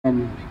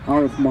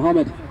Arif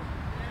Mohammed.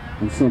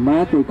 And so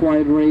Matt,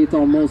 required rate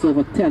almost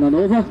over 10 and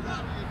over.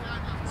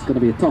 It's going to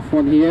be a tough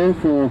one here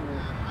for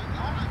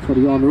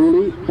the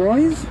Unruly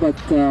boys, but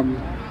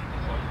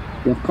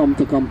they've come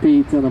to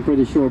compete, and I'm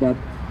pretty sure that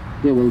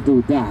they will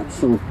do that.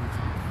 So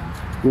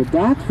with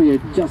that, we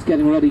are just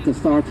getting ready to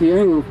start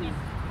here.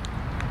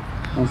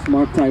 As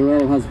Mark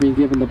Tyrell has been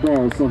given the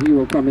ball, so he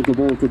will come into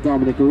ball to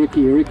Dominic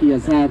Ricky. Ricky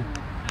has had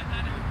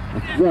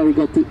a very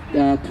good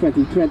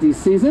 2020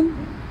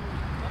 season,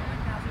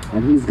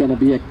 and he's going to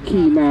be a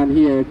key man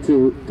here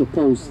to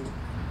post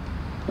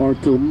or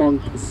to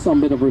mount some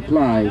bit of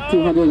reply.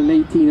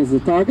 218 is the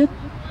target.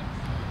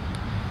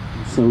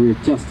 So we're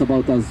just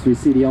about, as we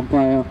see the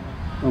umpire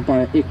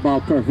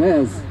Iqbal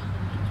Pervez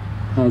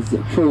has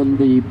thrown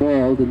the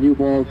ball, the new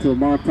ball, to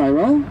Mark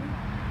Tyrell,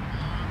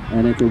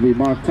 and it will be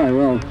Mark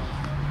Tyrell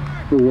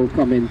who will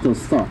come in to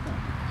start.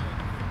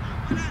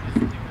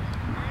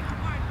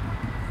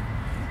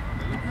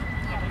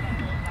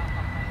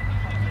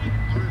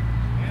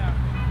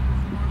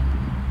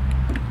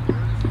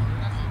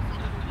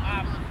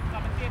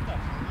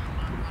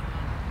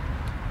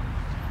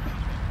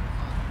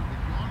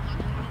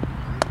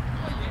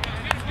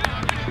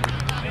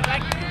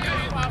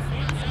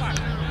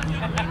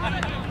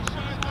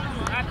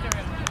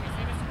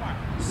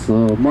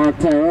 So Mark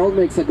Tyrell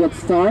makes a good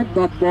start,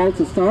 that ball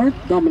to start.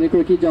 Dominic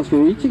Ricky just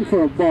reaching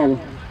for a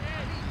ball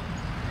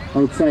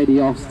outside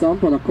the off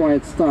stump, and a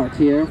quiet start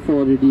here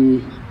for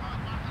the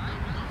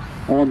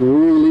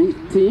Unruly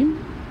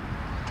team.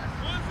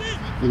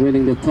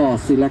 Winning the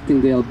toss,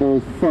 selecting their ball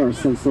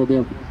first, and so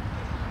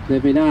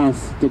they've been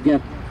asked to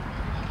get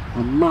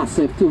a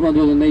massive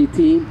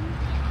 218.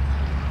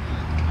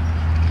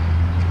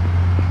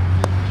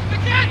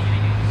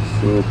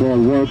 So ball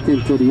worked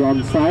into the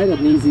onside,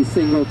 an easy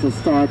single to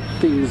start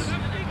things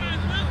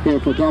here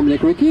for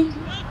Dominic Ricky.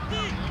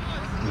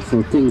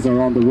 So things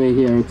are on the way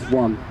here, it's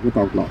one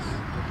without loss.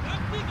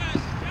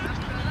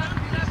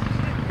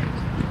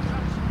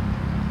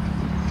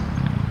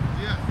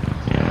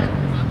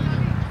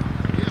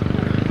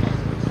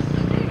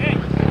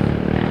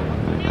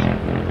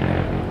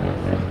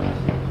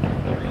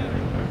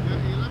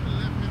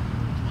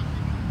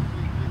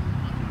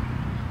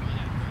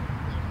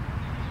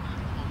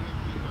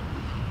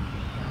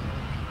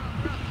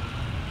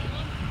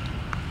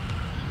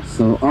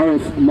 So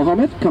Arif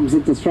Mohammed comes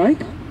into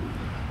strike.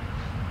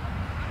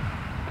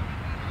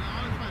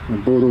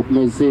 And both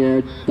openers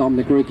here,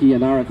 Dominic Ricky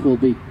and Arif, will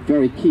be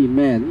very key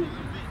men.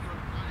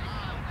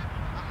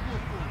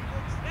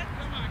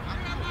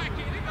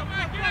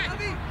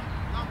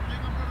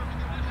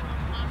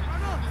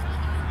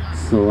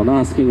 So an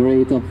asking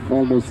rate of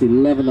almost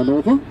 11 and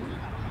over.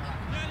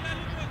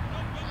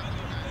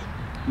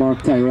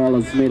 Mark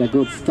Tyrell has made a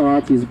good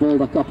start. He's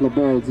bowled a couple of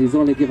balls. He's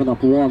only given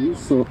up one,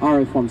 so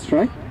Arif on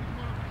strike.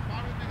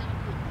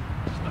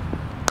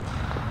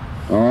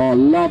 Oh,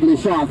 lovely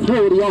shot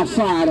through the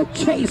offside. A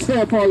chase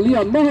there for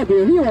Leon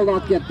Mahabir. He will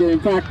not get there. In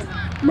fact,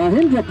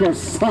 Mahindra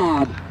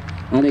Prasad.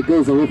 And it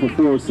goes away for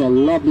four. So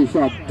lovely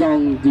shot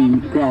down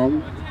the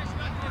ground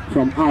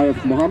from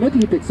Arif Mohammed.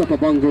 He picks up a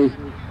boundary.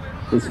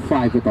 It's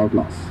 5 without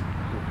loss.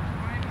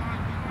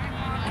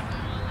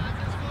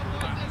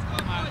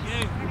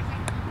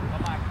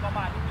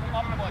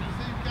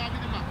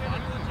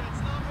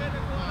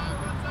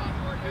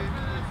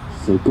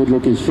 So good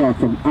looking shot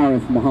from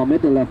Arif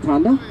Mohammed, the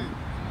left-hander.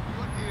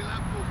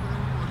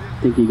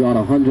 I think he got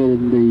 100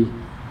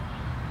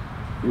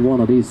 in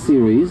one of these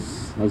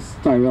series as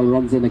Tyrell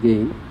runs in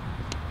again.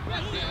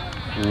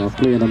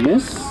 Play and a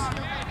miss.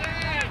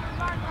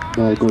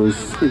 Ball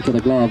goes into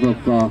the glove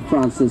of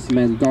Francis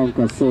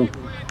Mendonca. So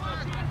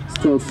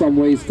still some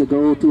ways to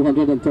go.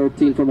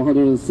 213 from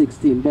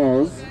 116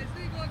 balls.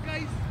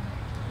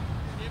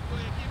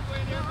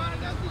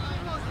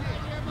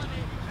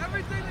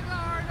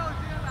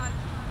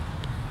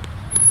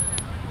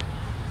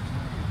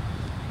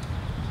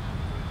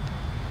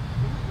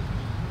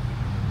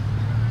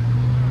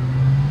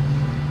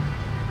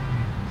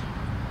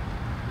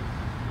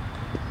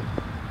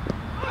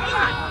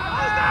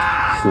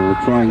 So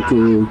trying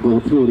to go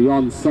through the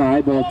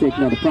onside, ball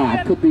taken out of the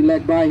pad. Could be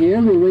leg by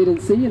here, we'll wait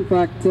and see. In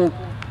fact,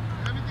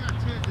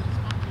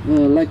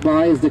 leg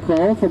by is the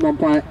call from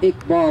umpire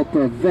Iqbal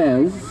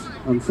Pervez.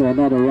 And so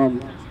another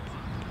run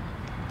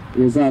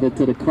is added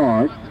to the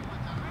card.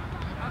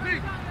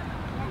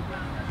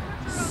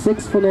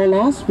 6 for no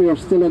loss. We are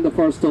still in the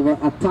first over.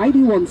 A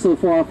tidy one so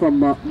far from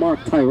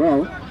Mark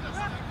Tyrell.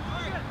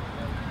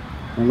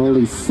 And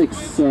only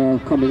 6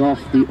 coming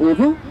off the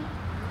over.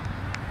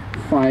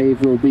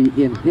 5 will be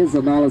in his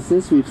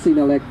analysis. We've seen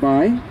a leg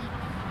by.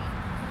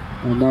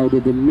 And now the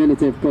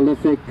diminutive,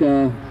 prolific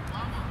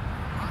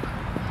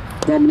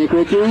Dominic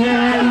Ricky.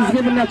 Yeah, he's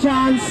given a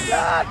chance.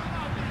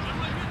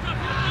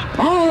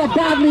 Oh,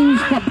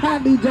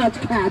 badly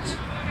judged catch.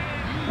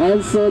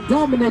 And so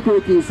Dominic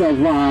Ricky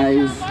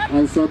survives.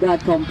 And so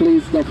that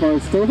completes the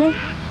first over.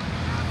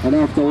 And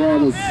after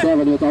one is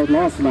 7 without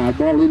loss, man.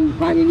 Ball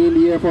hanging in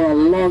the air for a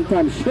long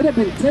time. Should have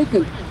been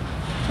taken.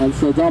 And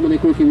so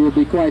Dominic Ricky will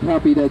be quite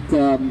happy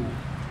that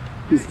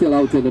He's still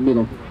out in the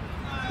middle.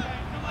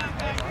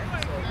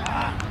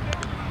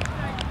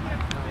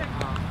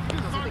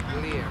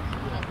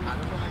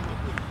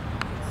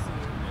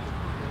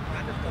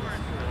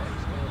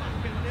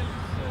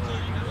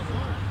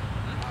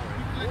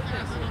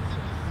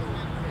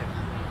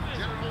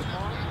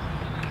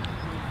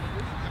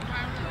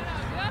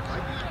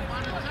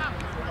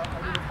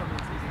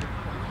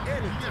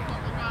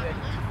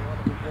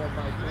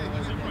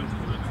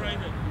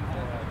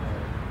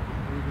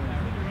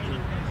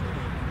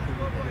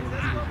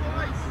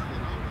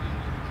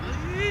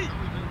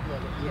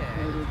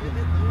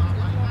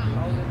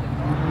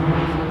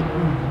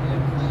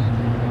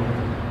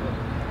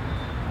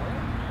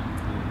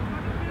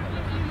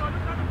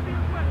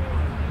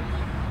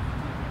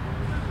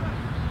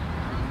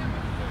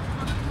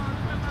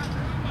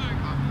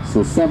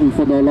 So 7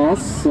 for no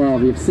loss.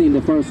 We've seen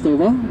the first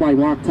over by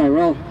Mark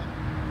Tyrell.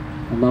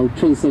 And now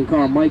Trinson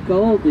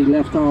Carmichael, the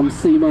left arm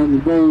seaman,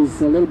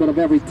 bowls a little bit of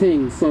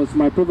everything. So it's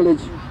my privilege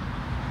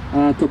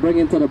to bring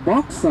into the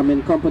box. I'm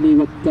in company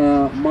with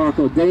Mark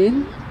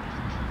O'Dane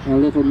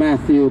and little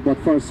Matthew. But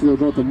first we'll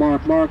go to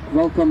Mark. Mark,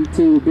 welcome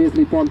to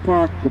Baisley Pond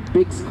Park. The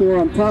big score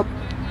on top.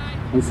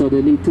 And so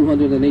they need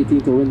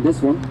 218 to win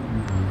this one.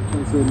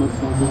 Thanks very much.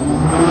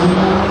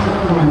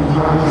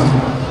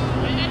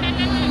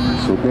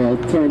 So ball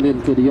turned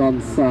into the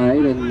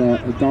onside,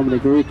 and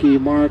Dominic Ricky,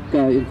 Mark,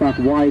 in fact,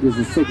 wide is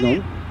the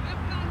signal.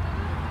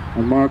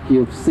 And Mark,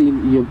 you've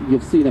seen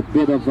a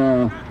bit of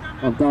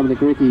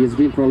Dominic Ricky. He's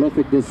been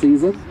prolific this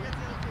season.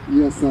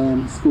 Yes,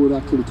 scored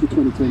actually 2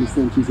 2020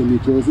 centuries in New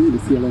Jersey, the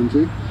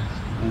CLNJ.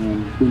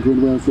 Been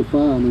doing well so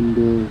far, and in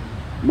the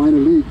minor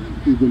league,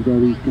 he's been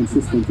very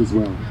consistent as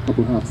well.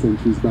 Couple half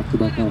centuries,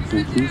 back-to-back half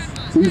centuries.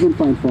 So he's in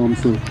fine form.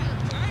 So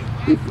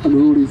if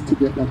Unruly is to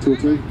get that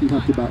total, he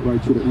have to bat right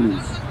through the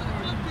innings.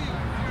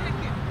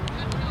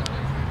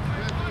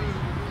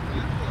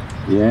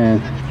 Yeah,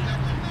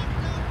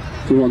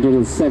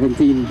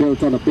 217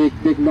 built on a big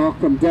knock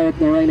from Derek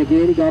Narain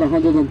again. He got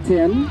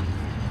 110.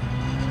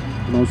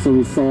 And also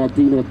we saw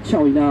Dino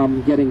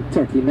Chowinam getting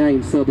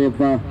 39. So they've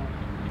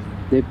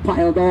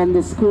piled on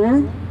the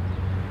score.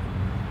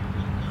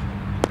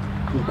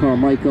 And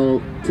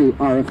Carmichael to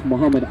Arif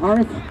Mohammed.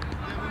 Arif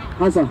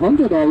has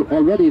 100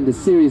 already in the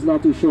series.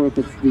 Not too sure if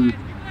it's the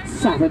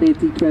Saturday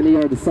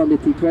T20 or the Sunday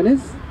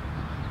T20s.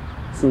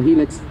 So he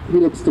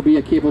looks to be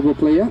a capable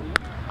player.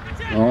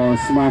 Oh,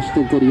 smashed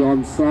into the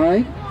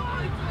onside.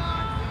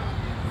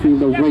 Feel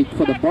the weight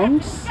for the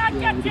bounce.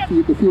 Yeah,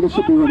 the fielder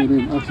should be running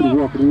in, actually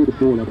walking away the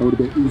bowler. That would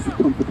have been easy,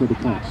 comfortable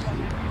catch.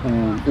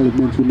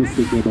 Elementary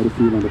mistake there by the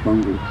field on the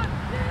boundary.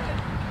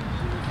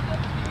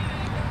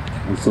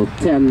 And so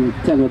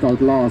 10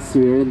 without loss.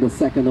 We're in the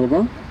second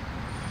over.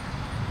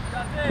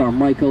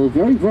 Carmichael,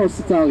 very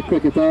versatile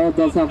cricketer,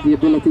 does have the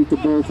ability to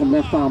bowl from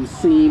left arm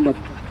seam, but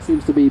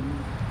seems to be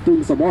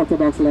doing some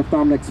orthodox left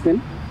arm leg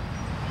spin.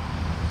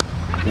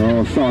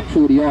 Oh, shot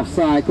through the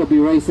offside, could be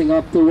racing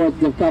up towards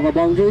the cover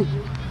boundary.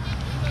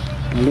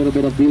 A little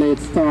bit of delayed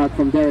start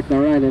from Derek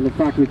Narain, and in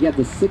fact we get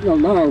the signal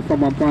now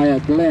from umpire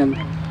Glenn.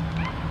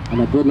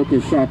 And a good looking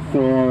shot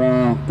for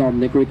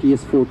Dominic Ricky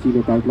is 14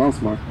 without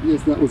loss, Mark.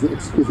 Yes, that was an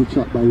exquisite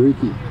shot by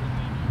Ricky.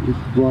 He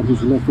brought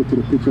his left foot to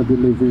the pitch of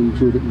delivery and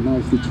drove it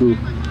nicely through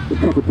the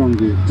cover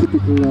boundary.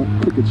 Typical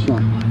cricket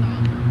shot.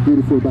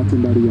 Beautiful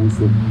batting by the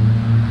youngster.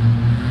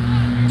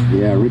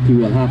 Yeah, Ricky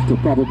will have to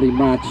probably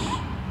match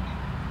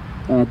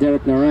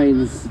Derek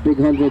Narain's big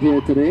 100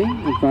 here today.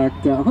 In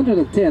fact,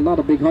 110, not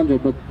a big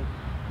 100, but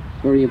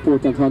very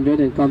important 100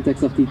 in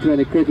context of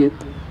T20 cricket.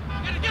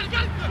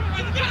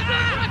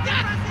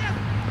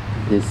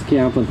 This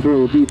camper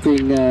throw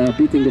beating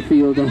the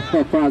field of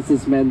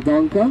Francis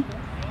Mendonca.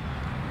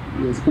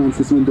 Yes,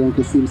 Francis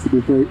Mendonca seems to be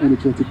very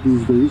energetic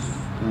these days.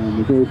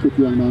 A very fit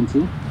young man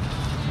too.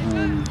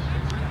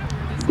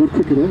 Good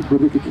cricketer,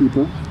 good wicket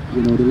keeper.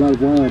 You know, the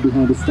live wire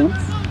behind the stumps.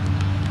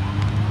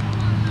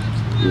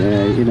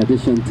 Yeah, in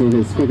addition to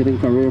his cricketing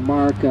career,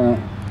 Mark,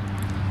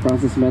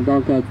 Francis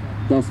Mendonca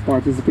does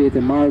participate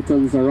in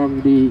marathons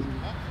around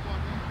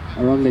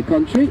the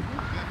country.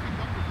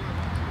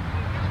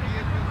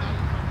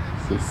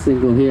 So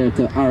single here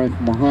to Arif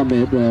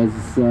Mohammed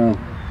as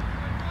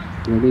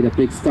they'll need a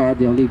big start.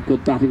 They'll need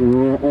good batting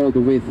all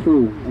the way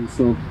through, and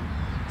so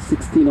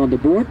 16 on the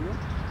board.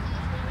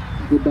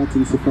 Good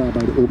batting so far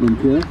by the opening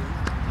pair.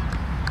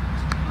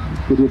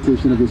 Good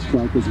rotation of his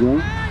strike as well.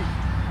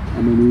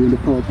 And then we're in the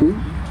power play.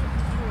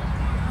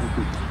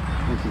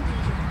 Okay.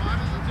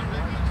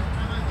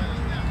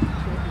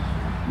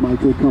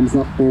 Michael comes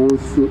up,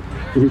 also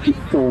Ricky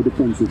forward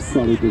defensive,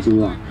 solid as a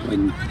rock,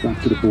 and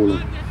back to the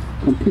bowler.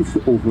 Completes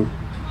the over.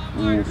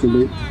 So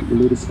the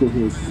latest score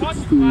here is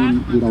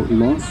 16 without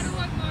loss.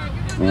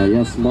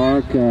 Yes,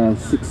 Mark,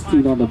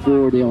 16 on the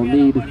board. They'll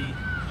need,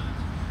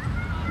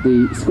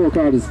 the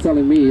scorecard is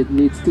telling me it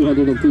needs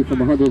 202 from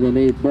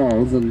 108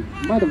 balls, and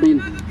might have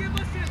been,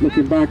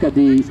 looking back at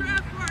the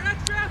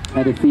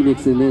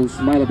Phoenix innings,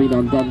 might have been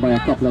undone by a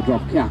couple of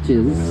drop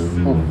catches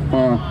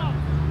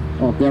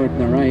of Derek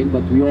Narain,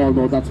 but we all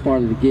know that's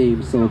part of the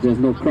game, so there's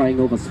no crying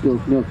over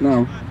spilt milk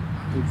now.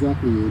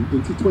 Exactly. In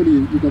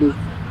T20, you got to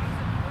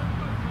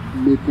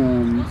make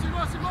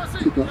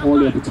take all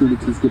the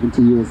opportunities given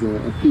to you as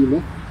a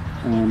fielder.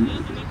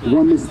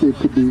 One mistake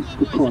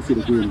could cost you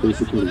the game,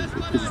 basically,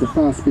 because it's a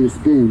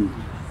fast-paced game,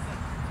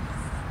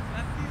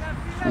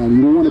 and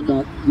you don't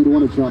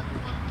want to drop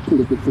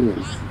prolific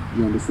players.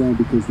 You understand?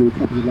 Because they'll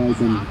capitalize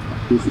and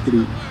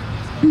basically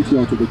beat you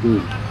out of the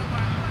game.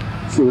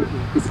 So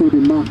it's going to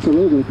be Mark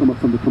Terrell going to come up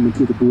from the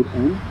commentator booth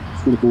end.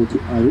 It's going to go to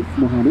Arif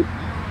Mohammed.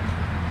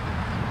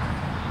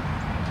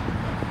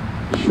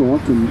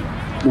 Short, and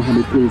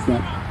Mohammed plays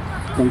that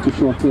down to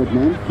short third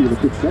man. Fielder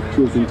picks up,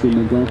 throws into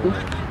Mendonca.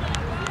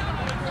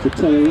 So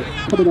Terrell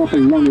coming off a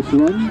longish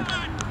run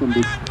from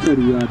the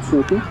 30-yard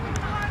circle.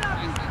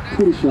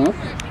 Pretty sharp.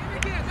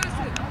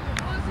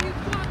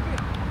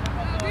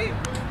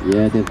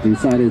 Yeah, they've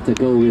decided to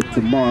go with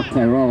Mark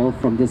Tyrell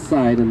from this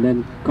side, and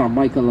then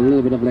Carmichael a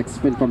little bit of leg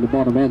spin from the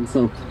bottom end.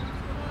 So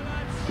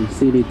we've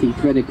seen in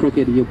T20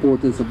 cricket the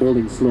importance of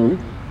bowling slow.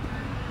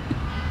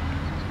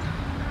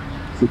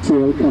 So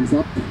Terrell comes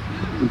up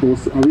and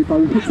goes to Arif.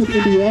 Arif hits it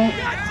in the air.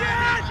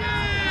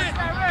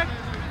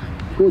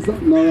 Goes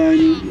up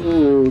Narayan.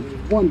 Oh,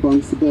 one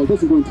bounce. The ball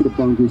doesn't go into the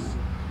boundaries.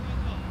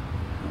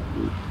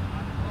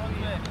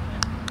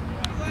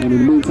 And in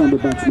the meantime, the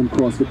batsman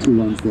crossed for 2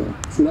 runs there.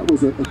 So that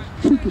was a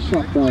tricky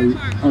shot by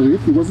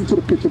Arif. He wasn't to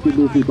the pitch of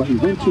delivery, but he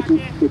went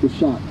through with the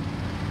shot.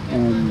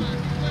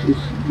 If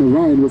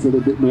Narayan was a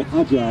little bit more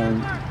agile,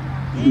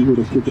 he would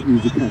have taken an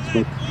easy catch,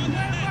 but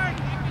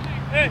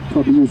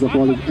probably used up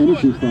all his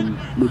energy from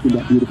making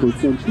that beautiful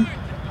century.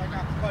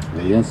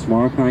 Yes,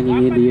 Mark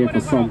hanging in the air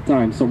for some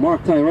time. So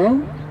Mark Tyrell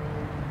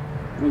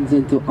runs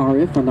into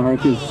Arif, and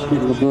Arif is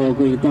getting the ball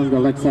going down the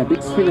leg side.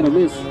 Big swing and a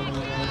miss.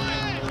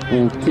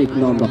 All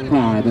taken on the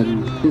pad,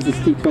 and this is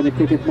T20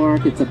 cricket,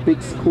 Mark. It's a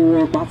big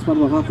score. Batsman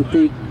will have to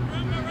take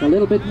a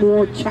little bit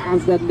more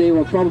chance than they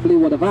probably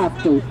would have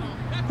had to,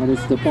 and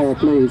it's the power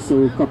play.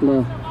 So a couple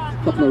of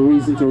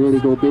reasons to really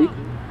go big.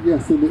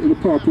 Yes, in the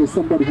power play,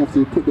 somebody has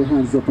to put their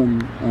hands up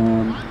and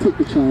take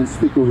the chance,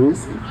 take a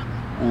risk,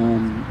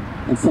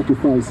 and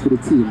sacrifice for the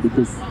team,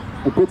 because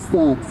a good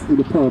start in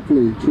the power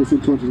play,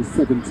 chasing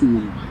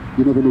 217,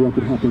 you never know what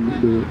could happen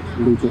in the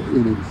later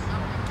innings.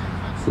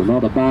 So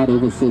not a bad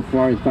over so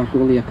far. In fact,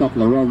 only a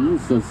couple of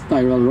runs as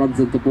Tyrell runs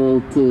into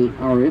ball to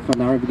Arif, and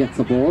Arif gets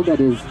a ball.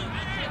 That is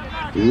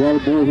well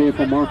ball here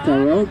for Mark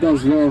Tyrell.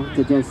 Does well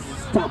to just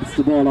stabs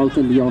the ball out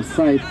in the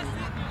offside.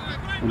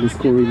 And the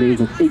score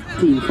remains at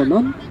 18 for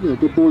none. Yeah,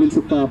 good bowling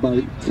so far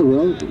by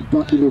Tyrell.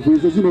 Dot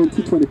deliveries, as you know in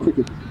T20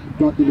 cricket,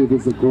 dot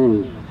delivers a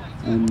goal.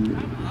 And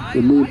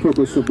the main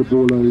purpose of the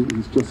bowler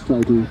is just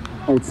try to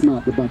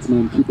outsmart the batsman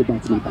and keep the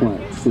batsman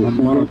quiet. So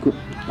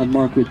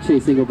Mark with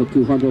chasing over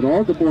 200,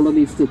 all the bowler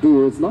needs to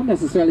do is not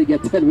necessarily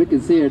get 10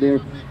 wickets here.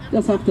 They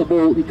just have to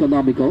bowl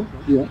economical.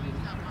 Yeah.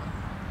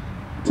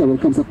 Terrell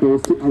comes up,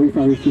 goes to Arif.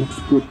 Arif looks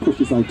good,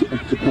 pushes out to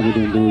extra cover,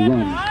 then they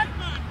run.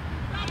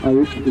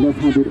 Arif,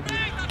 left-handed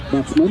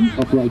batsman,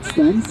 upright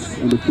stance,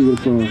 and the field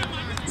for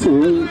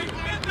Terrell.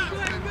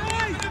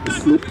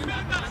 Slip,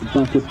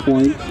 backward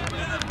point,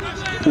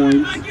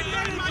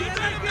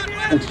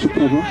 extra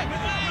cover.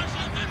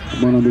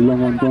 One on the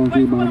long on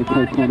boundary, man on the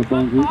tight corner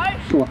boundary,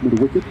 short mid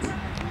wicket,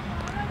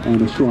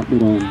 and a short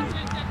mid on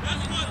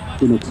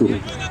inner toe.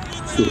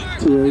 So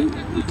Terrell,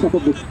 top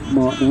of the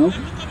mark now.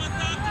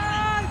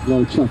 A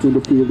lot of chat in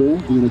the field there,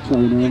 Dina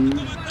China,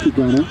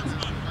 Tigana.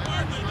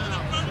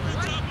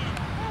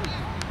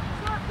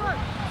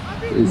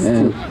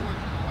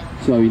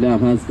 Sharinam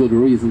has good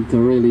reason to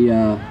really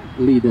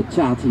lead the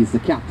chat. He's the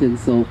captain,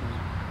 so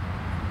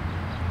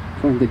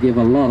trying to give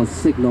a lot of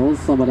signals,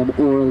 some of them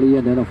orally,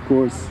 and then of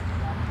course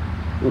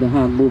with a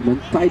hand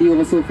movement. Tidy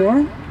over so far?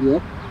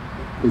 Yep.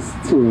 It's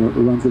Terrell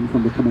runs in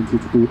from the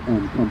commentator booth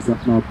and comes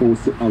up now,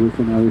 bows to Arif,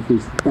 and Arif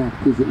is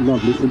back, is it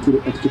lovely, into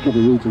the extra cover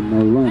region,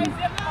 now run.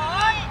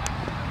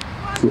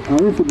 So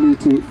Arif would need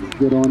to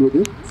get on with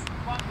it.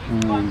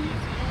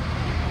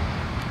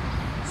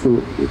 So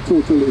the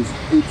total is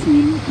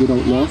 18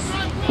 without loss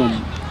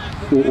from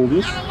 4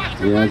 overs.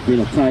 Yeah, it's been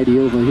a tidy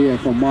over here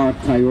for Mark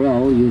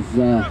Tyrell. He's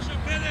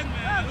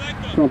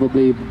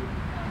probably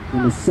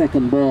in the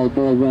second ball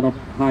went up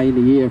high in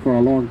the air for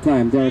a long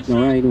time. Derek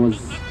Narayan was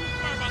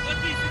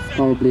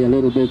probably a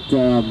little bit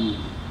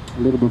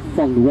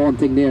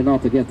wanting there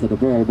not to get to the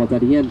ball, but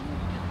at the end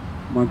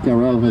Mark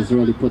Tyrell has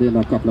really put in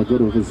a couple of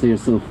good overs here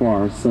so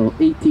far. So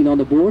 18 on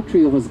the board,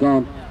 3 overs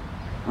gone.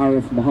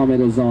 Arif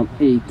Mohammed is on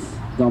 8,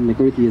 Dominic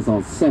Ricky is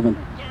on 7.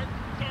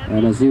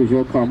 And as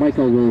usual,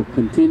 Carmichael will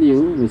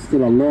continue. There's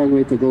still a long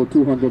way to go,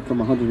 200 from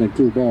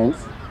 102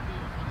 balls.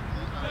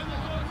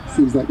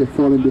 Seems like they're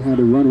falling behind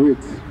the run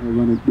rate. They're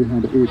running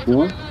behind the 8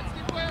 ball.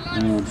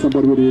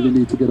 Somebody would really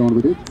need to get on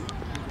with it.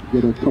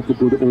 Get a couple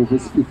good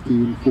overs,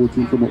 15,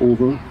 14 from an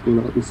over.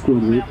 Get the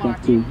scoring rate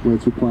back to where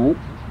it's required.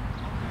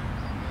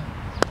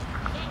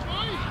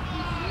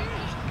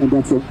 And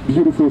that's a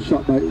beautiful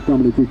shot by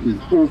Dominic Ricky.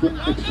 Over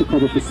extra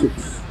cover for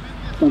 6.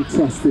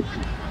 Fantastic.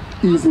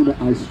 Easy in the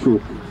eye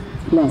stroke.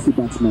 Classy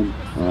batsman.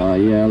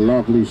 Yeah,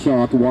 lovely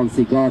shot. Once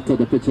he got to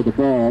the pitch of the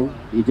ball,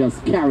 he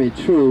just carried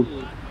through.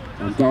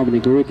 And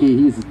Dominic Ricky,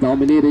 he's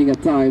dominating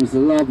at times. A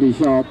lovely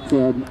shot,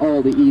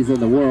 all the ease in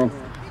the world.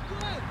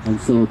 And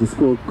so the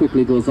score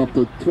quickly goes up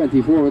to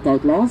 24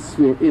 without loss.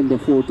 We're in the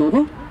 4th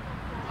over.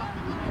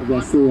 I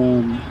guess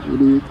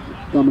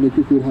Dominic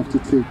Ricky would have to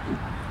take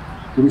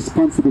the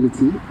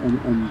responsibility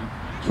and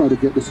try to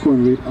get the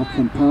scoring rate up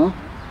from par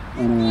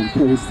and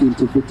carry his team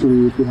to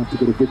victory if they have to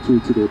get a victory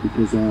today,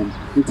 because in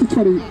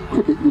T20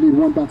 cricket you need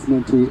one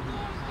batsman to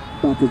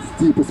bat as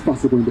deep as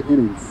possible in the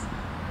innings.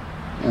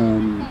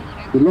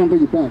 The longer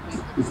you bat,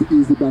 it's the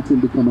easier batting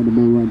become and the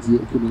more runs you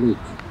accumulate.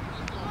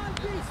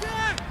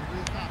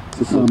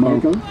 So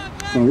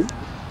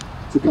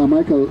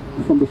Carmichael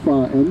from the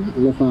far end,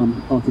 left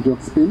arm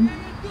orthodox spin.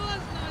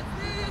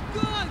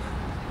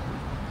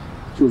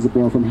 Throws the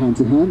ball from hand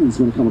to hand, and it's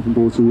going to come up from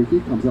ball to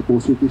Ricky. Comes up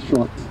ball to Ricky,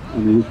 shot,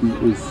 and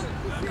Ricky is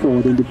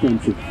forward and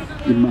defensive.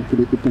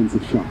 Immaculate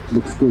defensive shot.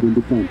 Looks good in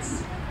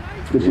defense.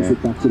 Pushes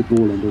it back to the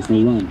ball and there's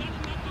no run.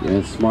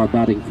 Yeah, smart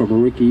batting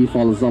from Ricky.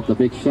 Follows up the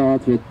big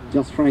shot with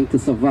just trying to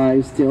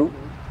survive still.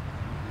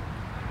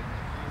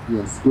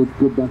 Yes,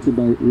 good batting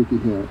by Ricky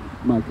here.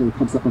 Michael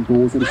comes up on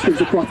balls and he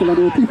swings across the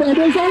line. People,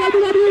 it's all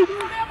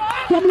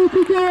LBW! Dominic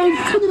Ricky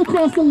swinging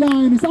across the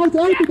line. It's out to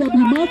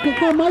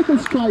LBW. Michael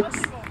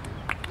strikes.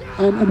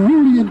 And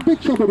really in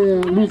big trouble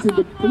there, losing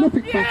the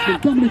prolific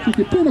batsman. Dominic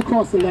Ricky playing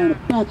across the line. A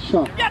bad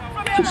shot.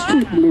 It's a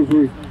straight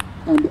delivery.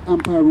 And the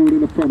umpire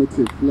ruling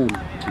affirmative. Len.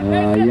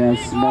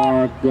 Yes,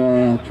 Mark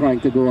trying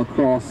to go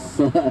across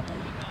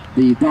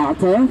the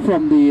darter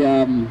from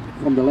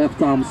the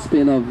left arm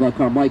spin of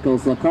Carmichael.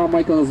 So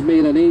Carmichael has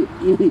made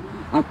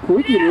a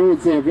quick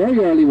inroads there, very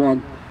early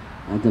one.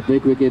 And the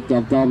big wicket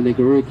of Dominic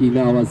Ricky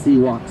now as he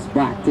walks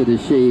back to the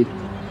shade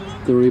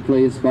to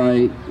replace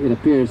by, it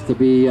appears to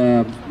be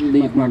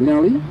Nate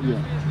McNally.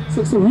 Yeah.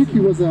 So Ricky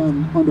was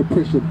under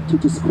pressure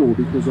to score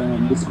because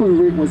the scoring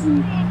rate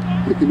wasn't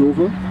picking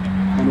over.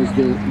 And as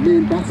the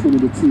main batsman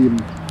in the team,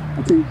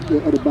 I think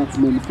the other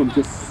batsmen from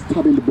just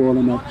stabbing the ball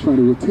and not trying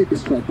to rotate the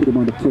strike put him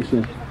under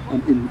pressure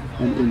and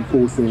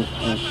enforce a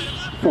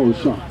foul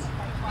shot.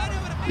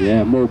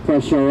 Yeah, more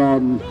pressure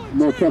on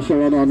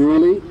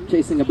Unruly,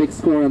 chasing a big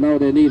score, and now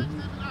they need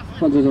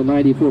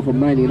 194 from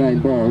 99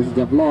 balls.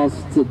 They've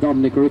lost to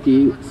Dominic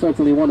Ricky,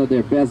 certainly one of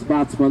their best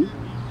batsmen.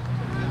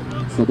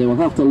 So they will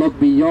have to look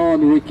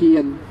beyond Ricky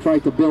and try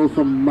to build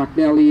from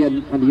McNally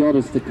and the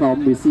others to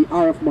come. We see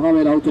Arif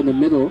Mohammed out in the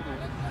middle.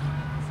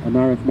 And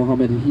Arif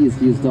Mohammed,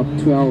 he's used up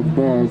 12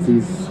 balls.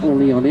 He's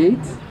only on 8.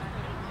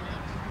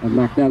 And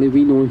McNally,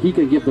 we know he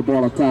can give the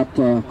ball a tap,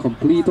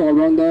 complete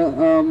all-rounder,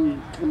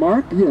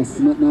 Mark? Yes,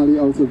 McNally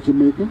out of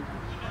Jamaica.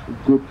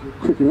 Good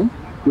cricketer,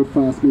 good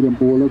fast medium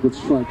bowler, good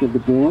strike of the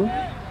ball.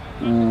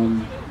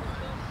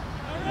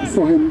 I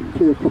saw him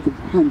play a couple of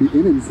handy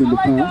innings in the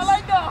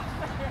past.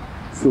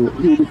 So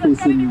he will be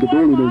facing the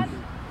bowling of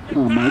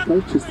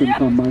Carmichael, Tristan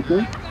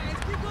Carmichael.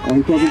 Or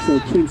he calls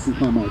himself Trinson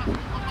Carmichael.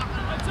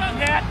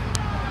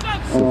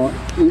 Or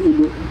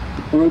in the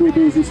earlier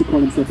days he used to call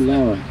himself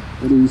Lara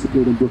when he used to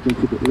play in Brooklyn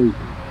Cricket League.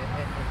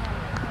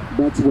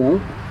 That's well.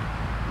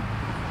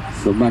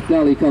 So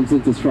McNally comes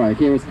into strike.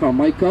 Here is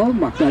Carmichael.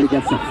 McNally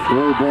gets a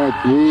full ball,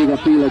 big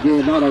appeal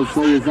again. Not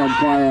also is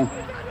umpire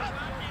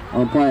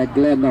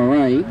Glenn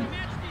Ryan.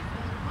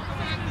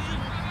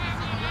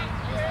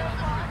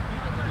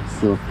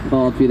 So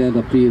confident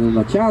appeal and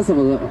a chance of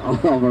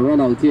a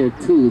run out here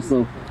too.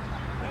 So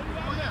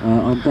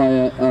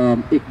umpire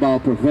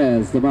Iqbal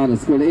Pervez, the man who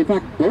scored. In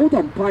fact, both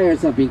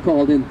umpires have been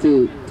called in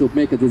to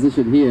make a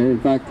decision here. In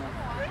fact,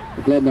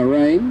 Glenn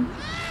Ryan,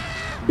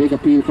 big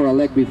appeal for a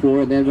leg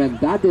before, and then when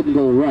that didn't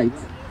go right,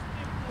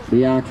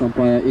 the asked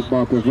umpire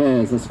Iqbal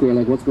Pervez, a square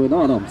leg, what's going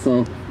on?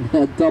 So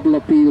double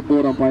appeal,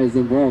 both umpires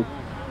involved.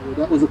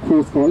 That was a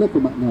close call for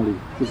McNally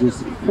because it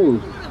was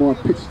full ball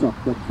pitched up,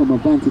 but from a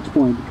vantage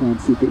point you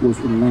can't see if it was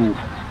in line.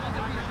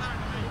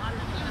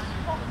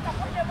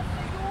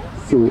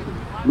 So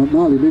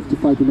McNally lived to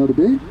fight another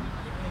day.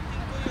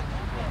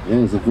 Yeah,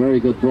 it was a very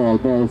good ball.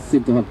 Ball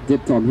seemed to have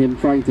dipped on him,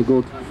 trying to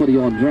go for the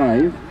on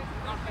drive.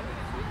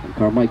 And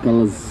Carmichael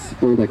has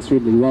bowled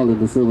extremely well in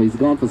this over. He's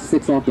gone for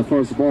 6 off the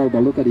first ball, but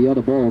look at the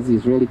other balls.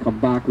 He's really come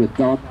back with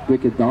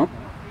wicket dot.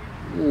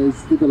 Yeah,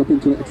 he's developing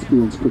into an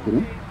experienced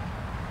cricketer.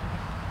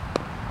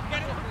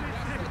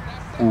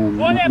 And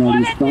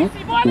McNally is back.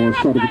 Ball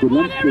shot of a good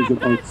length, plays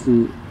it out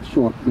to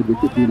short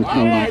mid-wicket, being a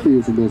Carolina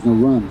fields, and there's no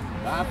run.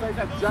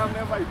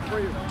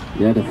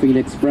 Yeah, the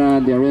Phoenix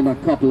brand, they're in a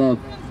couple of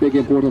big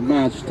important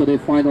matches. Today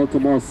final,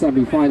 tomorrow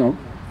semi-final.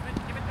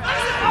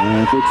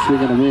 Big swing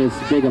and a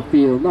miss, big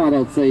appeal. Not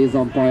outside his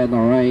umpire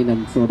Narayan,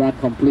 and so that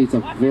completes a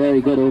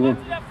very good over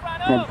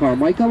from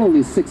Carmichael.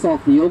 Only 6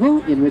 off the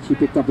over, in which he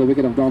picked up the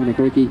wicket of Dominic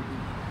Ricky.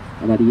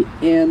 And at the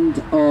end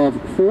of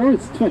 4,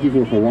 it's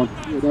 24 for 1.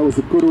 Yeah, that was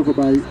a good over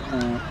by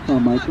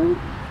Carmichael.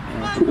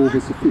 2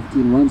 overs for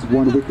 15 runs,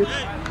 1 wicket.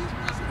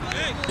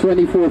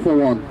 24 for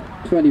 1.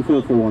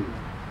 24 for 1.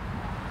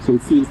 So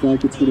it seems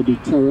like it's going to be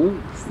Terrell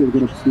still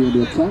going to be in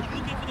the attack.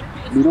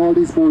 I mean, all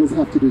these bowlers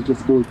have to do is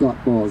just bowl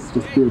dot balls,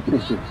 just build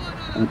pressure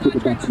and put the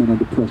batsman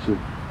under pressure.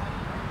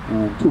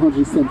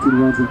 217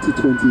 runs in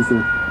T20 is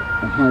a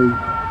high,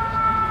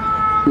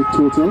 big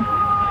total,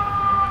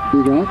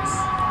 big axe.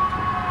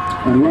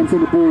 And runs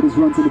on the board is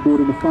runs on the board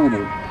in the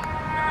final.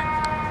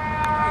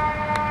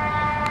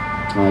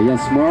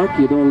 Yes, Mark,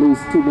 you don't lose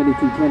too many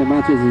T20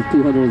 matches with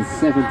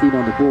 217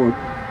 on the board.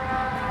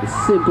 It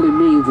simply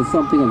means that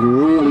something has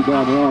really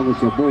gone wrong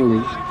with your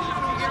bowling.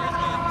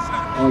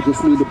 I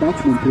just mean the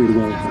batsman played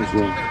well as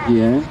well.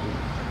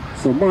 Yeah.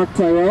 So Mark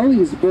Tyrrell,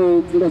 he's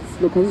bowled, let's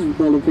look at his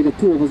bowling figure,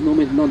 2 overs, no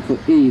made, none for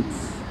 8.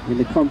 In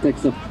the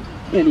context of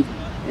any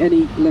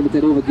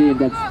limited over game,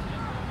 that's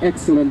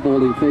excellent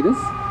bowling figures.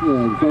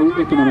 Yeah, very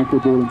economical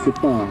bowling so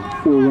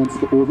far. 4 runs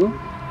per over.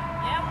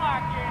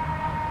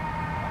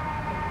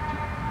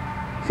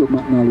 So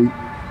McNally,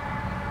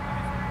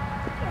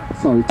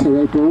 sorry,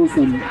 Tyrrell bowls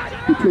and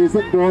he plays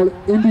that ball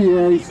in the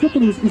air.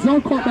 He's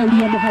all caught by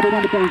Leon, had it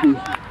on the boundary.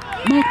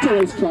 Mark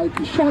Tyrrell strike,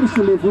 he shot his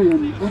delivery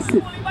and as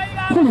if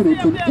pulling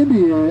it in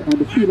the air, and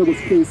the fielder was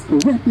placed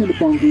correctly in the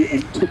boundary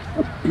and took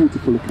a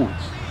beautiful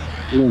catch.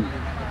 Len.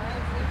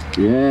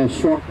 Yeah,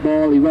 short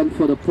ball, he went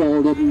for the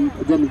pole,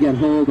 didn't get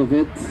hold of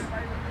it.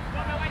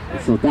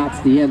 So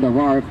that's the end of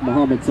Arif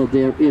Muhammad, so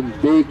they're in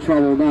big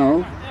trouble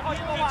now.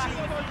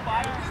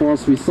 Of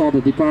course, we saw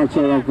the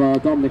departure of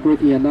Dominic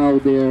Ricky, and now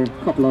there are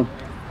a couple of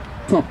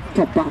top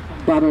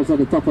batters at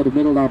the top of the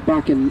middle are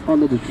back in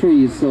under the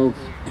trees. So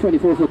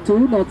 24 for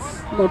 2,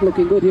 not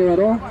looking good here at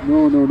all.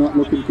 No, not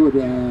looking good.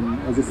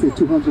 As I say,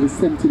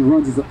 217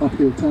 runs is an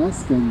uphill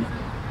task, and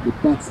the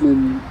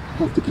batsmen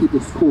have to keep the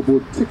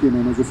scoreboard ticking.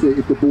 And as I say,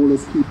 if the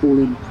bowlers keep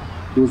bowling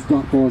those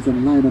dot balls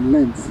and line and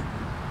length,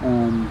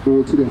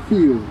 bowl to their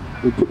field,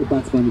 they put the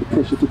batsman under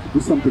pressure to do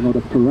something out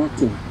of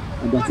character.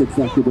 And that's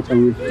exactly what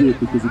Arif did,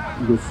 because he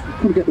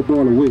couldn't get the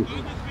ball away.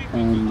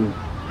 And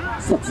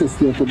success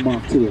there for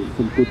Mark Tyrrell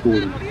from good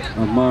bowling.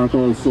 And Mark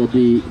also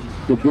the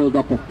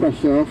build-up of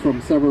pressure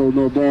from several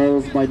no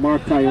balls by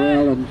Mark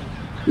Tyrrell and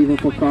even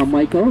for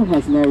Carmichael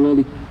has now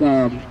really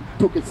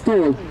took its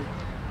toll.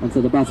 And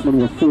so the batsmen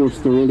were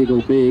forced to really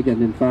go big,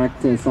 and in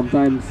fact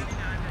sometimes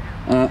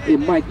it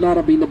might not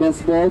have been the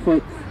best ball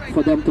for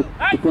them to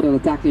put an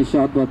attacking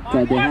shot, but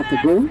they had to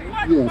go.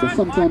 Yeah, but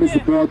sometimes it's the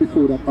ball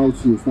before that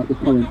outs you, it's not the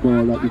current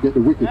ball that you get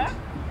the wicket.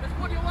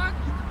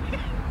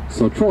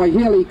 So Troy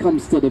Haley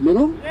comes to the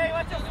middle,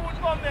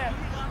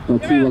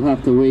 but he will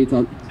have to wait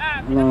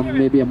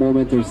maybe a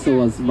moment or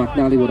so as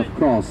McNally would have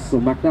crossed. So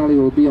McNally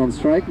will be on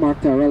strike.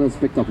 Mark Tyrrell has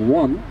picked up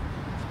 1.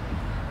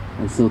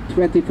 And so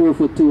 24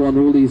 for 2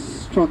 Unruly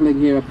struggling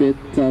here a bit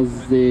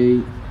as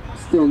they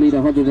still need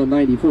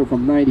 194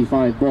 from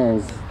 95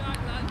 balls.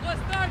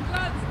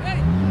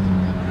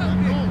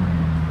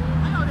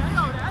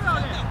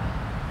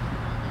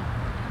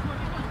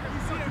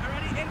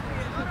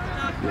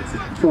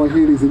 Troy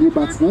Haley's a new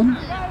batsman,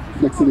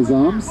 flexing his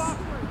arms.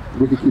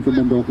 Wicketkeeper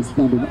Mendorf is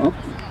standing up.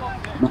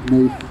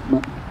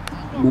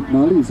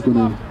 McNally is going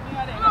to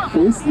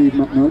face Lee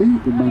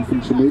McNally, the man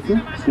from Jamaica.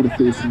 He's going to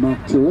face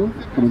Mark Tyrrell,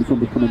 coming from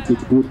the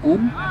commentator booth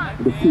end.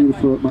 The field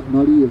for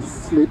McNally is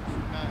slip,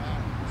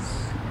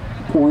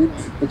 point,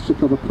 extra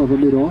cover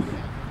mid-off.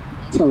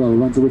 Tyrrell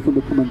runs away from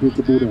the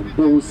commentator booth end,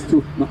 bowls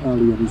to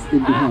McNally and he's in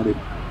behind it.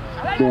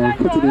 Ball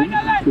cutting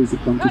in, plays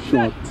it down to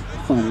short,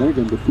 fine leg,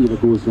 and the fielder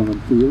goes wrong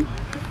on field.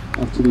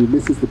 Actually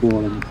misses the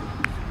ball, and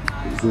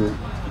there's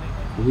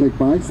a leg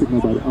by,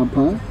 signaled by the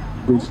umpire,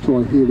 brings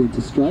Troy Haley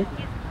into strike.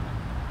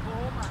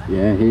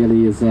 Yeah,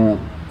 Haley is a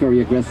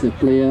very aggressive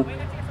player,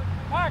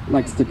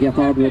 likes to get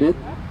out with it.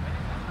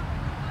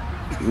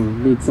 We'll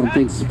need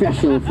something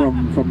special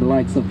from the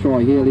likes of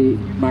Troy Haley,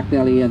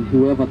 McNally and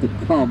whoever to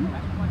come.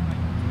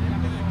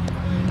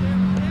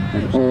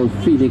 And all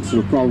Phoenix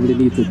will probably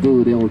need to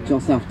do, they'll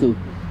just have to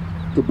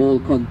bowl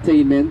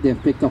containment. They've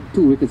picked up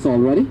 2 wickets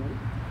already.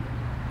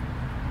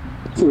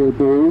 Tyrrell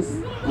bowls,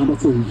 and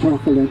that's a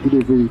Yorker length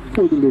delivery,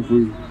 full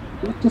delivery,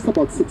 just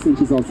about 6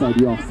 inches outside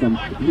the off stump.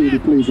 Haley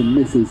plays and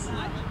misses,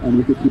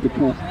 and wicketkeeper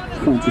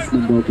Francis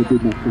Mendorf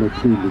did not collect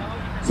cleanly.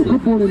 So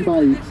good bowling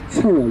by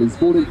Tyrrell. He's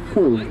bowling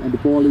full, and the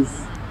ball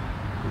is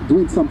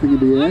doing something in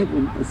the air.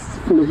 And as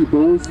fuller he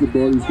bowls, the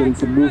ball is getting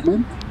some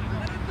movement.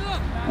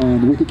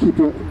 And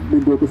wicketkeeper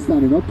Mendorf is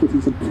standing up,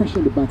 putting some pressure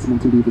on the batsman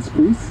to leave his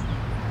crease.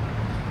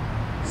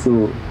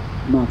 So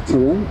Mark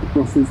Tyrrell,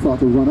 Boston start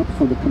to run up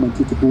from the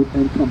commentator booth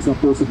and comes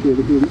up also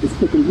Haley. Haley is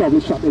picking a lovely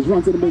shot. There's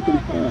runs in the making.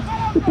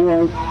 The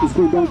ball is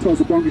going down towards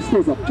the boundary,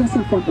 slows up just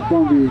in front of the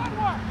boundary,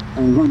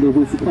 and Randall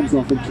Wilson comes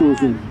off and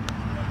throws in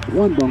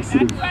 1 bounce to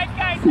the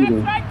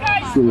fielder.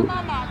 So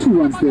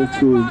 2 runs there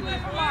to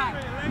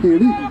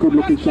Haley. Good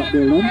looking shot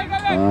there, Len.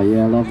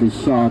 Yeah, lovely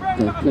shot.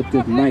 Clipped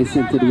it nice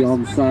into the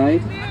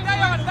onside.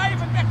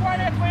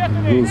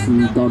 Wilson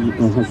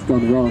has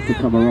done well to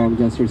come around,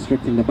 just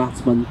restricting the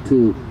batsman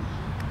to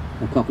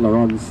a couple of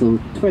runs. So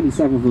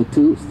 27 for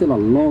 2, still a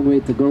long way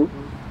to go.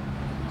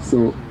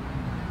 So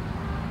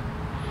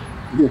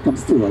here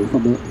comes Tyrrell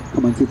from the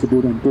commentator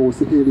booth and bowls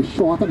to Haley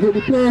short, and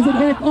Haley plays it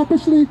up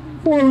officially.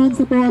 4 runs,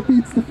 the ball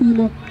beats the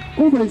fielder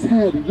over his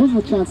head. It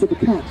wasn't a chance of the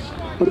catch.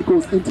 but it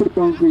goes into the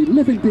boundary,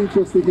 living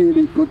dangerously.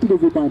 Haley, good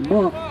delivery by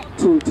Mark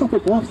to top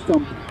of off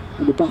stump,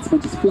 and the batsman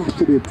just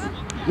flashed at it.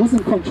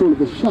 Wasn't in control of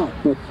the shot,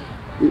 but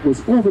it was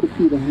over the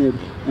field ahead,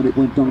 and it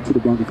went down to the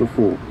boundary for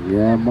 4.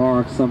 Yeah,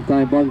 Mark,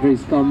 sometimes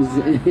boundaries comes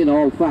in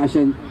all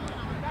fashion.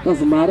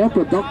 Doesn't matter,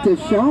 productive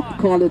shot,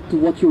 call it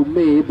what you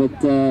may, but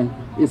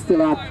it's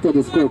still up to the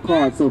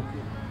scorecard. So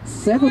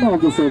 7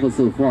 of this over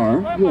so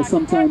far. Yeah,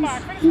 sometimes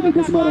it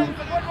doesn't matter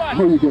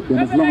how you get them,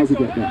 as long as you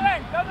get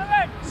them.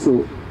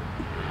 So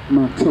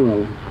Mark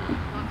Terrell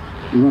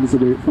runs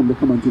away from the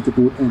commentator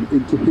booth and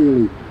into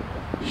Haley.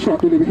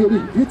 Short delivery. Haley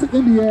hits it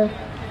in the air.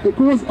 It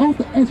goes off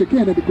the edge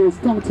again, and it goes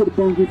down to the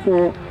boundary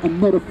for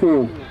another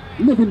 4.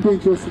 Living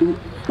dangerously,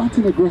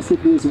 batting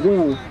aggressively as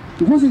well.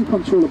 He wasn't in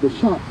control of the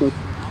shot, but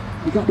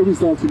he got the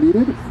result he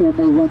needed. 4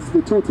 more runs to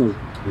the total.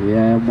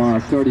 Yeah,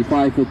 Mark,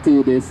 35 for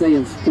 2. They say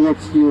in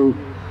sports you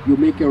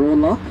make your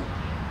own luck.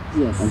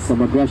 Yes. And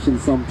some aggression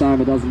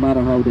sometimes, it doesn't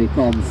matter how they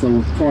come.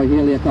 So Troy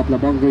Haley a couple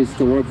of boundaries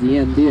towards the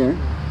end there.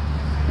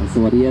 And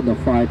so at the end of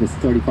 5 it's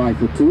 35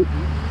 for 2.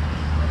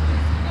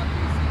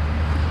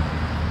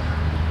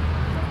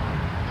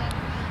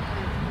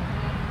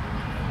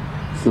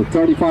 So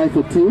 35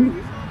 for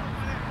 2.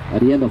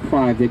 At the end of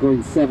 5 they're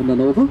going 7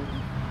 and over.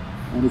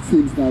 And it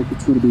seems like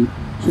it's going to be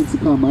Trincy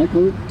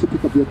Carmichael to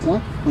pick up the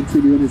attack,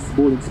 continuing his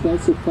bowling spell.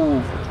 So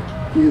far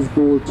he has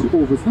bowled 2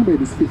 overs, now made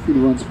his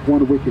 15 runs,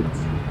 1 wicket,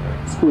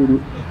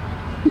 scoring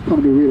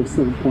economy rate of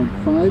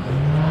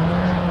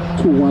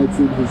 7.5, 2 wides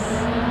in his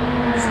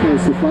spell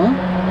so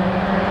far.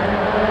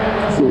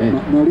 So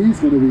McNally is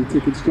going to be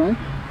taking strike.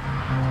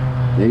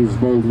 Yeah, he's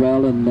bowled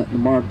well, and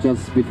Mark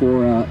just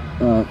before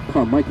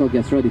Carmichael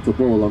gets ready to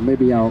bowl, or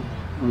maybe I'll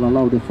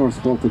allow the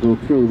first ball to go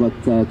through, but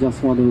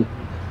just want to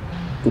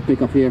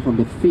pick up here from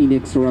the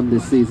Phoenix run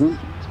this season.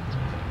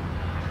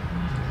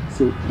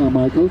 So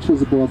Carmichael throws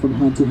the ball from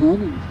hand to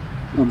hand and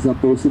comes up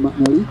close to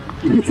McNally.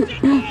 He hits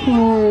it back,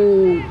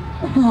 oh,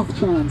 a half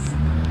chance.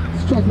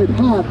 Striking it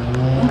hard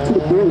back to the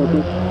bowler,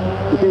 but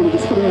the bowler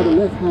just putting out the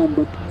left hand,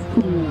 but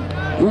couldn't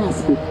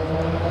grasp it.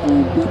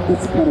 And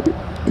that's kind of a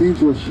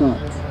dangerous shot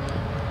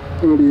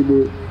early in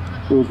the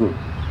over.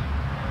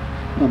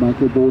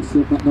 Carmichael bowls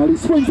to McNally,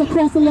 swings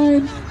across the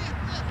line,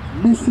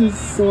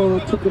 misses,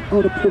 took the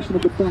outer portion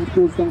of the bat,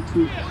 goes down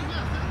to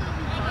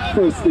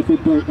first slip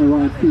it right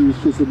around Page,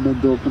 Tristan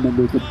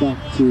Mendoza back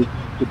to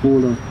the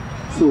bowler.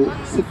 So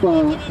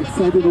far,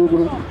 excited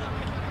over.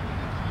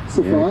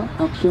 So far,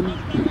 action,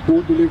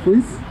 both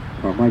deliveries.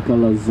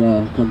 Carmichael has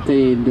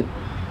contained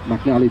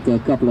McNally to a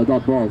couple of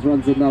dot balls.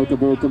 Runs it now to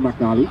bowl to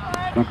McNally.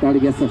 McNally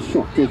gets a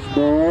short pitch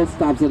ball,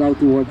 stabs it out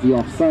towards the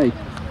offside.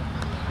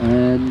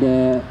 And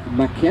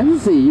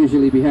Mackenzie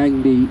usually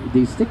behind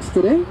the sticks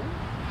today,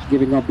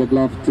 giving up the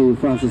glove to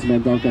Francis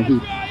Mendonca.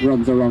 He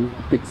runs around,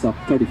 picks up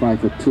 35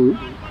 for 2.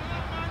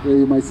 Yeah,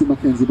 you might see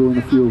Mackenzie doing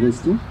a few overs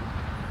too.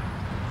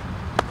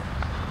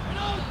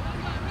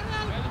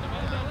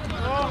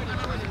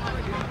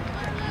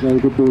 Very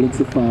good bowling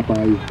so far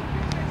by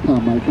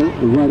Carmichael,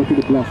 right up in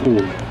the black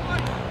hole.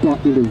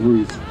 Dot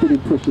deliveries, putting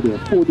pressure there.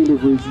 4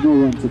 deliveries, no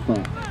run so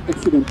far.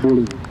 Excellent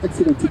bowling,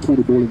 excellent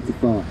T20 bowling so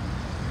far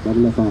by the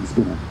left arm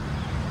spinner.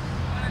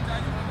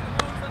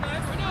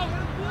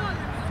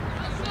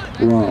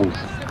 Wow.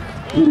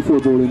 Beautiful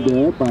bowling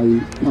there by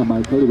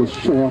Carmichael. It was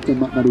short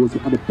and McNally was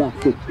on the back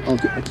foot out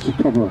to extra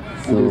cover.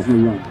 So there's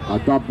no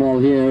run. A dot ball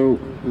here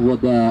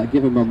would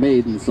give him a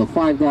maiden. So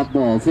 5 dot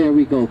balls. Here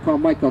we go.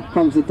 Carmichael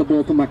comes into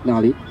bowl to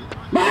McNally.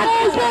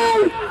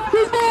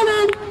 He's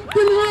bowling!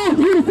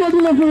 Beautiful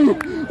delivery!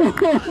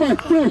 Oh my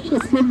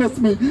gracious goodness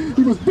me!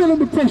 He was building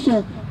the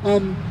pressure,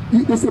 and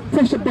there's a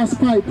pressure bust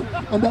pipe,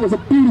 and that was a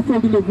beautiful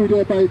delivery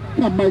there by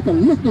Carmichael.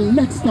 Lift the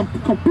leg stump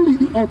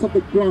completely out of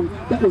the ground.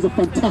 That was a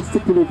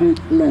fantastic delivery,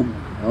 Len.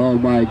 Oh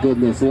my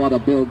goodness, what a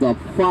build-up.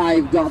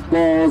 5 dot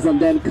balls, and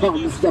then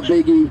comes the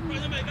biggie.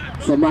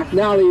 So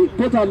McNally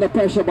put on the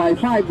pressure by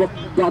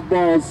 5 dot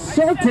balls,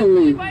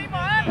 certainly.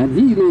 And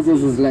he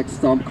loses his leg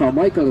stump.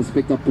 Carmichael has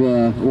picked up,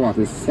 what,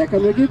 his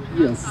 2nd wicket?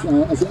 Yes,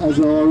 as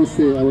I always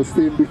say, I was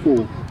saying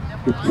before,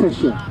 the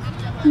pressure.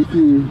 If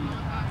you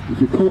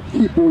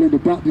keep bowling the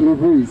bat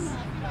deliveries,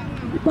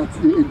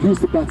 you induce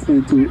the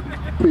batsman to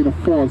play a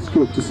fall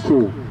stroke to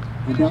score.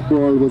 And that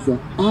ball was an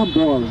arm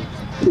ball,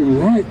 came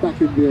right back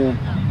in there.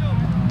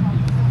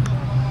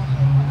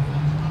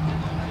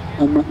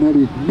 And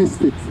McNally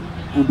missed it,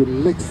 and the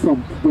leg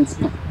stump went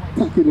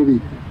spectacularly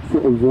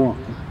for a walk.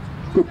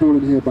 Good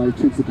bowling here by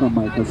Trincy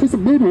Carmichael. So it's a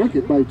maiden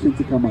wicket by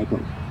Trincy Carmichael.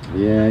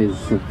 Yeah,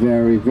 it's a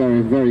very,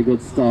 very, very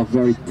good stuff.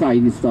 Very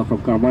tidy stuff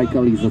from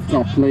Carmichael. He's a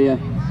top player.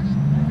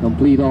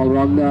 Complete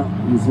all-rounder.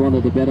 He's one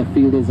of the better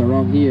fielders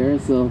around here.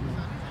 So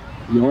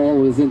you're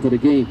always into the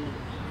game.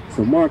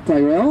 So Mark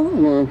Tyrrell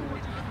will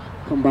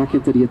come back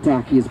into the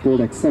attack. He's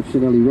bowled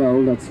exceptionally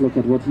well. Let's look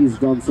at what he's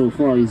done so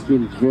far. He's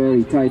been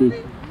very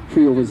tidy.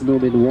 3 overs, no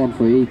min, 1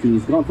 for 80.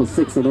 He's gone for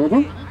 6 and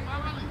over.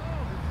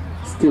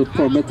 Still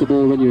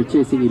permittable when you're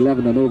chasing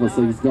 11 and over,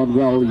 so he's done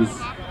well.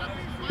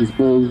 He's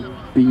bowled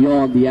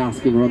beyond the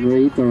asking run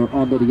rate, or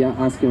under the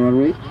asking run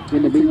rate.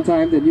 In the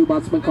meantime, the new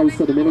batsman comes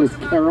to the middle. Is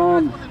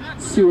Caron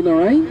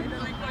Sunarain,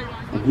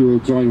 and he will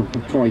join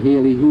Troy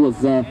Haley, who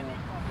has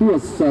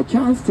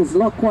chanced his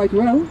luck quite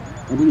well,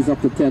 and he's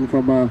up to 10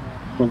 from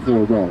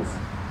 4 balls.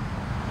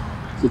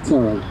 So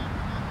Terrell,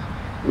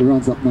 he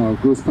runs up now,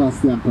 goes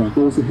past the umpire,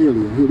 goes to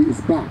Haley, and Haley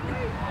is back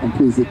and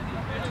plays it.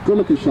 Good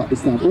looking shot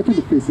this time, open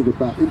the face of the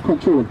bat, in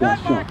control of that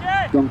shot.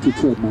 Down to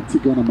third man,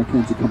 Tigana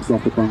McKenzie comes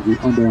off the boundary,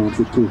 underarms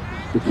it to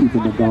the keeper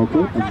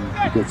Mandalco,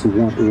 and he gets a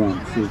 1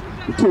 run. So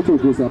the total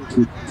goes up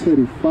to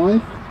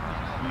 35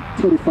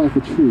 for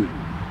 3.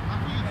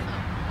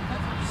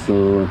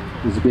 So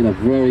it's been a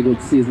very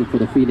good season for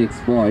the Phoenix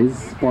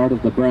boys, part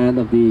of the brand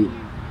of the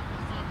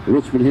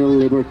Richmond Hill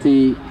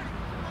Liberty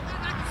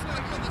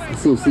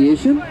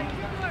Association.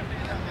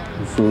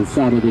 So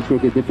Saturday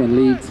cricket, different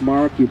leagues.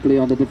 Mark, you play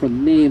on the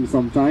different names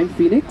sometimes.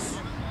 Phoenix?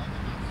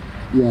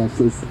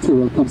 Yes, as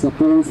Tyrrell comes up,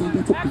 balls, and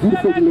that's a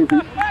beautiful delivery.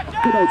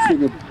 Good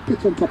outswinger,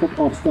 pitch on top of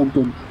off stump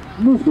and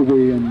moved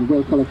away, and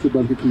well collected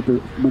by the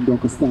keeper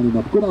Mendonca standing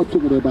up. Good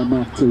outswinger there by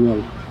Mark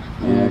Tyrrell.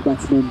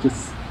 Batsman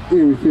just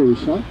airy-fairy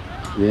shot.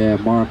 Yeah,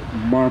 Mark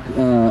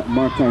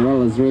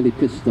Tyrrell has really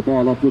pitched the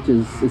ball up, which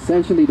is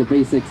essentially the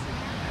basics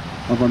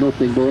of an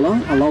opening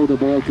bowler. Allow the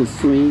ball to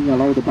swing,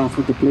 allow the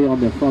batsman to play on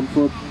their front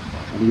foot,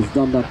 and he's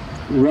done that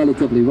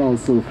relatively well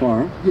so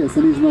far. Yes,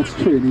 and he's not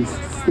straying, he's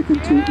sticking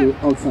to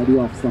outside the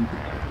off stump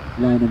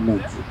line and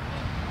length.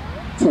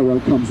 Tyrrell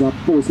comes up,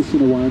 bowls to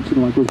Shinawai, and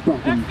Shinawai goes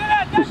back and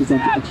pushes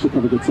onto extra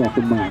cover, gets off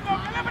the mark.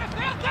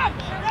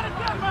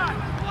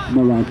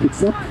 Moran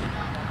picks up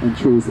and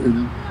throws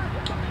in.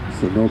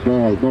 So no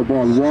ball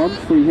 1,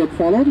 free hit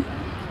followed.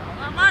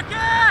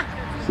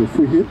 So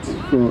free hit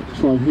for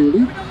Troy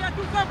Haley.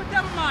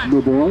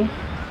 No ball.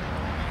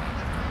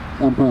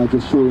 Umpire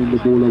just showing the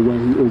bowler where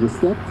he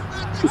overstepped.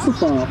 So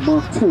far,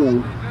 Mark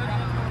Tyrrell,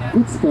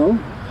 good spell.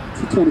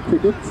 T20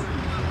 cricket.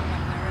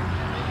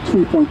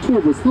 3.2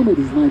 overs. Now made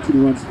his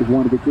 19 runs for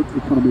 1 wicket.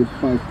 Economy of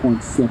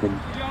 5.7.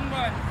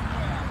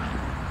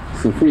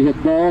 So free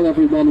hit ball,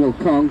 everyone will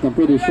count. I'm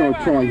pretty sure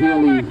Troy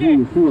Haley,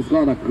 who has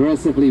gone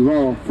aggressively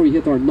well, free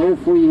hit or no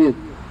free hit,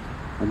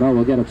 and now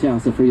we'll get a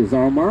chance to free his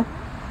arm mark.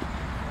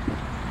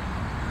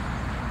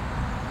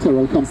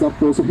 Tyrrell comes up,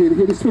 goes to Haley.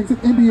 Haley swings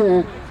it in the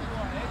air,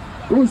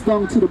 goes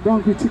down to the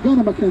boundary.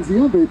 Tigana McKenzie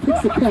over, he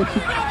picks the catch, he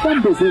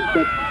fumbles it,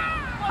 but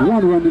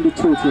 1 run in the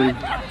total.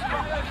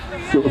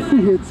 So a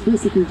free hit,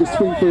 basically just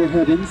swing for the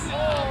heavens,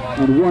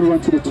 and 1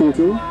 run to the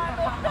total.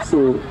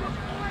 So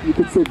you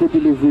could say good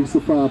delivery so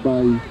far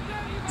by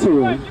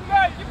Tyrrell.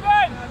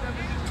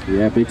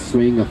 Yeah, big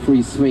swing, a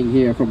free swing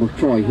here from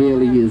Troy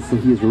Haley.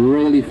 He's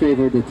really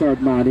favored the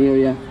third man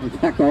area. In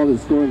fact, all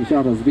his scoring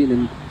shot has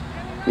been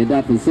in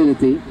that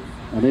vicinity.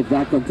 And if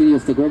that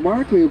continues to go,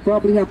 Mark, we'll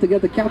probably have to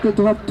get the captain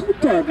to have 2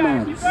 third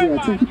mans. Yeah,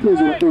 I think he plays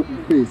with an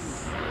open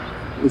face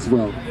as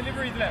well.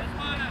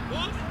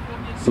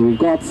 So we've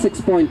got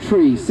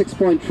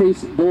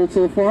 6.3 balls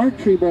so far,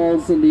 3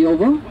 balls in the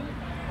over.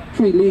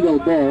 3 legal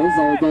balls,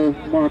 although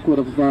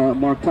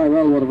Mark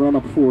Tyrrell would have run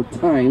up 4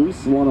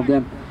 times, one of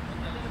them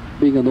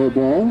being a no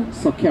ball.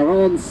 So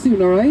Caron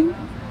Sunarain,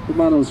 the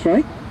man on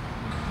strike.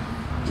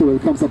 Tyrrell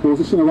comes up,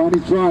 position around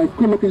his drive,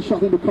 good looking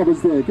shot in the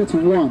covers there, gets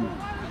 1.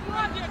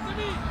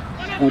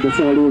 And that's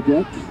all he'll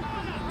get.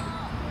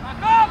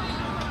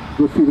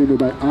 Good feeling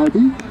by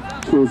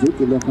Aldi, throws it,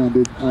 the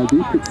left-handed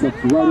Aldi, picks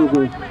up right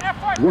over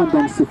 1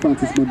 bounce to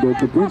Francis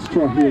Mendoza, brings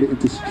Troy Haley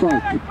into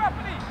strike.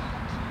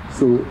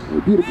 So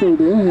beautiful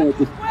there,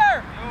 the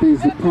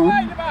Paisley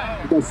Pond,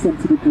 about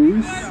 70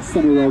 degrees,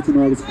 sunny out in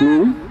all its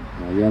glory.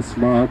 Yes,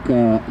 Mark,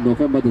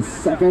 November the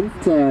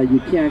 7th, you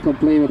can't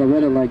complain with a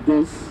weather like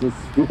this. It's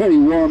very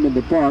warm in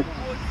the park.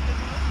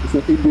 It's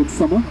an Indian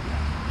summer.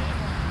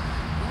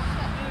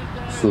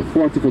 So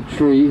 40 for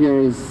 3, here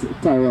is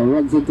Tyrrell,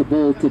 runs into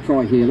bowl to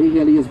Troy Haley.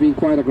 Haley is being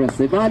quite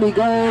aggressive, and he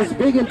goes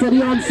big into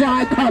the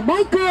onside.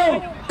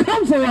 Carmichael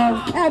comes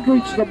around, can't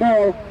reach the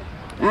ball,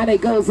 and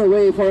it goes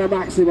away for a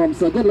maximum.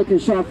 So good looking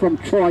shot from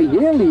Troy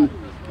Haley.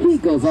 He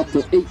goes up to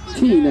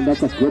 18, and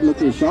that's a good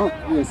looking shot.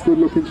 Yes, good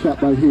looking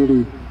shot by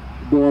Haley.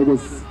 The ball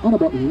was on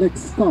about leg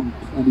stump,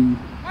 and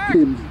he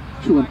came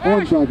through an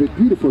on drive it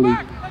beautifully,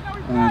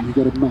 and he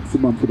got a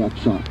maximum for that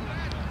shot.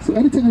 So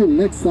anything on the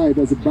leg side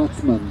as a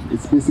batsman,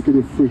 it's basically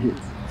a free hit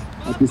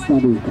at this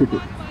standard of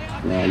cricket.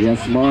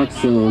 Yes, Mark.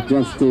 So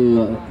just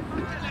to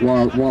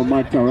while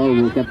Mark Tyrrell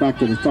will get back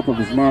to the top of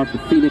his mark, the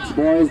Phoenix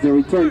boys, they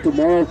return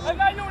tomorrow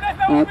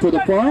to the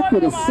park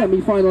with a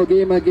semi-final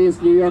game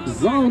against New York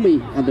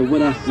Zalmi, and the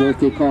winner will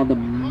take on the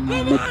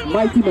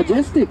Mighty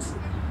Majestics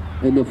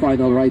in the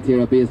final right here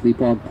at Paisley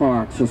Pond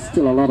Park. So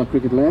still a lot of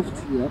cricket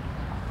left. Yep.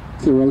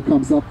 Tyrrell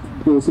comes up,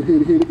 goes to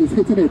Haley. Haley is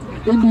hitting it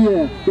in the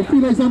air. The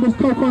fielder is on the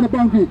top corner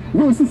boundary.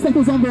 Wilson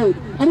settles on it,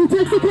 and he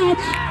takes the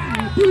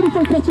catch.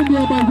 Beautiful catch in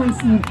there by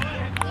Wilson.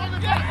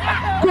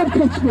 Good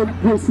catch by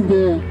Wilson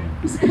there.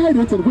 He skied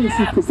it, and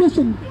Wilson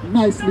positioned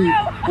nicely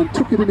and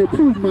took it in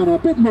approved manner, a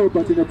bit low,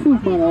 but in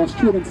approved manner,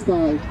 Australian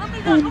style.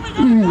 And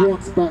he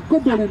walks back.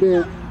 Good ball in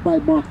there by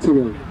Mark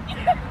Tyrrell.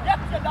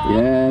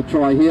 Yeah,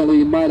 Troy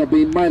Haley might have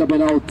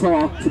been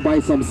out-talked by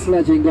some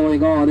sledging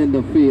going on in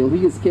the field.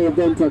 He has caved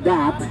into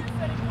that.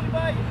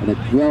 And a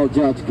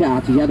well-judged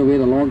catch. He had to wait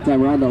a long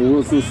time around on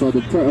Wilson, so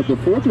the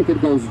fourth wicket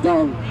goes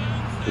down.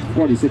 It's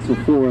 46 for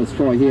 4 as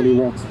Troy Haley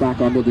walks back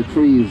under the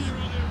trees.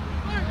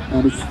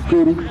 And it's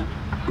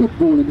good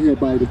bowling here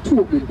by the two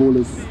opening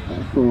bowlers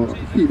for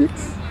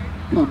Phoenix.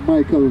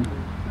 Michael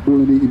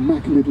bowling the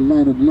immaculate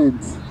line and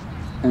length,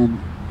 and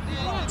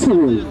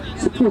Tyrrell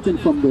supporting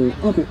from the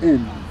other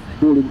end,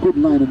 bowling good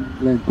line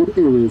and length, good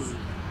areas.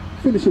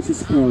 Finishes his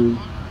spell.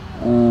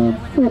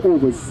 4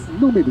 overs,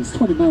 no middles,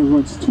 29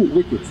 runs, 2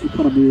 wickets,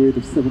 economy rate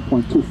of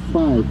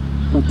 7.25.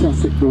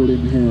 Fantastic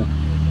bowling here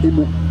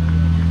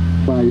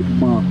by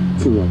Mark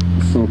Tyrrell.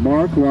 So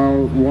Mark,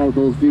 while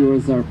those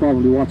viewers are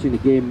probably watching the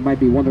game, might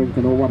be wondering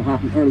to know what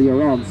happened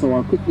earlier on. So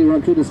I'll quickly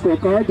run through the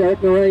scorecard. Derek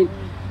Narain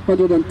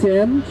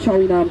 110,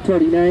 Shawinam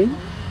 39,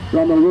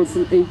 Ronald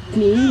Wilson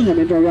 18,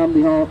 Hamindra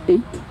Ramdihal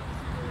 8,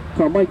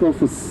 Carmichael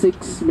for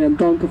 6,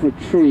 Mendonca for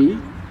 3,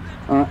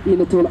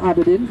 Inatul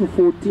Abedin for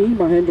 14,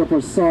 Mahendra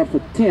Prasad for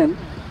 10,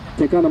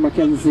 Tekana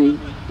Mackenzie,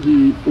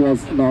 he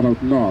was not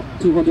out not.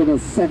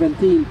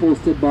 217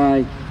 posted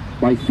by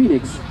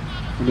Phoenix,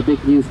 and the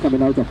big news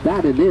coming out of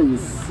that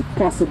is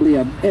possibly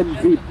an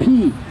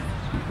MVP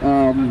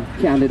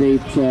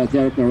candidate,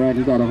 Derek Narain.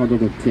 He got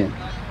 110.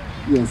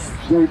 Yes,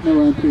 Derek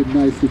Narain played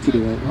nicely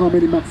today. How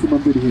many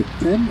maximum did he hit?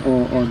 10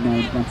 or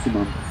 9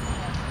 maximum?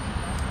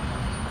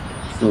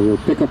 So we'll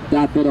pick up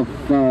that bit of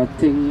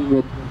thing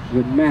with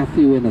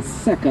Matthew in a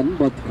second,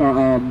 but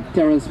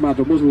Terence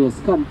Madramutu has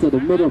come to the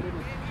middle,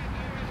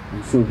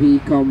 and so he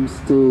comes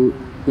to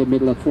the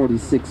middle at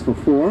 46 for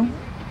 4.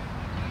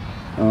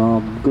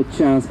 Good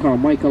chance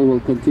Carmichael will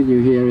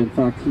continue here. In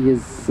fact, he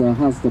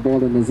has the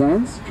ball in his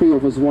hands. 3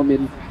 overs, 1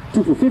 min,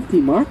 2 for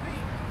 15 mark.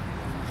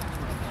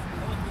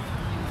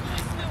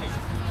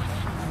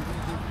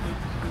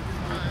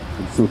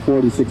 And so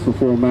 46 for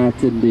 4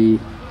 Matt at the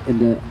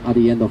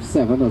end of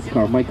 7 as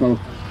Carmichael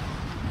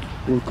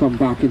will come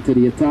back into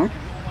the attack.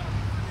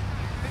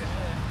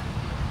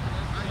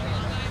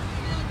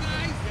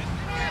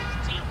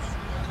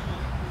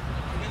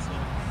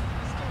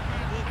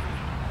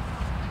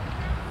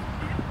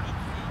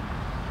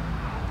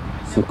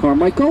 So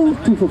Carmichael,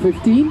 2 for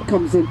 15,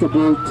 comes into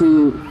ball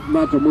to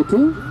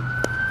Madramutu.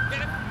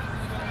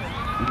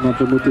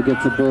 Madramutu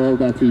gets a ball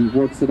that he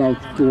works it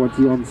out towards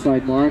the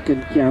onside mark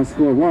and can't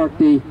score. Mark,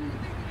 the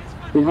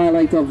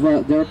highlight of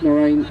Derek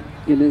Narain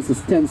in this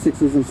is 10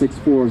 sixes and 6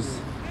 fours.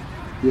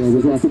 Yeah,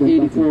 so that's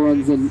 84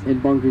 runs in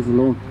boundaries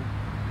alone.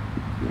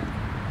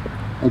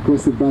 Yeah.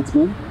 Aggressive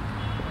batsman.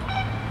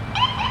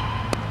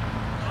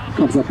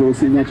 Comes up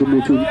also,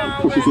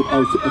 Najamutu pushes it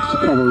out to extra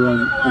cover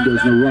run, and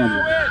there's no run.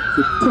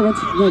 So Terence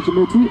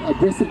Najamutu,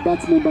 aggressive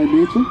batsman by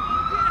nature,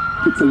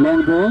 hits a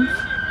long ball,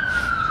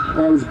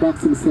 always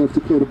backs himself to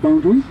play the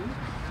boundary.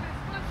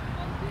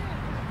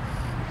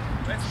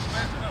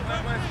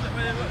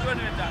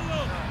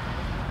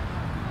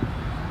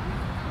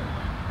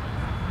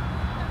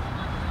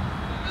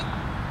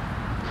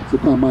 So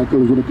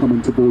Carmichael is going to come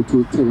into ball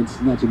to Terence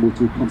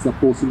Najamutu, comes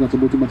up also,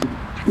 Najamutu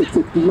takes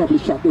a lovely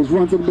shot, those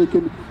runs are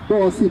making,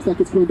 ball seems like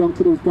it's going down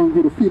to those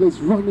boundary, the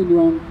fielder's running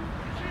around,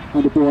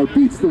 and the ball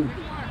beats the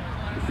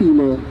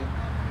fielder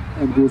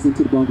and goes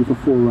into the boundary for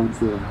 4 runs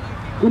there.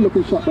 Good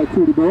looking shot by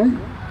Coolie Boy.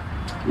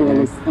 Ball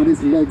was on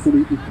his legs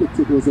and he flicked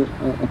it. Was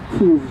a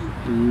proved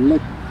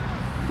leg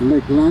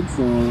lance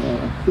or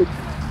a flick.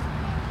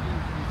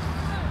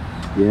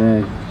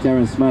 Yeah,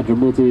 Terence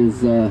Madramutu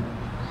is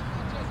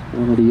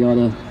one of the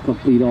other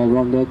complete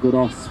all-rounder, good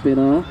off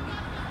spinner,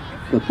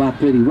 could bat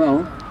pretty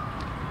well.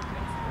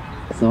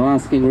 So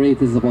asking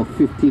rate is about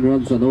 15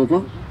 runs and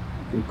over.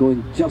 We're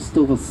going just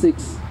over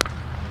 6.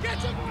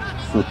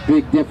 So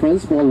big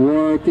difference. Ball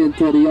worked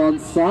into the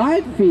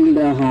onside.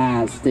 Fielder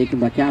has taken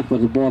the catch,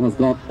 but the ball has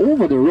gone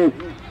over the rope.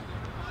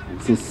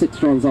 And so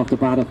 6 runs off the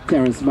bat of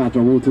Terence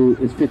Madramutu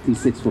is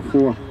 56 for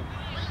 4.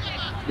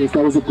 Yes,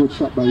 that was a good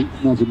shot by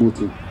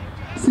Najamutu.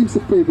 Seems to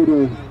favor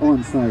the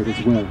onside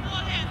as well.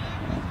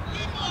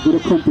 Good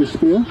accomplished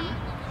player,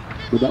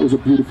 but that was a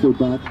beautiful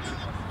bat.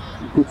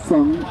 Good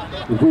song.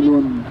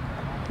 Willow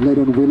led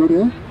on Willow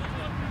there.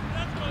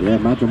 Yeah,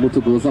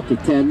 Madramutu goes up to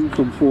 10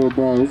 from 4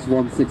 balls,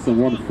 1 6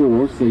 and 1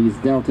 4, so he's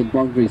dealt in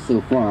boundary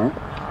so far.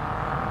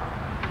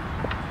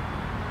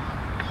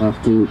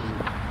 Have to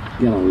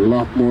get a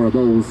lot more of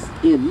those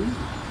in.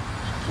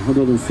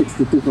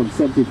 162 from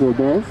 74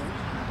 balls.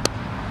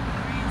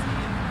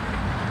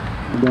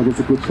 And that was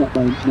a good shot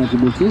by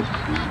Najamutu.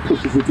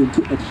 Pushes it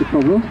into extra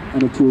cover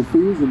and a 2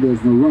 fields, and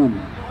there's no run.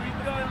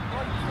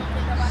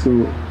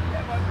 So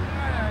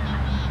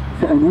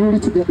for Unruly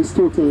to get this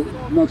total,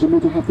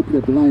 Najamutu have to play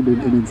a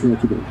blinding innings here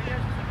today.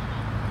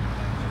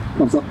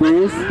 Comes up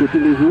Burris, the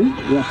delivery,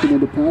 reaction on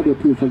the pad, they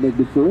appeal for leg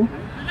before.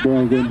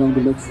 Ball going down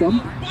the leg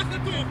stump.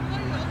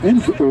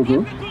 Ends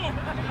over.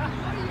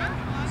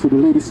 So the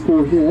latest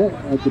score here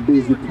at the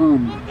Baisley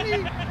Pond,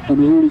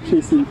 Unruly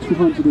chasing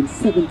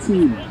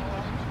 217.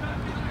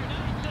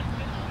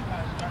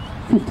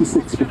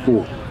 56 for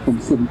 4 from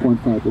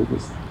 7.5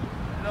 overs.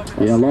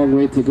 Yeah, a long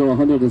way to go,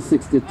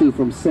 162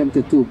 from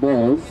 72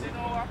 balls.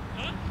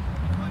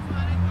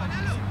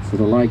 So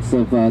the likes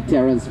of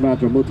Terence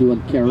Madramutu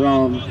and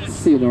Keron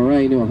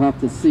Sinarain will have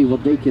to see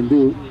what they can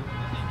do.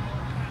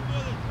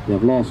 They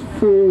have lost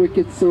 4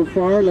 wickets so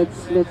far.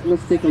 Let's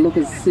take a look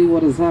and see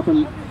what has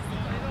happened.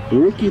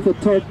 Ricky for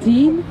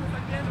 13,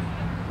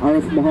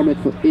 Arif Mohammed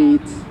for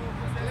 8,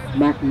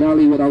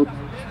 McNally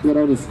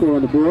without a score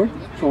on the board.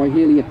 Troy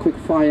Haley a quick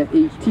fire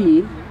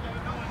 18.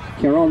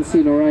 Keron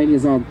Sinarain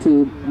is on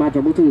 2,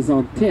 Madramutu is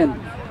on 10.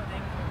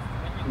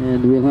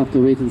 And we'll have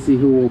to wait and see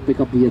who will pick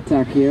up the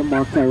attack here.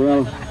 Mark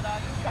Tyrrell,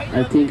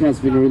 I think, has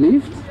been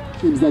relieved.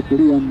 Seems like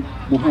Leon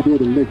Mohabe,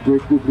 the leg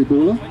break googly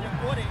bowler.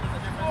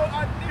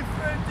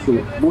 So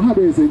Mohabe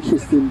is an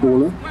interesting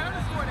bowler.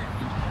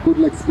 Good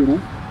leg spinner.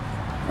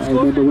 I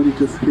remember when he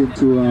just came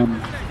to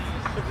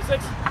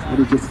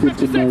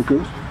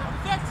America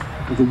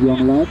as a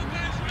young lad.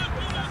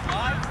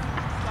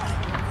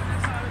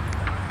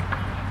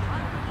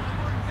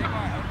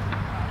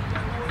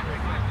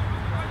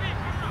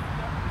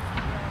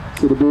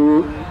 So the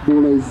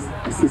bowler is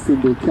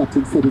assisting the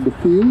captain setting the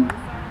field,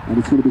 and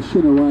it's going to be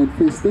Shina Ryan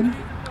faced him.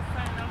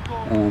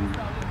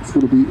 It's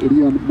going to be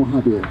Leon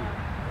Mohabe.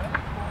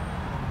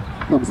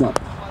 Comes up.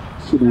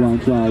 Shina Ryan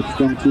drives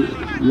down to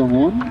long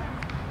on.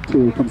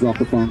 Terrell comes off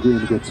the boundary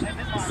and gets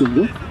a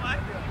single.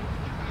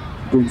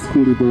 Brings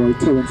Coolie boy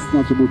Terence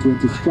Madramutu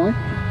into strike.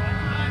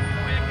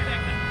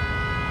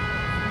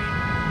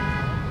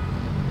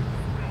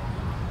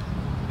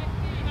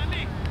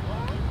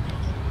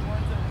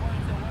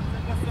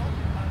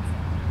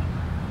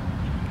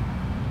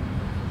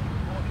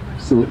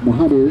 So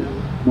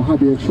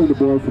Mohabe throwing the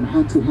ball from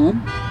hand to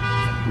hand,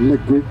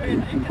 leg break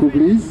and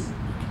googlies.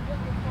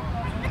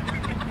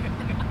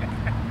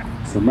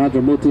 So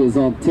Madramutu is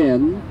on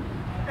 10.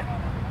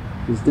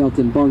 He's dealt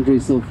in boundary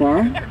so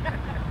far.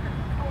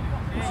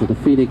 So the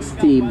Phoenix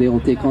team, they will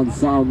take on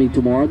Zalmi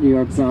tomorrow, New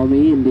York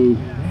Zalmi in the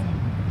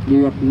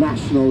New York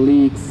National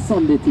League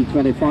Sunday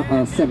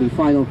T20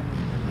 semi-final.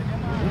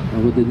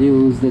 With the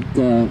news that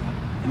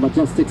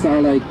Majestics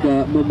are like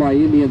Mumbai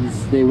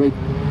Indians, they wait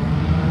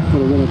for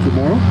the winner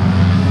tomorrow.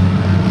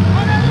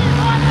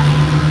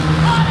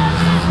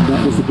 And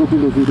that was a good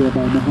delivery there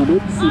by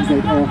Mohamed. Seems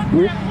like off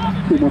break,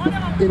 came off the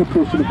inner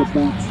portion of the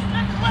bat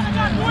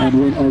and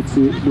went out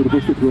to the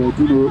wicket where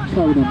Dino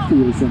carried on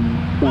fields and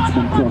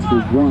batsman crossed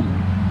for 1.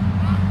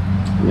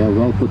 Yeah,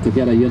 well put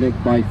together unit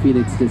by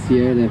Phoenix this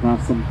year. They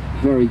have some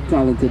very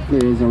talented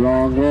players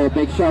around. Oh,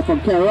 big shot from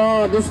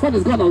Keron. This one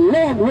has gone a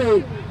long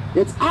way.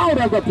 It's out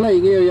of the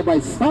playing area by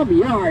some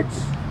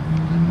yards.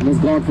 And it's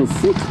gone for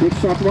 6. Big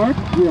shot, Mark.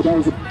 Yeah, that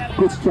was a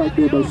good strike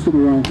there by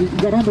Sumaran. He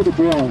got under the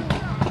ball.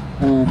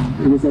 And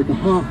it was like a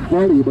half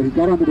volley, but he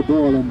got under the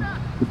ball and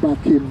the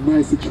bat came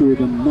nicely through it,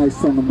 and nice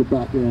song on the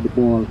bat there, and the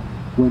ball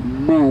went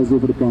miles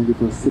over the boundary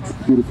for 6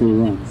 beautiful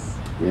runs.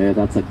 Yeah,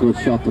 that's a good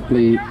shot to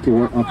play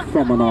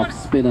from an off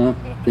spinner.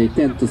 They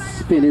tend to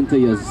spin into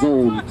your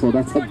zone, so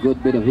that's a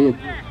good bit of hit.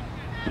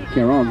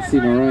 Keron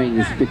Sinarain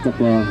has picked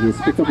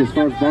up his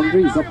first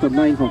boundary. He's up to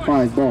 9 for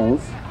 5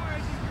 balls.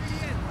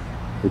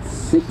 It's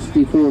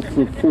 64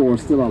 for 4,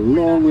 still a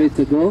long way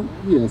to go.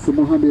 Yeah, so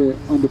Mohamed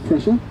under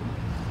pressure.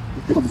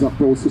 He comes up,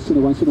 bowls to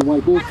Shina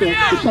White, bowls there.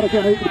 The shot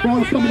again, the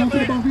ball is coming down to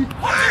the boundary.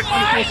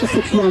 And for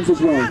 6 runs as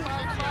well.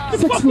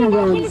 6 more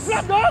runs.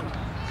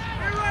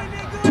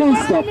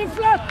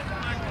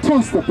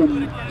 Tossed up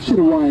and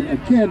Shina White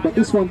again, but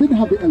this one didn't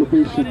have the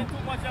elevation.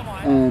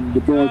 And the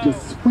ball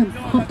just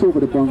hopped over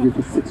the boundary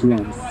for 6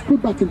 runs.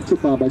 Good batting so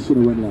far by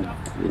Shina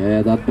Wenland.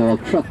 Yeah, that ball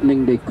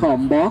threatening the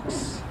com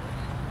box.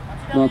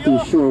 Not too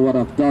sure what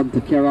I've done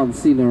to Keron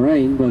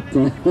Sinarain, but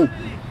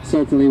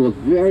certainly was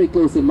very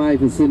close in my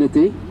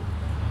vicinity.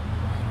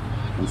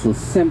 And so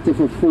 70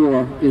 for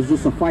 4. Is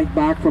this a fight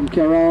back from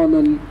Keron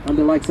and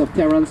the likes of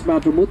Terence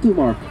Madramutu,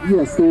 Mark?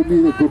 Yes, they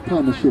need a good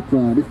partnership.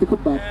 If they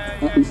could bat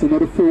at least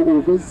another 4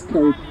 overs,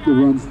 carry the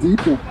runs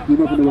deep, you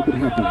never know what could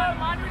happen.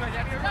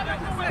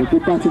 A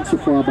good batting so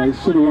far by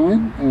Shina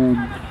and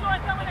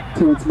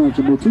Terence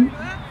Madramutu.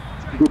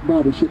 Good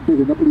partnership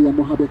building up. Liam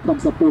Mohamed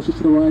comes up, pushes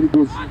to the right, he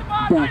goes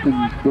back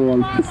and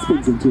ball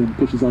spins into him,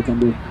 pushes out on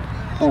the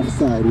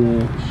offside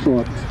where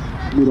short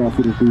mid-off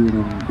would have been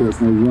and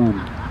there's no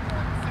run.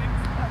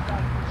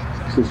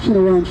 So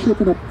Shina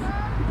shaping up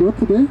good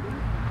today.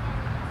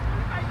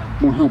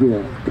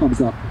 Mohamed comes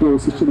up,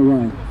 bowls to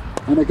Shina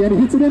and again he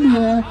hits it in the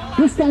air.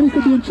 This time he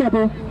could be in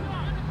trouble.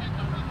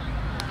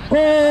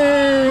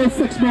 Oh,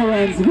 6 more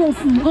runs.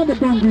 Wilson on the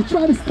boundary,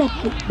 trying to stop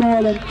the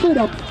ball and trade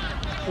up.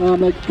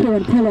 Like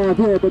Kieran Pillar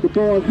there, but the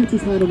ball hit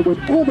his hand and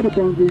went over the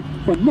boundary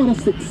for another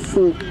 6.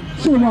 So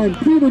Shina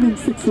 3 winning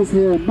 6s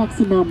here,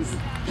 maximums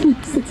 3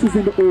 6s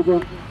in the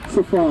over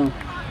so far,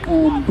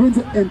 and brings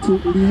it into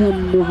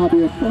Liam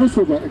Mohamed. First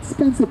over,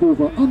 expensive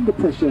over, under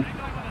pressure.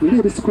 The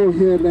latest score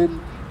here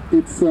then,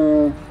 it's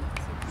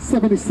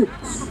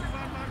 76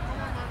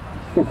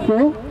 for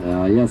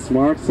 4. Yes,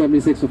 Mark,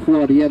 76 for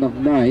 4 at the end of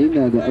 9.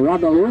 And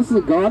Randall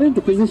Wilson got into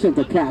position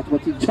to catch,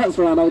 but he just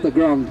ran out the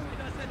ground.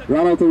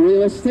 Ran out the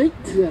real estate.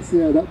 Yes,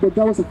 yeah, but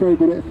that was a very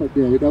good effort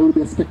there. That would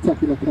be a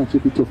spectacular catch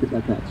if he took it,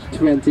 that catch.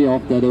 20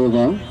 off that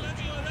over.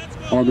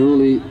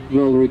 Unruly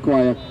will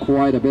require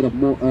quite a bit of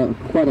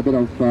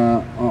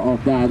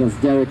that, as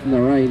Derek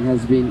Narain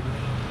has been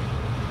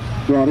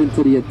brought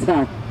into the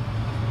attack.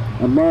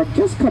 And Mark,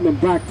 just coming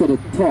back to the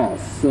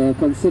toss,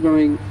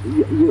 considering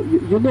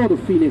you know the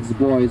Phoenix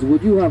boys,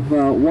 would you have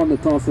won the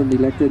toss and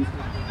elected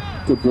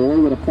to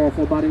bowl with a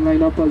powerful batting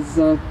lineup as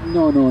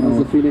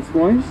the Phoenix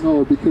boys?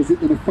 No, because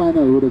in a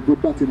final with a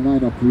good batting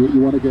lineup, you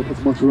want to get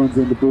as much runs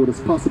on the board as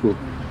possible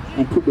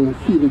and put the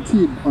fielding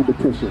team under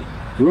pressure.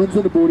 Runs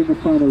on the board in the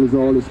final is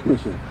always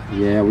pressure.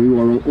 Yeah, we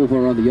were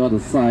over on the other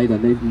side,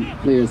 and then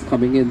players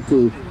coming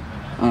into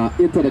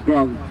the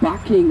ground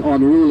backing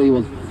Unruly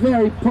was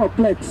very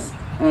perplexed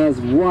as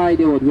why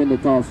they would win the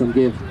toss and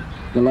give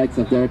the likes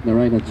of Derek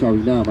Narain and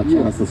Chowi Nam a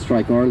chance to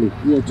strike early.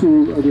 Yeah,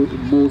 two of the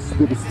most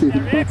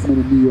devastating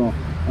batsmen in New York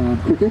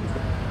cricket,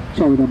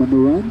 Chowi Nam and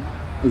Narain.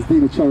 As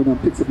Dino Chowi Nam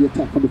picks up the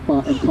attack from the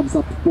far and comes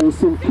up, balls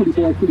to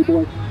Coolie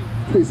Boy,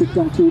 plays it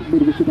down to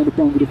mid-wicket on the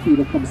boundary. The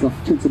fielder comes off,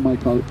 Chinton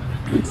Michael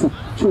picks up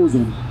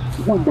Chosen,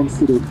 one bounce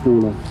to the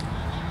bowler.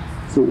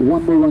 So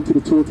one more run to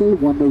the total,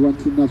 one more run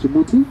to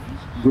Najamuti,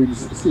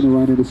 brings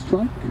Sinaran in the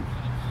strike.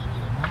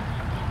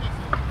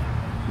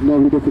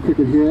 Lovely bit of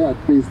cricket here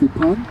at Paisley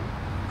Pond.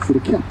 So the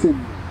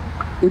captain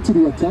into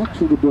the attack,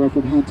 throwing the ball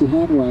from hand to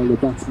hand while the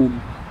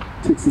batsman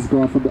takes his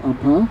guard from the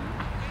umpire.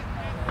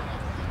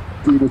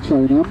 Dino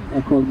Charinam,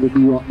 I call him the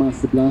New York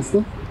Master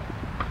Blaster.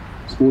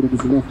 He's holding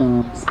his left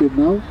arm spin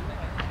now.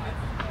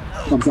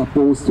 Comes up,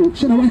 balls to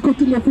Shinawai, good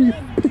delivery,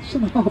 pitch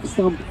and a half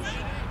stump.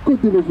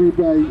 Good delivery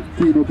by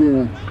Dino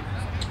there.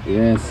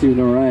 Yes, you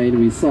know, right.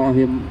 We saw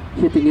him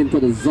hitting into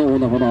the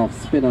zone of an off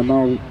spinner.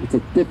 Now it's a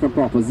different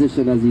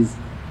proposition, as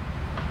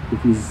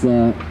if he's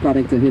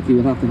planning to hit, he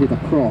will have to hit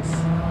across.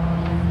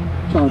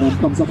 Charinam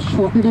comes up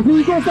short delivery,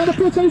 he goes down the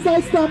pitch and he's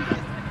out stump.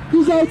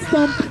 He's out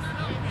stump.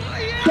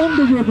 Down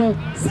the river,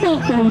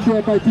 smart ball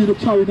there by Dino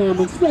Charinam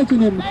and sledging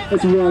him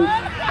as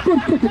well.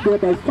 Good cricket there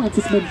by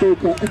Francis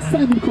Mendoka, and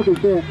Simon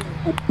cricket there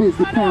at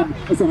Paisley Pond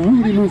as I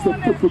really lose the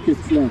foot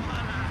wickets length.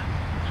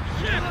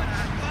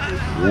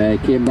 Yeah, he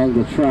came down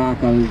the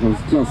track and was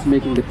just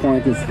making the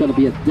point. It's going to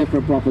be a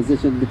different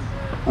proposition.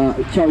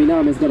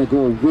 Charinam is going to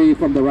go away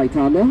from the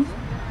right-hander,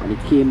 and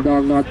he came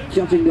down not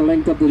judging the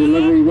length of the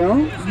delivery well.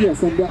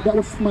 Yes, and that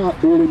was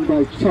smart bowling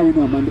by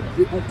Charinam, and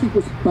I think it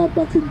was bad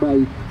batting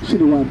by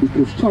Shinawan,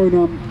 because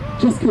Charinam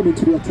just came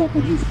into the attack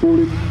and he's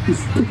bowling,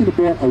 he's taking the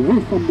ball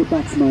away from the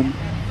batsman.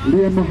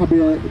 Liam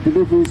Mohabir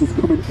deliveries is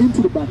coming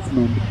into the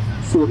batsman,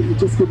 so he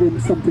just gave him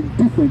something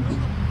different,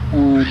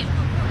 and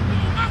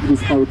he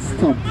was out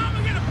stumped,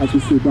 as we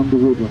say, down the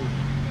river.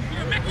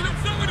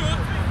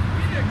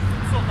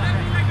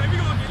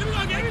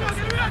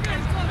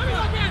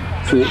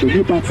 So the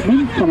new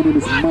batsman coming in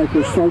is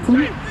Michael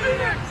Sultan.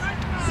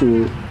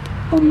 So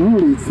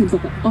Unruly, it seems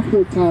like an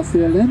uphill task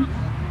here, Len.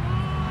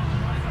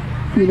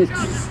 Phoenix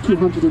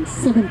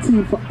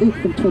 217 for 8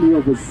 from 20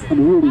 overs,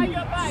 Unruly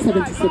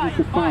 77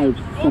 for 5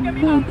 from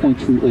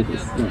 9.3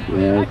 overs.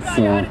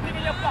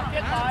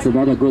 Yeah, it's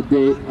another good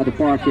day at the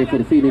park here for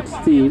the Phoenix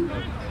team.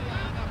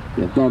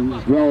 They've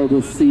done well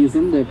this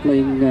season. They're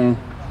playing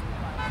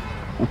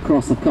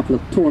across a couple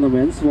of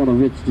tournaments, one of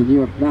which the New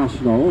York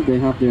National. They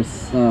have their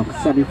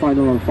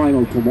semi-final and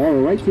final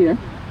tomorrow right here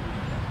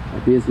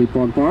at Paisley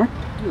Pond Park.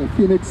 Yeah,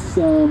 Phoenix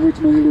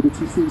Richmond Hill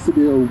Liberty seems to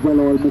be a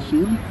well-oiled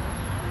machine.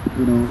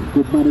 You know,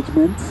 good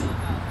management,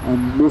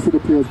 and most of the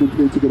players have been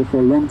playing together for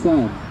a long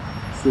time,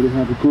 so they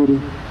have a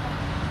good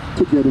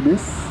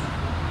togetherness.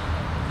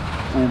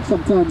 And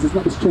sometimes it's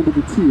not the strength of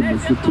the team,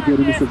 it's the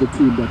togetherness of the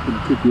team that can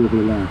take you over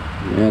the line.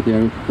 Yeah,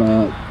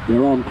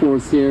 they're on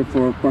course here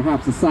for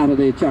perhaps a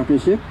Saturday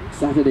championship,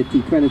 Saturday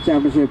T20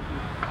 championship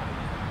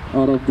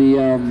out of the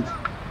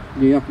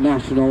New York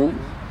National.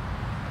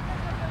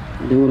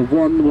 They would have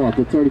won, what,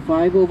 the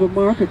 35 over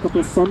mark a couple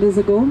of Sundays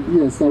ago?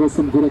 Yes, that was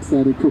some good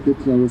exciting cricket.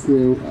 I was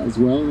here as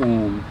well.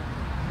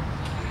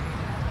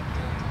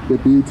 They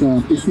beat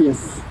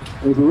ACS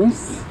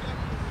Everest.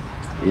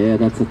 Yeah,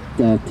 that's a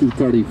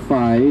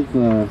T35.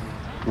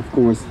 Of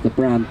course, the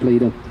brand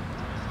played it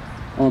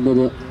under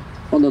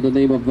the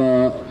name of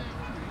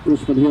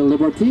Richmond Hill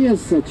Liberty,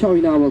 as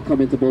Chowi now will come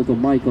into both of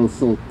Michael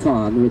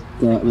Sultan with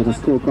a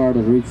scorecard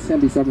that reached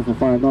 77 for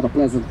 5. Not a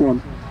pleasant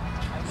one.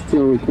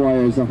 Still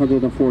requires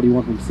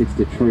 141 from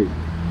 63.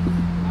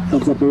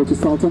 Comes up over to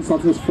Sultan.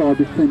 Sultan is far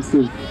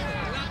defensive,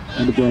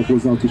 and the ball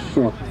goes out to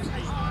short.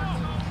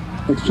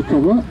 Extra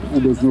cover,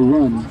 and there's no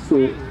run.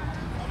 So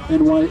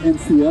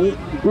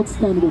NYNCL, good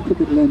standard of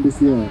cricket land this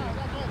year.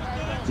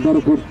 Not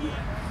a good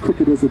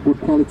cricketers of good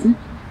quality.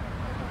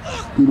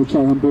 Dino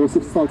Charan balls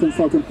it, Sultan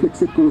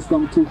flicks it, goes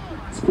down to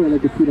square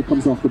leg. The fielder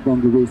comes off the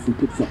boundary, racing,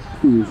 picks up,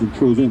 fields and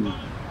throws in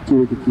to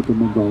wicket-keeper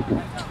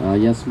Mendoka.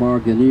 Yes,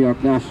 Mark, the New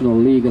York National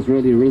League has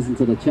really risen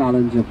to the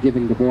challenge of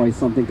giving the boys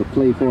something to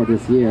play for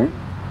this year.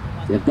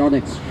 They've done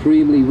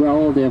extremely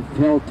well. They've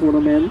held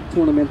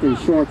tournament in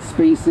short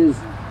spaces,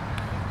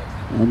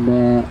 and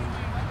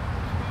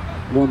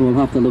one will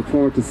have to look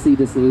forward to see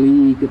this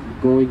league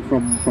going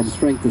from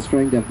strength to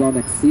strength. They've done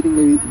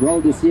exceedingly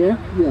well this year.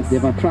 Yes.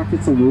 They've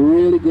attracted some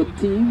really good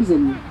teams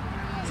and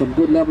some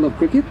good level of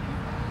cricket.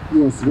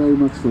 Yes, very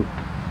much so.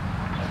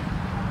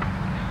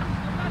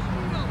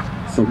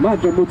 So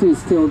Madramutu is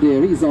still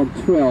there, he's on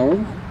 12.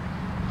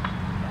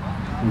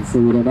 And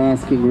so with an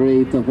asking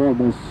rate of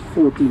almost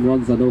 14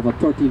 runs and over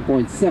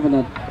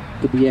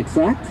 13.7 to be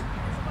exact.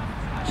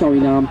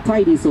 Showing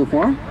tidy so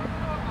far.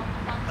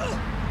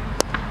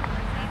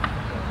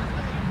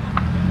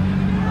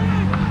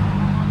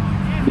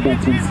 The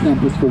batsman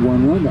scampers for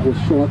 1 run. That was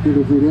short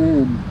delivery there,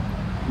 and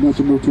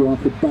Madramutu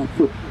off the back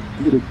foot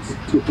hit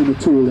it in a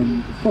tool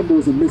and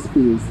fumbles and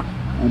misfields.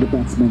 And the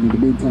batsman in the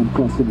meantime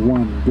crossed from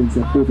 1, brings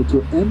that over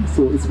to M.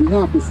 So it's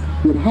we're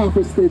at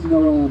halfway stage in our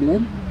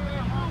Len.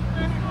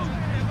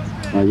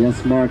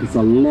 Yes, Mark, it's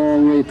a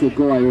long way to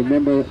go. I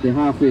remember the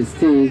halfway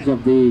stage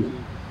of the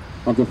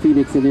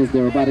Phoenix innings.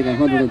 They were batting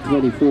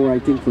 124, I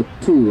think, for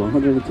 2.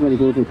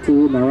 124 for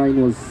 2.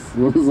 Narayan was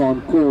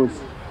on course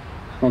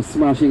of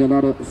smashing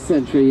another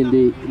century in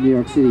the New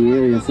York City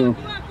area. So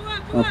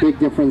a big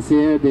difference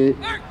here. They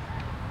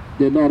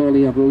not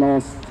only have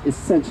lost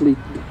essentially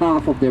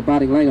half of their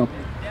batting lineup,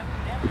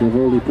 but they've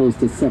only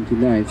posted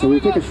 79. So we'll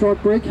take a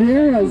short break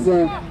here, as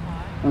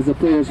the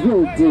players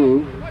will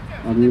do,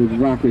 and we'll be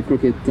back with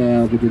cricket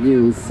with the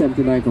news.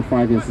 79 for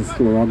 5 is the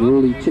score.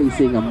 Unruly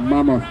chasing a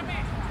mammoth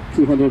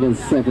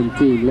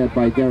 217, led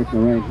by Derek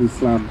Narayan, who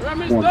slammed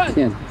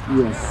 110.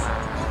 Yes.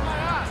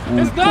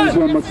 Thanks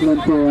very much,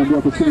 Len, for the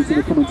opportunity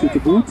to come and take the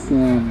boots.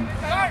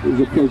 It was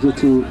a pleasure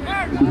to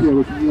be here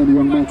with you and the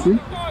young Matty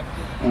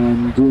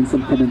and doing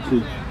some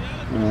commentary.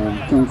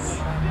 Thanks.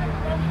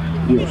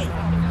 Yes.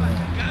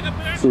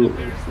 So,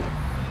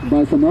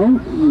 bye for now.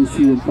 We'll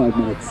see you in 5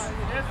 minutes.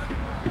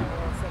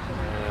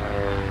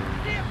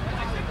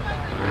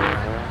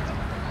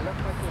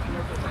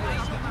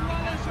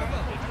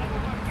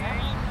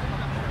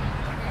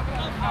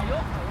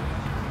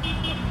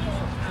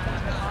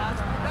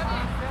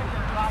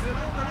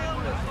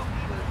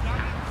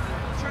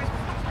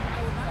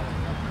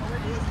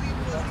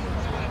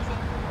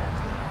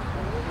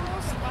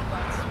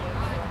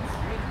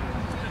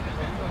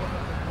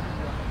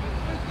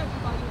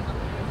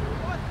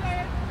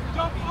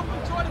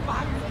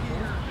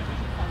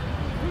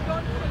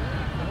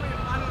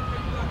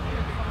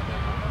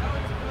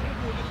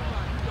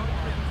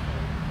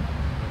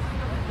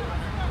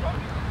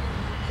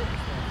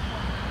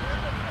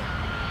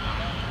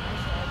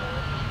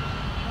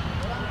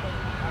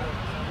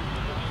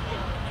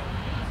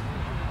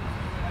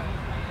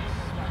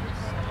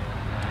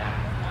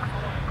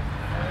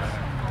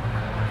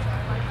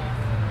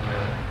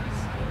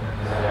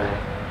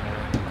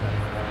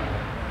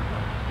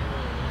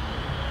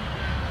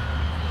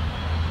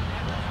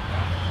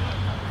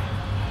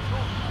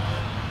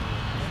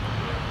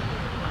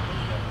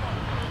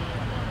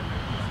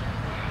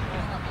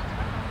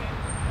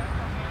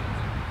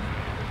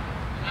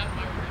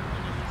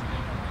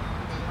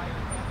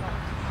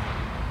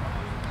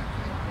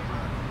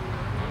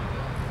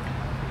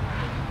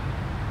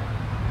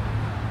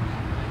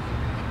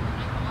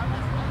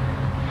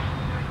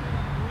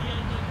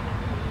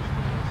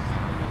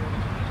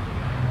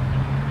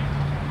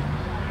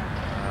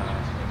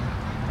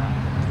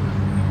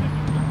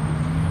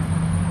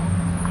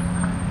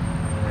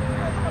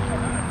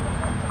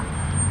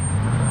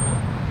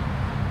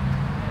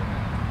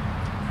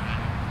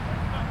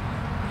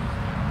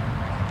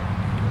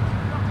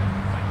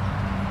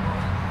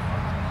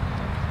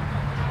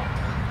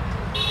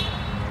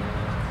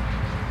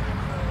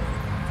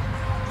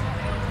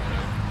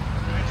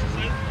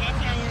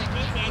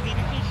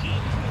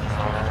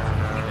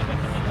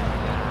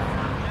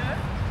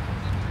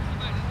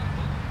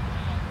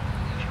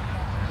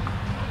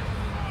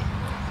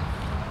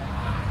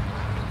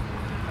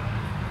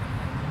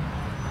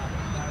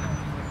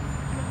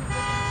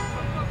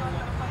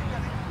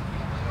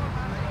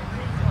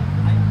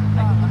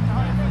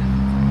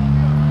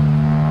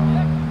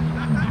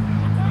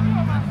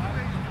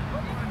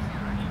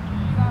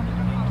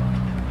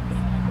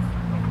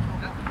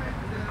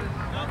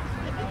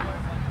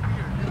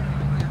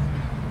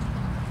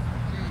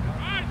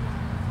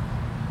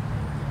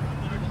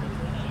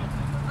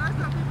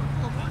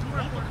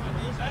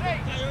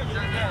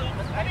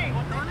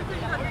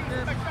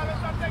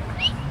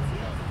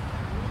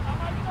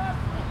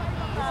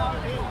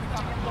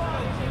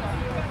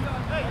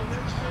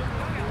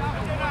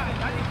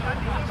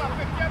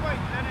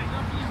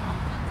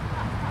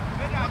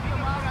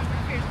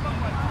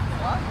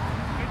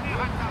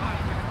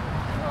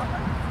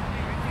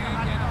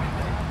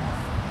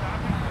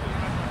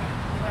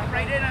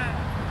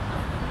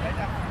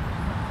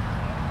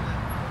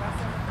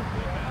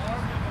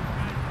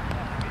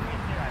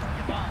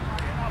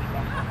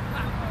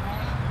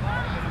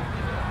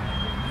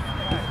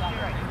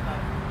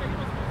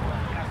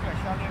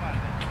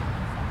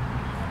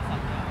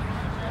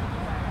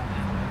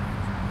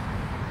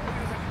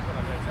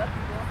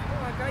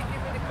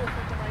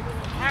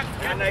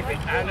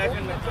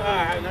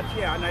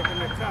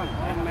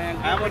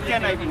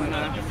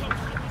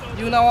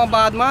 You know a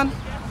bad man?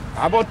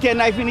 About 10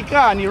 knife in the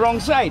car on the wrong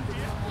side.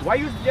 Why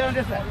you there on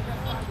this side?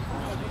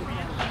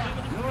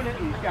 No, Ready?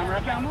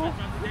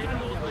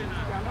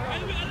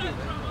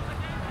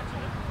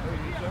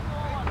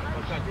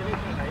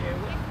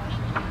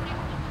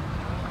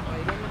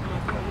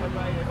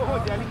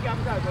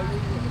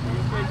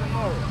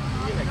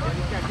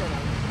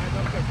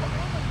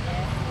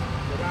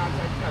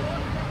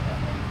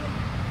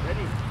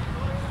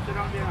 Sit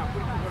down there now.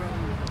 Put it on.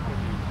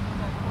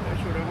 I'll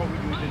show them how we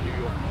do it in New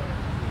York.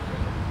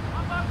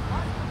 Come on.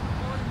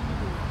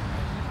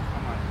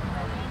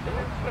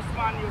 First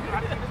man, you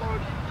got to for.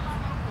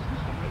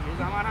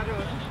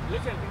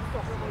 Listen,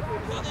 talk about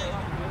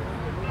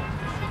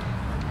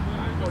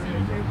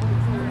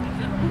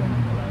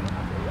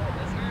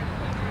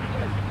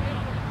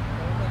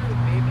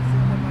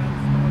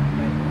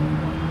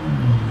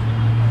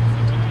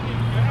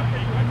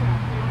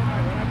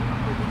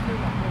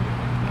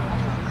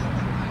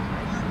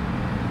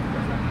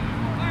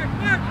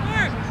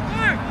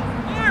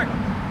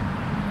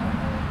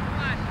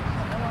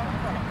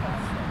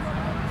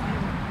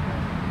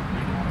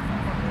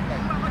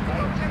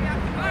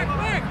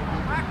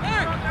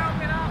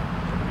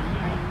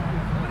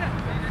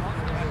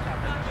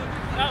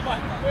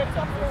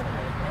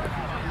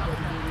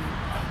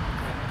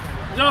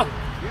Joe.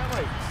 Yeah,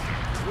 boy.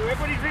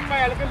 Everybody drink my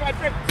elephant by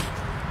trip.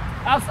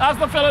 Ask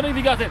the fella if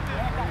he got it.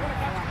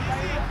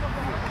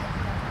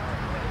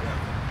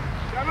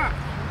 Come on.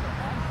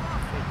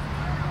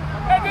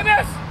 Hey,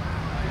 Dennis!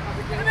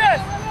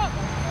 Dennis!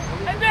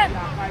 Hey, Ben!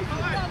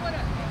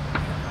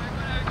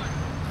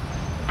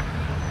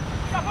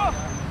 Stop up!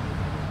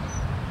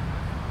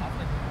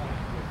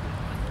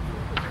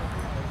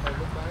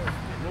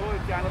 No,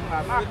 it can't.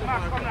 Mark,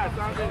 come now.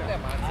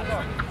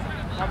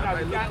 Come now,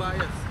 you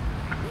can't.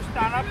 You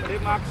stand up, they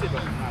mark sit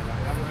down.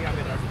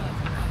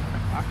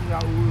 Mark is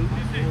our old.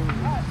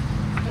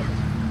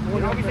 You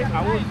know, we say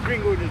our old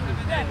drink with it.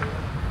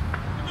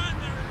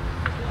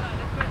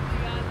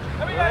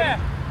 Come here!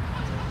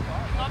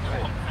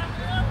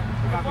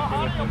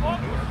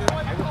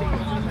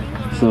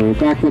 So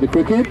back with the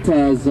cricket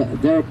as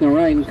Derek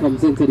Narayan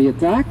comes into the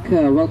attack.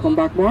 Welcome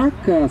back, Mark.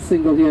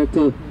 Single here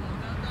to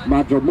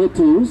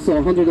Madramutu. So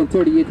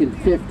 138 in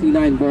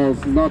 59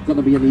 balls. Not going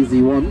to be an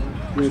easy one.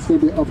 Yeah, it's going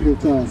to be an uphill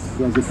task.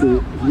 As I say,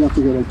 you have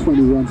to get like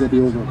 20 runs at the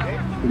over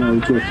in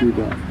order to achieve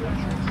that.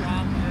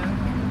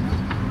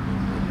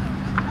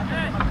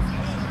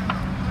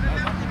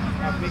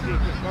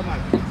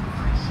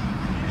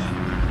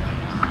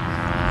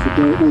 So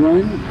Derek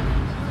Narayan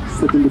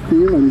setting the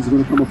field, and he's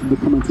going to come up from the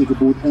commentator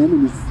board end,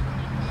 and his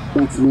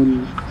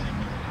batsman,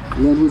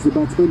 Len, who's the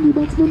batsman, new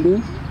batsman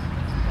there?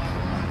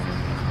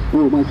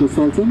 Oh, Michael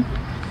Sultan.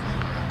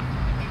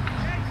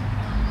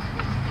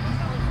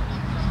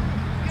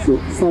 So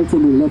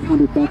Sultan, the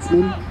left-handed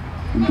batsman,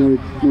 and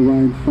Derek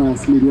Narayan,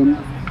 fast medium,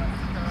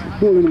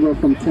 bowling well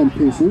from 10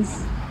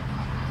 paces.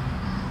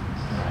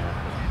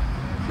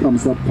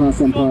 Comes up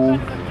past umpire,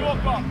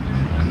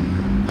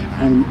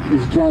 and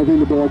he's driving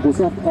the ball, goes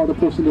off all the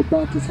pushing the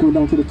bat, is going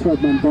down to the third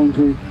man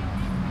boundary.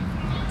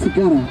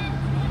 Tigana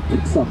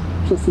picks up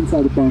just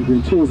inside the boundary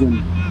and throws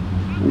in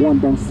one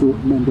bounce to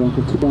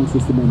Mendonca, two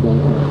bounces to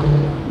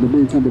Mendonca. In the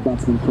meantime, the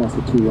batsman crossed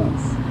for 2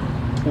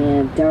 runs.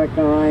 And Derek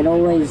Narayan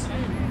always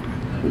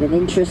with an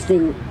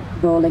interesting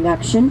bowling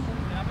action.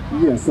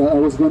 Yes, I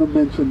was going to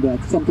mention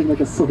that. Something like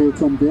a Sohail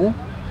Tom there.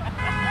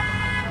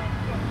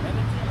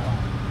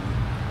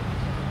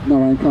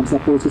 Narayan comes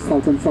up to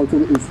Sultan.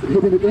 Sultan is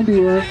hitting it in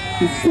the air.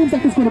 It seems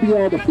like it's going to be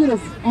out. The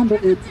fielder's under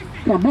it.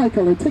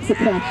 Carmichael, and takes a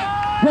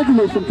catch.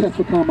 Regulation catch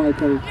for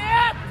Carmichael.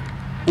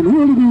 And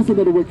really moves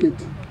into the wicket.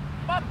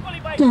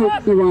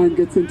 Derek Narayan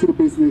gets into the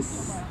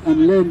business.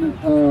 And Len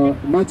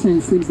Matty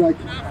seems like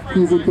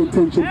he's in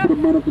contention for the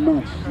man of the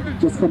match.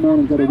 Just come on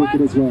and get a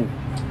wicket as well.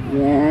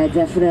 Yeah,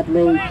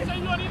 definitely.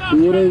 The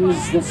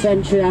innings, the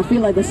century. I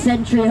feel like the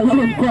century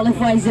alone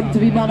qualifies him to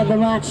be man of the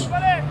match.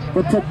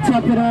 But to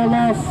top it all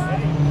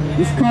off,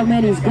 he's come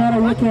in, he's got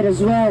a wicket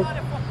as well.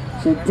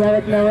 So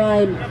Derek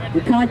Narayan,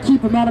 you can't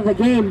keep him out of the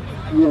game.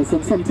 Yes,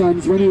 and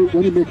sometimes when you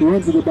make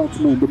runs with the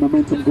batsman, the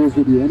momentum goes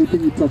with you.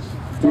 Anything you touch,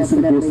 goes to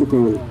the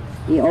goal.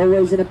 He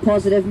always in a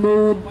positive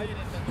mood,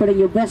 putting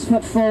your best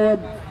foot forward,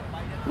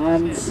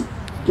 and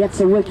gets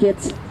a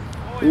wicket.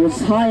 It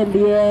was high in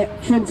the air.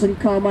 Trenton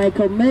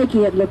Carmichael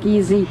making it look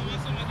easy.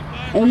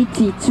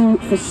 82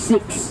 for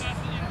 6.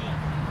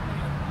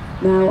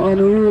 Now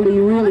Unruly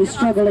really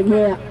struggling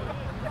here.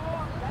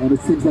 And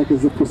it seems like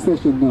it's a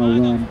procession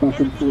now, back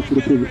and forth to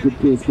the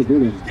players'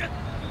 pavilion.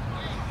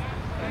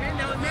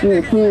 So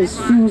it appears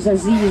Fuse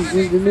Aziz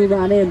is the new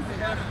man in.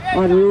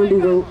 Unruly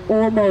will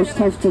almost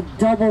have to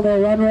double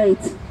their run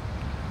rate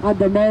at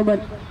the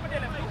moment.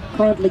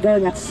 Currently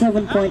going at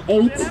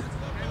 7.8.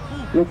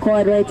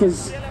 Required rate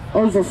is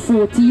over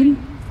 14.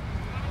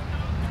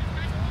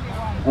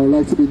 I would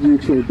like to be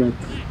neutral, but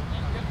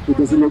it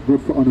doesn't look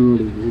good for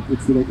Unruly.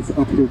 It's an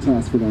uphill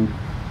task for them.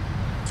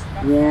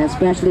 Yeah,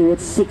 especially with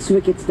 6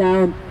 wickets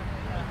down.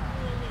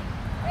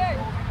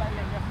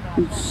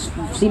 We've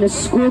seen a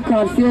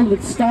scorecard filled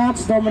with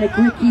starts. Dominic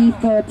Ricky,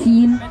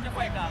 13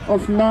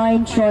 of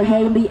 9. Troy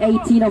Haley,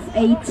 18 of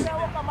 8.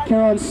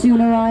 Kieran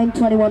Sunarine,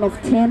 21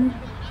 of 10.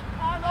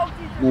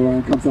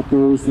 Narayan comes up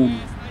those and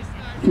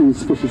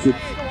Hughes pushes it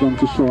down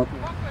to short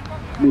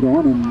mid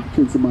on, and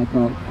Trinson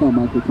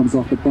Carmichael comes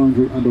off the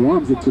boundary,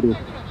 underarms it to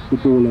the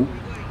bowler,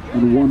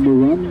 and one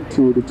more run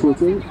to the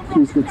total.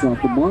 Hughes gets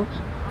off the mark.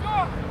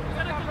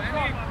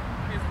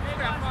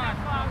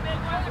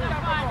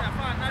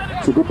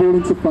 So good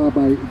bowling so far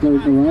by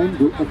Derek Narayan,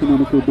 good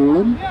economical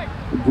bowling.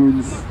 It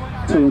brings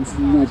Terence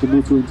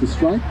Najamoto into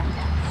strike.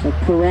 So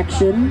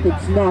correction,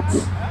 it's not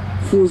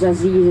Fuz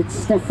Aziz, it's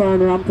Stefan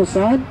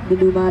Ramprasad, the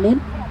new man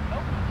in.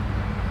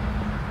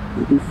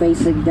 He'll be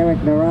facing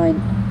Derek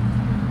Narayan.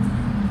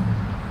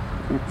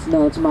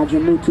 No, it's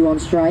Majamutu on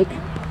strike.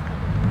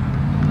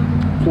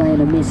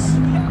 Playing a miss.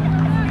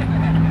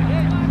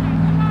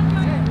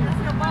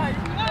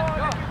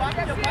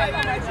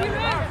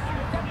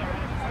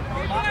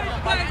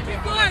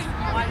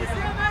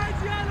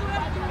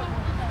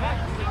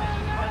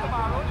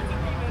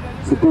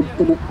 It's a good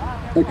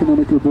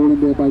economical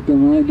bowling there by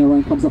Narayan.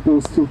 Narayan comes up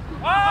also to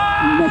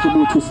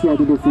Majamutu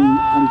sliding the free,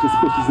 and he just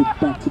pushes it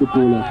back to the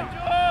bowler.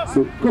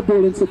 So good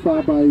bowling so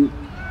far by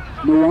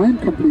Narayan,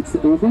 completes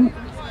the over.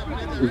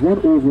 1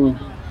 over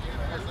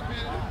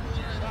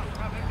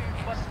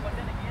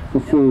for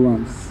 4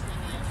 runs.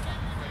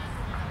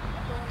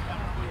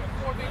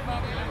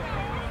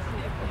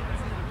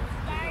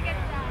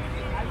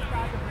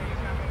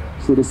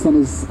 So the sun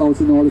is out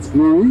in all its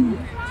glory,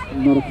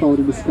 not a cloud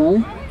in the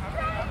sky.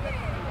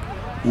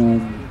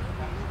 And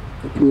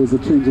the players are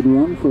changing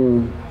around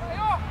for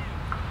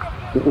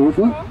the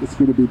over. It's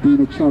going to be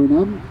Dino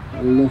Charinam,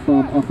 left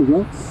arm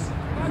orthodox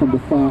from the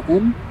far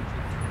end.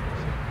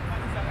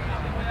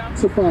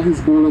 So far he's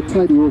bowled a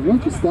tidy over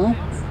to start.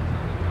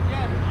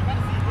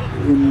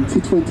 In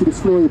T20, the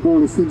slower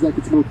bowler seems like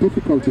it's more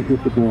difficult to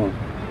hit the ball.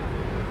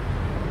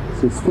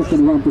 So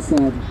Stefan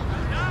Ramprasad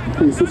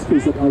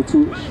plays it out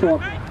to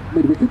short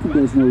mid-wicket, and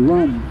there's no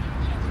run.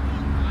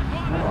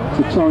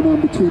 So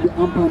Charinam between the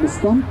umpire and the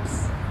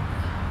stumps.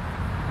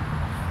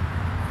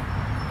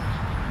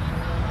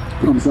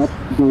 Comes up,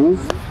 bowls,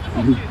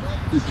 and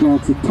he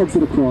jogs it, tugs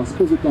it across,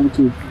 pulls it down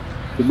to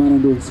the man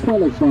on the square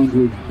leg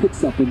boundary,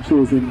 picks up and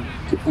throws in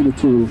to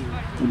Anatol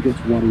and gets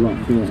 1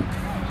 run there.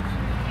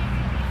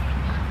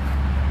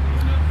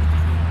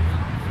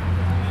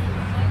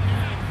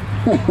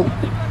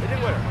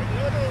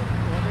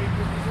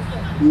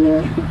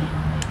 Yeah.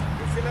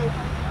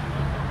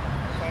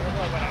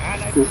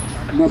 So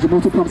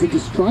Najamoto comes into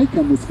strike,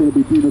 and it's going to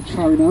be Dino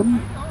Charinam,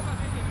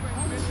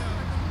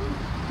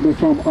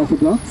 left arm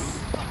orthodox.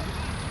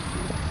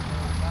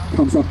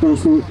 Comes up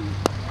also,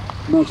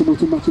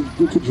 Najamoto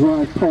matches to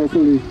drive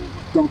powerfully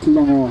down to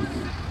long off.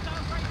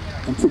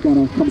 And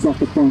Tigana comes off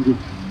the boundary,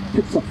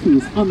 picks up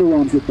Hughes,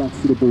 underarms it back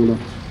to the bowler.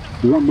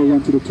 1 more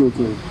run to the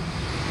total.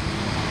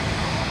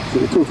 So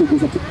the total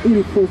goes up to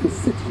 84 for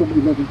 6 from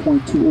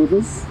 11.2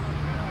 overs.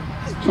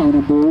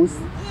 China bowls,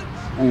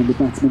 and the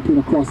batsman playing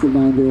across the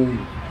line there,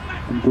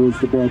 and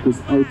the ball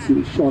goes out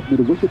to short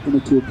middle wicket, and the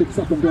 2 picks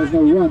up, and there's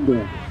no run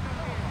there.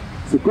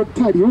 So good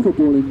tidy over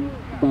bowling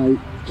by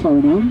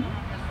Charinam,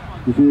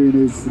 revealing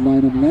his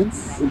line and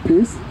lengths and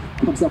pace.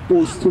 Comes up,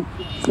 bowls to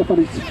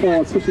Stephanie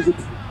Ford, pushes it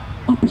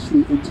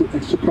uppishly into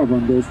extra cover,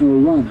 and there's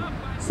no run.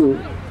 So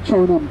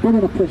Charinam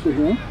bringing up pressure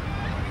here.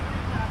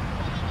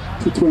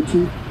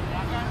 T20.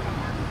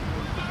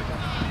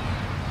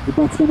 The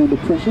batsman under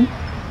pressure.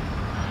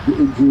 The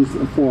injuries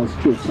a false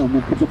stroke.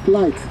 Charinam comes up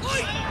light,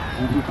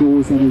 and he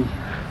goes, and a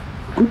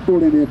good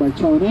bowling there by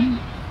Charinam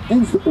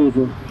ends the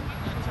over.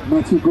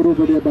 Matthew, good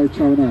over there by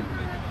Charinam.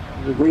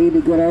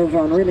 Really good over,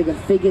 and really good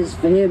figures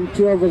for him.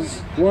 2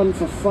 overs, 1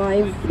 for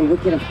 5 for the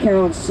wicket of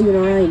Karan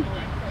Sunarayan.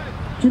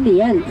 In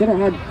the end, could have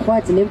had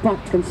quite an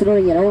impact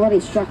considering it already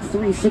struck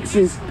 3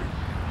 sixes.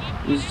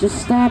 He was just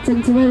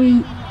starting to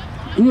really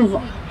give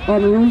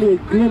Unruly a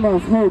glimmer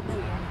of hope.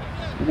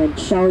 And then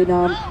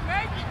Charinam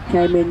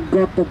came in,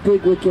 got the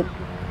big wicket.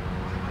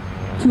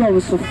 2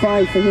 overs for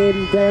 5 for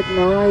him. Derek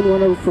Narayan,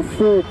 1 over for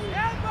 4.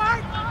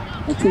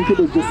 I think it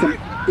was just some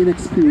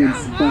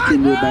inexperienced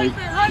batting there by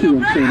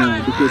Kieran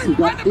Charinam, because he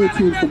got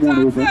 18 from 1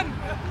 over,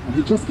 and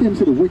he just came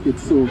to the wicket.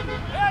 So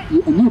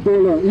a new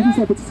bowler, even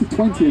if it's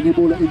T20, a new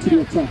bowler into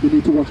the attack, you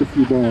need to watch a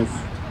few balls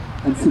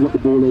and see what the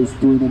bowler is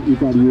doing and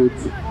evaluate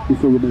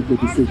before you make the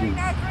decisions.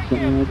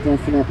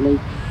 Definitely.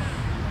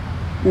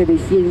 Maybe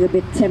feeling a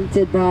bit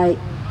tempted by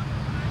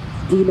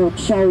Dino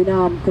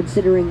Charinam,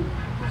 considering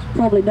he's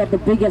probably not the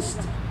biggest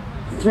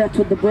threat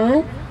with the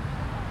ball,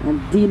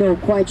 and Dino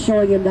quite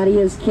showing him that he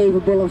is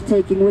capable of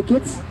taking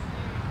wickets.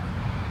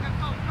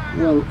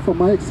 Well, from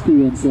my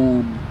experience,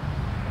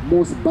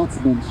 most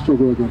batsmen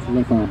struggle against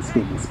left arm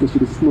spin,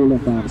 especially slow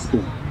left arm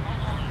spin.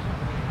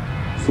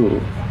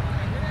 So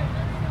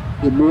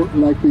the more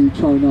likely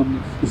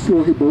Charinam, the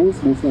slower he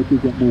bowls, most likely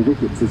get more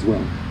wickets as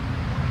well.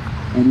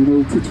 And you know,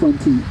 in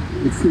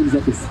T20, it seems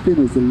that the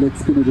spinners, the leg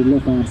spinner, the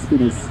left arm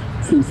spinners,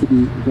 seems to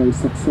be very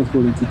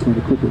successful in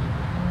T20 cricket.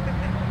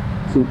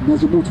 So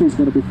Najamoto is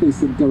going to be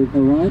facing Derek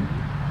Narayan,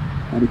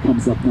 and he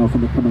comes up now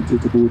from the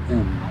commentator booth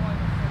end.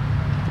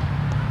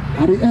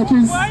 And he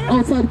edges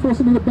outside the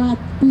portion of the bat,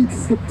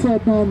 beats the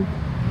third man,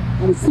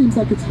 and it seems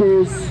like it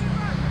goes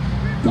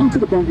down to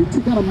the boundary.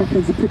 Tigana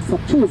Mackenzie picks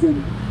up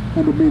chosen,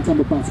 and the meantime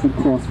the batsman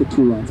crossed for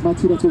 2 runs.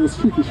 Matthew, that was a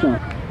streaky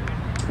shot.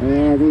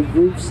 Yeah,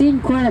 we've seen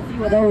quite a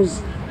few of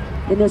those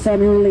in this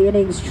unruly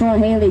innings. Troy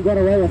Haley got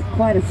away with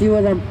quite a few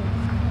of them.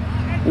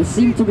 They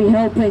seem to be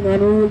helping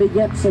Unruly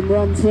get some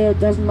runs here. It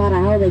doesn't matter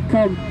how they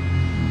come.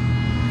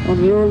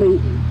 Unruly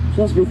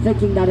just be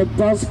thinking that it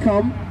does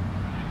come.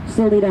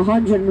 Still need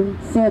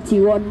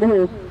 131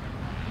 more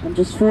and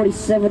just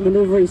 47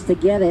 deliveries to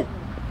get it.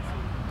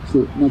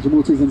 So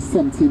Najamoto is in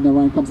 17. Now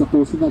Ryan comes up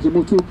also.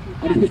 Najamoto,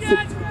 and he hits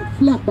a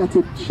flat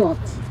batted shot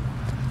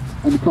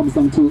and it comes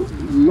down to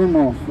long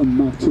off, and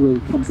Mark Tyrrell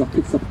comes up,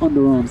 picks up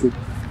underarms it,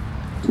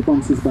 2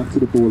 bounces back to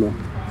the bowler.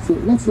 So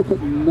let's look at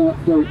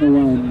Derek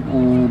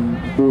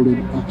Ryan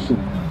bowling action.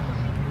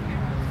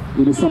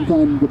 You know,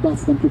 sometimes the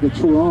batsman could get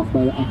thrown off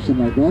by the action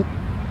like that,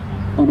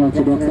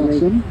 unorthodox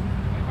action.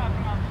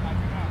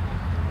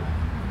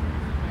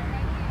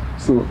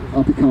 So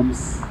up he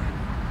comes,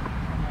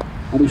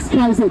 and he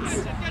skies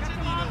it.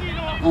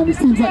 And it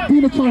seems like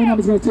Dino Chorinam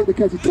is going to take the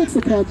catch. He takes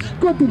the catch,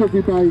 good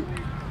delivery by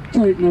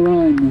Derek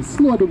Narayan,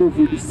 slow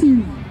delivery,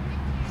 deceived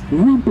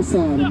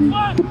Rampersad, and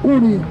the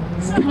only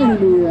sky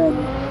in the air.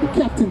 The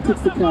captain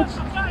takes the catch,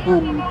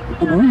 and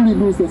really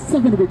moves the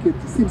 7 wicket.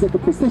 It seems like a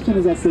procession,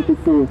 as I said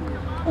before,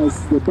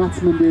 as the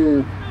batsman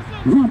there,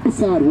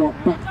 Rampersad,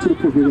 walked back to the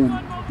pavilion.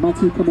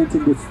 Matthew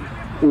commenting this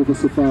over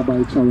so far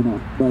by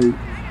Chorinam, by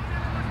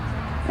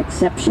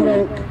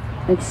exceptional,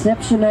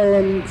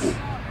 and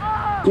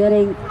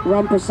getting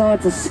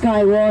Rampersad to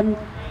sky 1.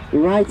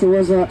 You're right, it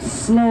was a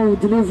slow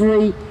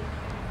delivery,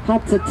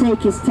 had to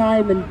take his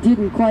time and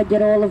didn't quite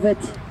get all of it.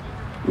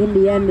 In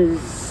the end, a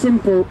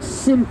simple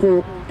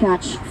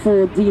catch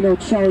for Dino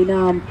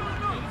Chorinam.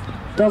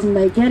 Doesn't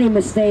make any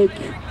mistake.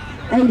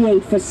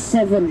 88 for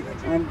 7,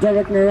 and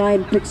Derek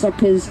Narayan picks up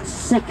his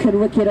 2nd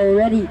wicket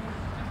already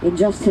in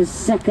just his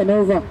 2nd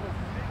over.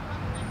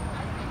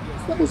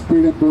 That was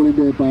brilliant bowling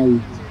there by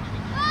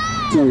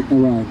Derek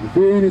Narayan.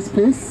 Very nice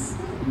pace,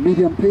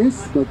 medium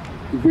pace, but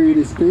very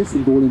nice pace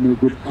and bowling a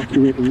good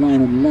accurate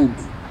line and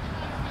length.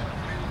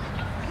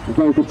 A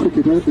very good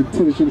cricketer,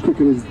 intelligent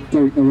cricketer is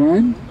Derek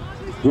Narayan.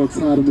 Works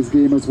hard in this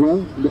game as well.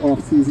 In the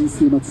off season,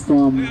 see him at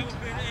Storm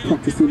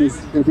practicing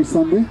every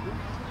Sunday.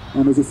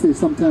 And as I say,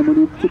 sometimes when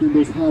you put in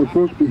those hard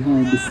work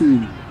behind the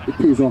scene, it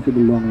pays off in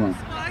the long run.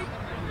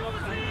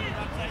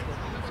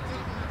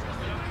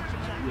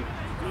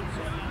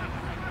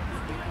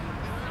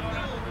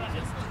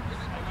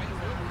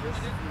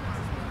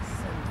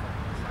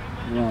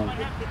 Wow.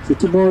 So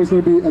tomorrow is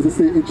going to be, as I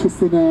say,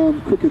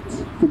 interesting cricket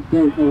for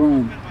Derek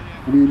Narayan.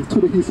 I mean,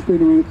 today he's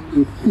playing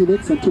with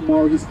Phoenix, and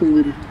tomorrow he's playing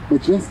with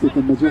Majestic,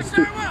 and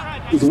Majestic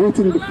is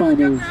waiting in the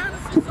final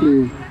to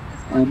play.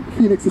 And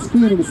Phoenix is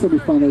playing in the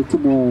semi-final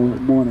tomorrow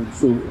morning.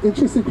 So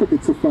interesting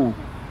cricket so far.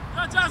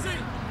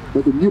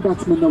 But the new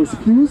batsman now is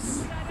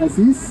Fuse,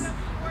 Aziz,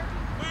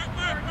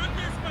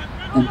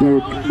 and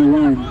Derek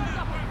Narayan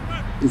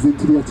is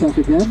into the attack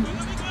again,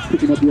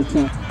 picking up the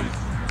attack.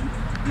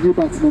 New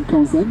batsman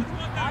comes in,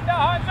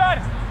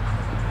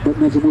 but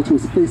Najamoto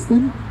is faced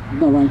in.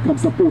 Narayan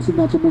comes up also.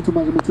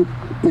 Najamoto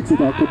takes it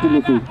out, but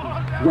delivery.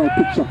 Well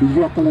pitched up,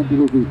 Yorker length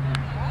delivery.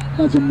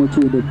 Najamoto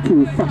in the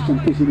true fashion,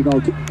 pushing it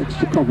out to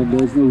extra cover.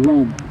 There is no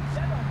run.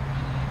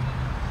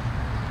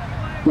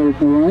 Derek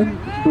Narayan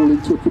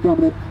bowling to a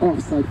predominant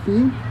offside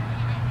field.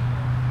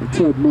 The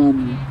 3rd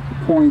man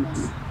point,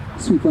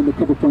 sweep on the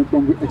cover point,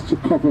 one with extra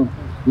cover,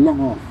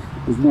 long off.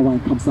 As Narayan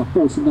comes up,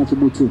 also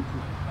Najamoto.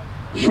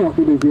 Short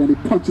delivery, and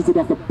he punches it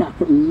off the back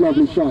with a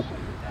lovely shot.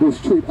 Goes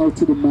straight out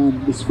to the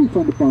man, the sweep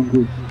on the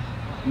boundary.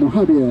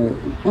 Mohadia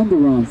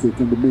underarms it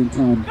in the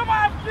meantime.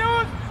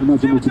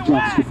 Najamoto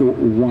jumps for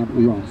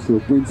 1 run. So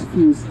brings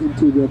Fuse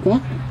into the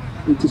attack,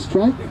 into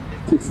strike,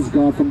 takes his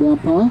guard from the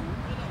umpire,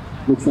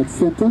 looks like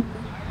center.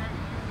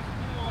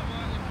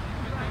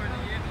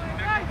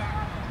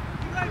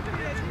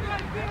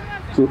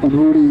 So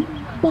Unruly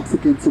backs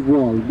against the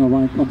wall.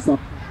 Narayan comes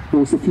up,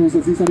 goes to Fuse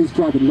as he's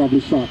driving,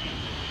 lovely shot.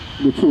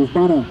 And the throw of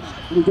banner,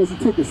 and he doesn't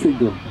take a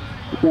single.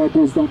 The ball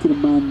goes down to the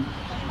man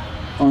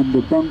on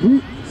the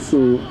boundary.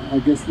 So I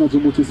guess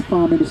Najamoto is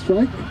farming the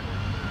strike.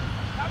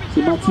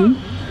 So Matthew,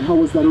 how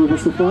was that over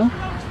so far?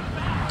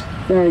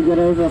 Very good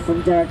over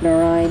from Derek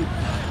Narayan.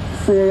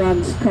 4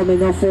 runs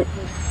coming off it.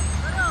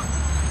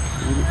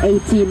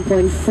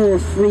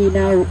 18.43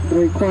 now the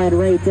required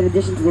rate, in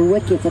addition to the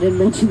wicket. I didn't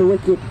mention the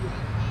wicket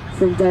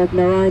from Derek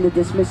Narayan, the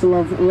dismissal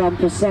of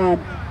Rampersad.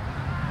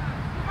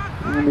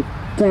 And it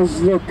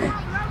does look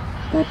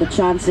like the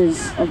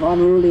chances of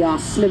Unruly are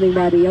slimming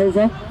by the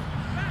over.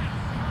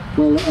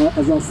 Well,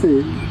 as I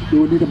say, they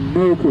will need a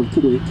miracle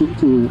today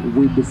to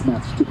win this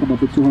match, to come up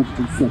with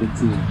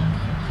 217.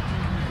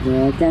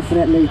 Yeah,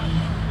 definitely.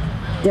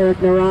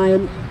 Derek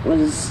Narayan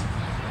was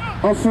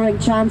offering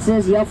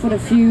chances. He offered a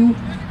few.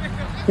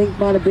 I think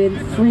might have been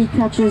 3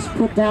 catches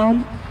put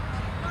down.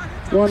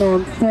 One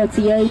on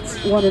 38,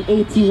 one on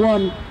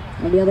 81,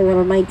 and the other one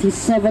on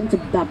 97.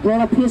 That brought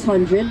up his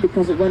 100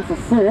 because it went for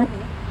 4. In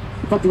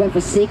fact, it went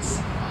for 6.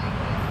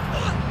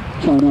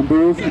 China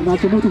balls and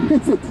Najamutu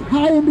hits it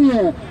high in the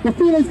air. The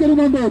fielder is getting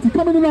on there. He's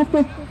coming in off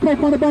the cork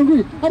on the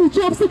boundary and he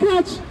drops the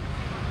catch.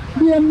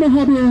 Liam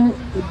Mohabir,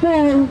 the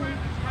ball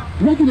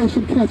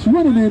regulation catch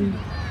running in,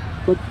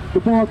 but the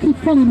ball keeps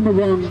falling him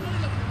around.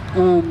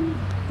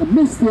 A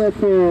miss there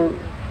for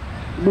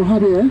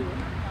Mohabir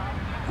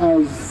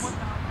as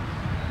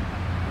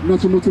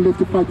Najamutu left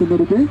to fight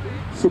another day.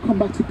 So come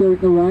back to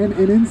Derek Narayan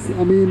innings.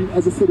 I mean,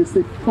 as I said, they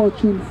say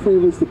fortune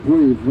favors the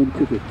brave when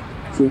cricket.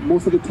 So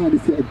most of the time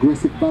it's the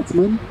aggressive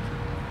batsman.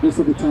 Most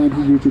of the time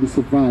he usually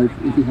survives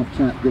if you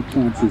have good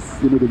chances.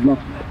 You know, the luck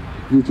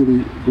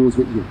usually goes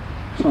with you.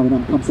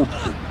 Charanam comes up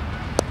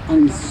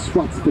and he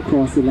swats it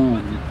across the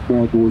line.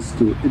 Ball goes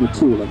to in a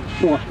tool and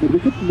short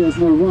mid-wicket and there's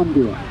no run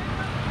there.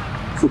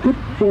 So good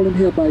bowling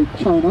here by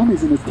Charanam.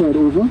 He's in his third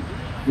over.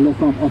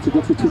 Left arm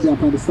orthodox between the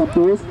umpire and the stump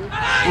balls.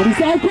 And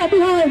he's out caught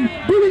behind.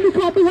 Brilliantly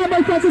caught behind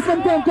by Francis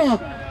Mendelka.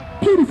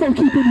 Beautiful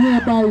keeping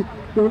here by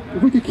the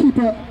wicket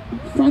keeper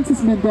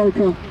Francis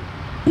Mendelka.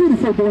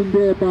 Beautiful bowling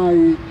there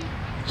by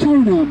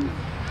Charanam.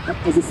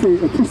 As I say,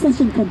 a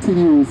procession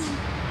continues.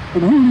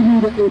 And only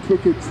the 8th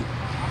wicket.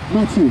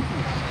 Matthew.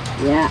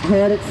 Yeah,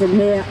 heard it from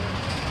here.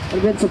 I'd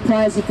have been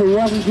surprised if it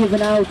wasn't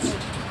given out.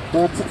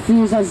 But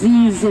Fuz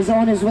Aziz is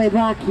on his way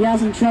back. He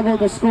hasn't troubled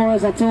the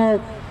scorers at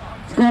all.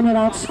 He's gone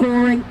without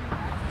scoring.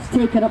 He's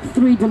taken up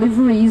 3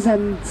 deliveries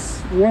and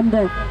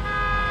wonder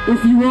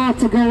if you are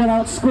to go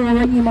without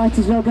scoring, you might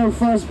as well go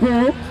first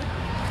ball.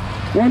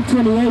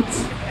 128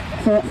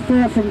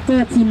 from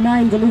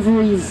 39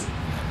 deliveries.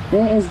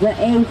 There is the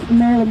 8th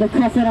nail in the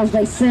coffin, as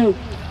they say.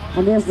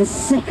 And there's the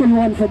second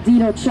one for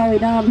Dino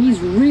Charinam. He's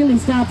really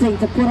starting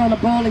to put on a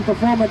bowling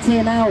performance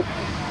here now.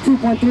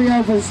 2.3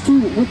 overs,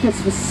 2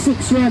 wickets for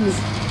 6 runs.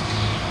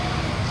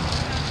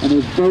 And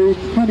a very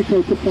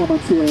clinical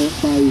performance here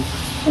by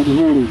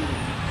Unruly.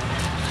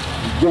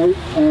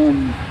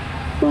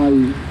 By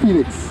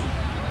Phoenix.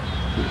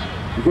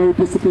 Very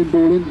disciplined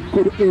bowling,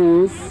 good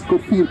errors,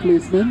 good field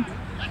placement.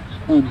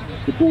 And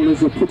the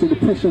bowlers are putting the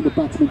pressure on the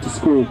batsmen to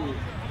score.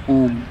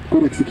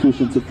 Good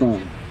execution so far.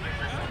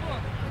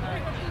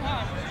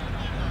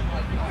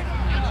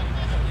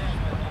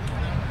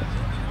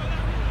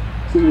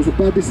 So it was a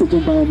bad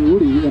decision by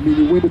Unruly. I mean,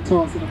 you win the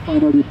toss in the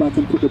final, you bat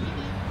and put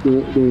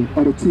the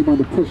other team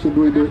under pressure,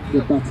 knowing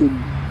the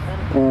batting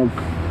of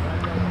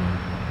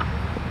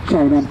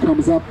Charanam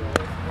comes up.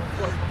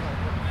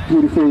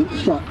 Beautiful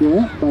shot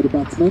there by the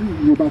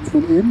batsman, new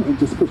batsman in, and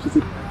just pushes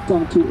it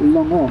down to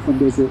long off, and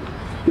gets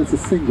a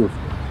single.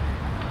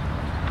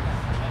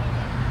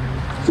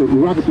 So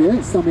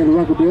Raghuber,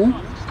 Samuel Raghuber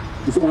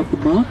is off the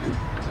mark.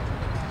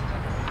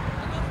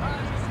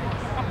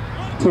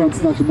 Terence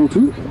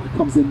Najamutu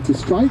comes in to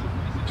strike.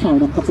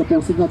 Charanam comes up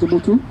also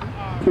Najamutu.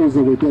 Pulls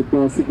away, dead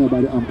ball signal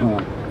by the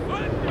umpire.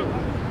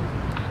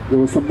 There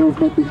was some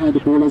movement behind the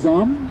bowler's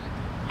arm.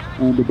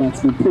 And the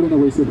batsman pulling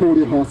away, said, hold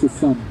your horses,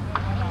 son.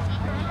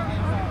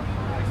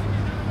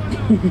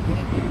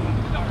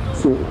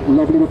 So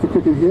lovely with the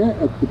cricket here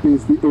at the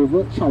base of the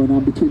over.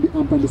 Charanam between the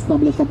umpire and the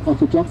stamina from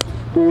Otto jumps.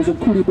 Bowls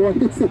and Cooley ball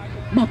hits it.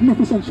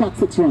 Magnificent shot,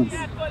 6 runs.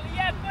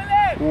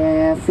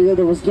 Yeah,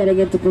 fielder was getting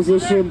into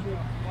position,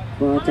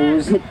 but it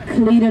was hit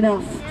clean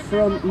enough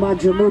from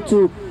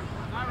Najamutu.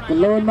 The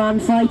lone man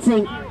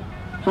fighting.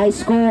 High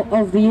score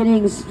of the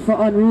innings for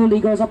Unruly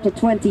goes up to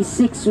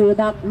 26 with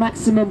that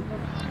maximum.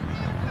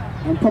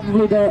 And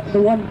probably the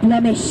one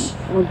blemish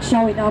on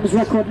Charinam's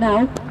record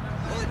now.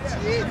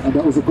 And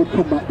that was a good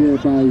comeback there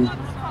by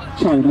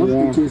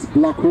Charanam into his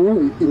block hole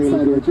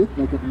inside really edge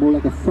it, more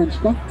like a French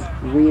cut.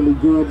 Really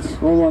good.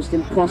 Almost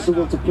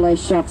impossible to play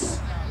shots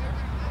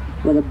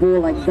with a ball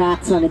like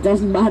that, and it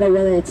doesn't matter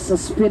whether it's a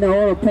spinner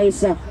or a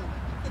pacer.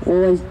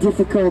 Always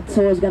difficult,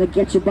 always got to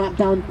get your bat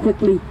down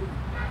quickly.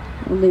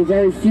 Only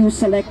very few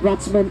select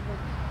batsmen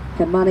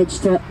can manage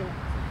to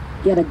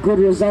get a good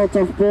result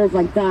off balls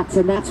like that,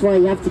 and that's why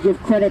you have to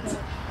give credit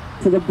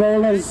to the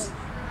bowlers.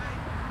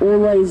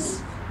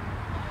 Always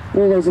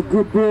a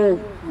good ball.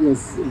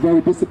 Yes,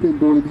 very disciplined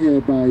bowling here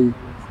by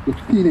the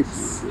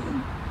Phoenix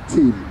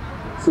team.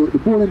 So the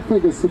bowling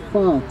figures so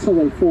far: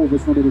 Terrell 4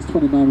 overs, 1 innings,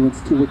 29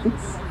 runs, 2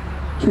 wickets.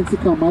 Quincy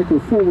Carmichael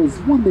 4 overs,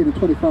 1 innings,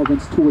 25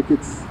 runs, 2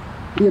 wickets.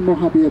 Liam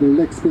Mohabir, the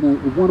leg spinner,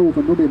 1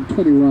 over, 1 innings,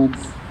 20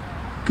 runs.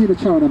 Dino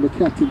Charanam, the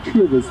captain,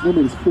 3 overs, 1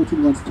 innings,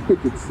 14 runs, 2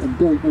 wickets. And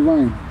Derek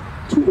Narayan,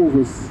 2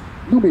 overs,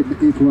 no made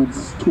 8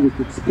 runs, 2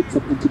 wickets. Picks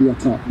up into the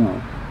attack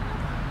now.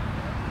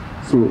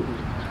 So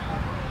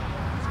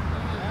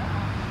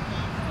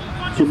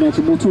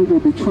Najamutu will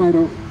be trying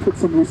to put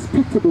some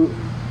respectability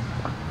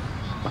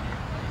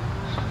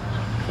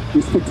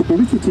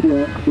to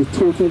the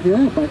total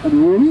here by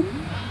Unruly.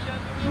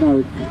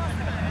 Now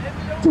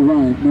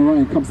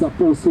Narayan comes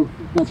up also.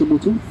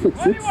 Najamutu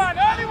flicks it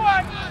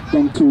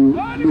down to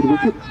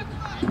mid-wicket.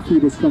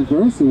 Fielders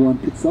converse, so one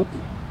picks up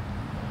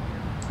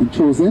and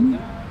throws in.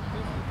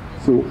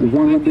 So 1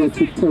 run there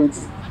to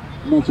Terence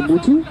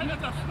Najamutu.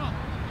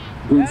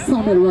 Brings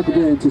Samuel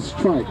Raghuber into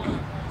strike.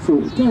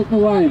 So Derek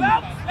Narayan,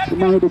 the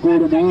man of the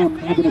golden arm,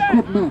 having a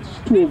good match.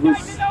 2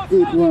 overs,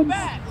 8 runs,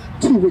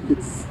 2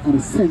 wickets, and a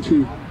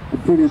century, a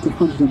brilliant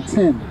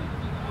 110.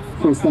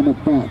 First time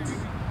at bat.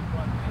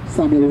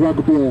 Samuel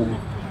Rugbear,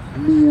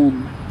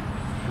 Neon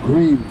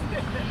Green,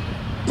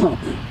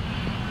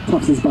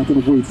 Tops his bat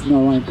in the weights.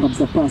 Now Ryan comes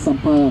up past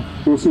umpire,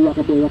 goes to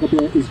Rugbear.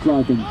 Rugbear is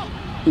driving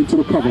into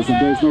the covers and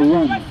there's no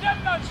run.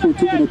 Straight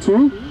to in a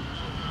 2.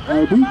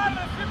 LB.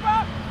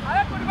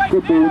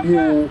 Good ball in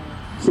here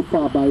so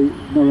far by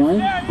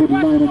Narayan. Good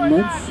line and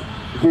length.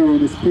 Very in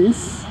his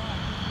pace.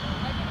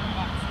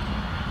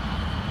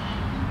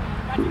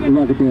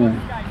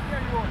 Rugbear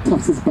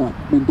toughs his bat.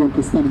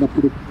 Mendonca standing up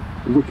to the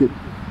wicket.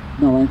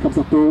 Narayan comes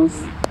up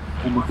those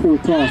and the full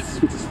toss,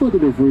 which is for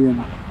delivery, and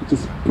it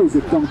just pulls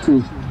it down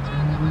to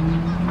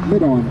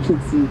mid-on.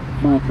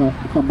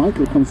 Twenty20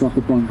 Michael comes off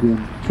the boundary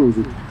and throws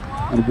it,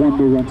 and one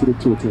more run to the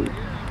total.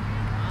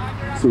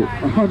 So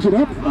 100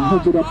 up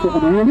for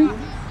Unruly.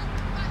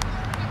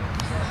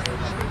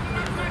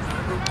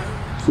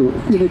 So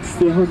Phoenix,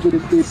 they're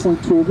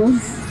 108.2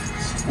 overs,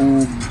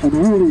 and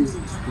Unruly,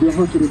 they're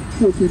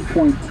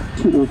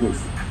 114.2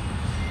 overs.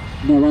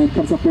 Now Ryan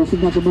comes up also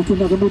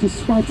Nagamutu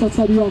swipes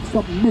outside the off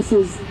stump,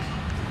 misses.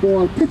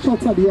 Ball pitch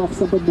outside the off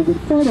stump and moving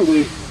far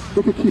away.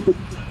 They could keep it.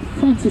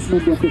 Francis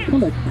Mendoza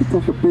picked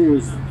off the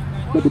Bears,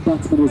 but the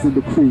batsman was in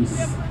the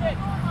crease.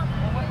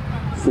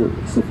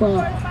 So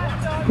far,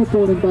 good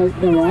bowling by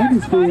Narayan.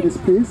 He's playing his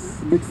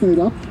pace, mixing it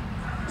up.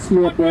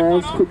 Slower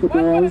balls, quicker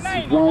balls,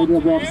 wide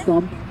of off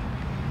stump.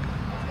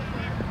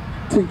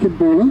 Tinkin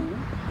bowler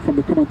from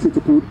the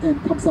commentator booth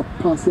and comes up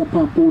past the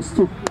umpire post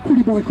to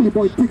Coolie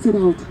Boy takes it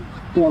out.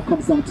 Ball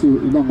comes down to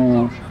long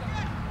on,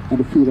 and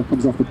the fielder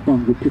comes off the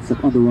bungle, picks up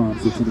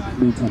underarms, which in the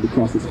meantime he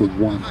crosses for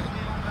 1.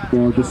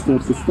 Ball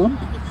disturbs the stump,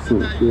 so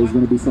there's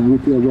going to be some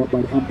repair work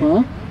by the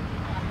umpire,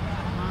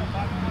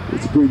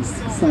 which brings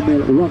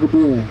Samuel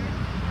Rugbear,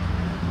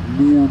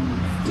 neon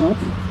top,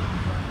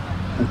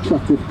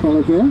 attractive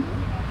color there.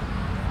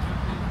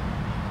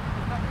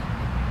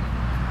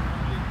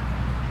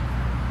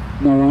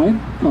 Narayan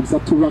comes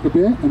up to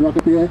Rugbear, and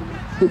Rugbear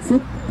hits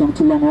it down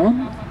to long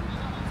on,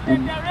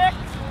 and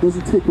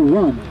doesn't take a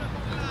run.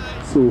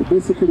 So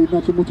basically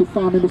Najamutu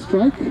farming the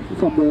strike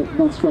from the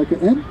non-striker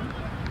end.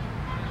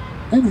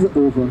 Ends the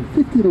over.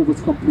 15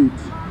 overs complete.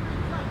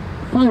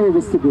 5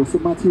 overs to go. So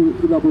Matthew,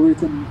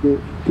 elaborate on the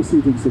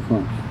proceedings so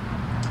far.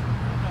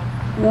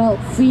 Well,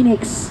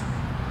 Phoenix,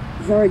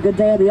 very good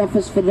day at the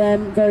office for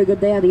them. Very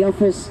good day at the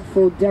office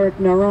for Derek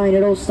Narayan.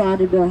 It all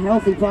started with a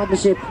healthy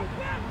partnership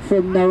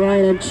from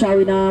Narayan and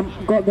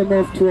Chawinam. Got them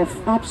off to an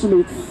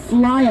absolute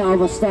flyer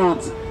of a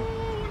start.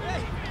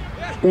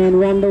 Then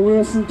Randall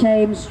Wilson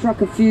came, struck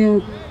a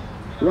few,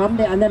 and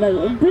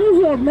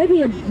then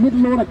maybe a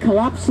middle order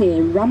collapse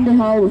here.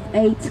 Ramdihal with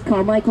 8,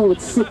 Carmichael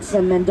with 6,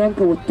 and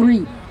Mendonca with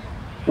 3.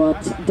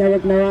 But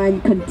Derek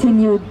Narayan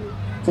continued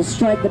to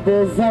strike the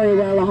ball very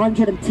well,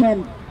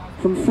 110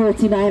 from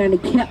 49, and he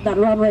kept that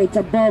run rate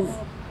above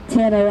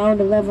 10, around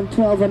 11,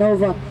 12 and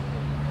over.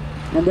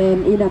 And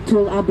then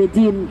Inatul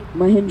Abedin,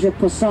 Mahindra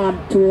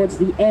Prasad towards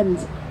the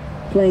end,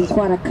 playing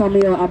quite a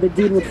cameo.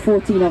 Abedin with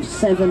 14 of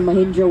 7,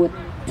 Mahindra with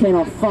 10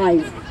 of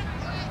 5.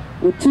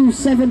 With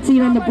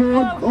 2:17 on the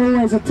board,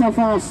 always a tough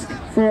ask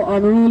for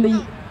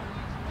Unruly.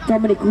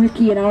 Dominic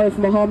Ricky and Arif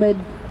Mohammed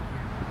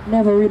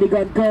never really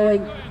got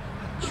going.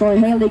 Troy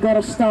Haley got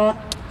a start.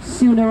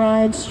 Sue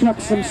Ryan struck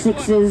some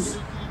 6s,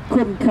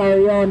 couldn't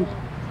carry on.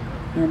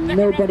 And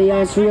nobody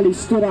else really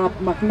stood up.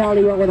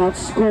 McNally went without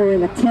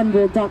scoring, a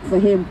 10-ball duck for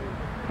him.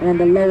 And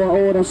the lower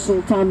order,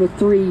 Sultan with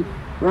 3,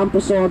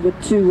 Rampasad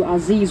with 2,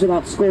 Aziz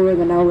without scoring,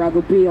 and now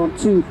Raghubi on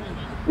 2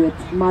 with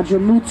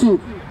Majamutu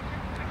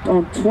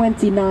on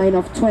 29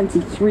 of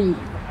 23.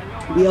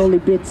 The only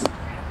bit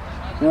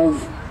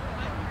of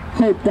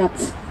hope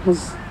that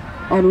has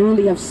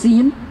Unruly have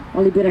seen,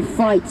 only bit of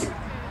fight,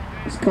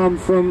 has come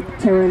from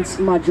Terence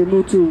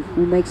Majamutu,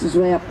 who makes his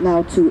way up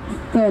now to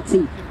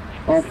 30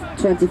 of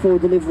 24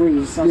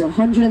 deliveries. So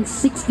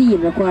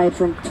 116 required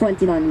from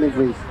 29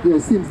 deliveries. Yeah,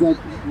 it seems like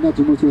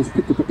Majamutu has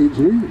picked up an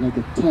injury, like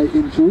a thigh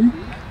injury,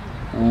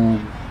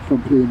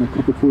 from playing a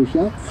couple full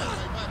shots.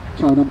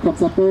 Chawnam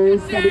comes up,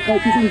 and the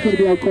edge is going to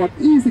be out caught.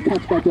 Easy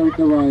catch by Derek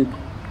Narayan.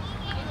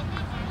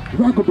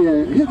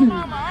 Raghubear hitting,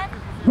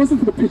 wasn't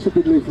for the pitch of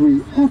the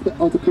delivery, off the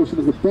outer portion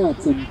of the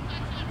bat, and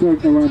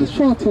Derek Narayan, the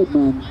short-haired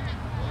man,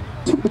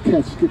 took the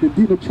catch, giving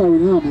Dino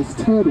Chawinam his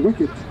 3rd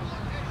wicket.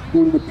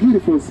 Doing a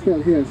beautiful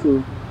spell here,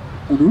 so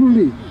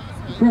Unruly,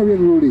 very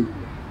Unruly,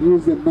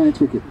 lose their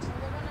 9th wicket.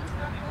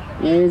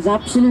 There is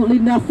absolutely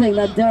nothing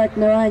that Derek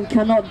Narayan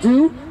cannot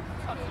do.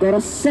 Got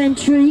a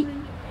century,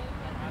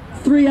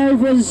 3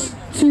 overs,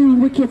 2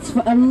 wickets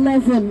for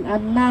 11,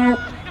 and now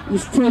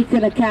he's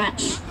taken a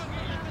catch.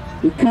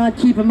 You can't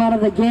keep him out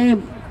of the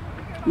game.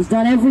 He's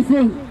done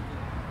everything.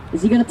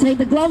 Is he going to take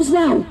the gloves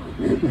now?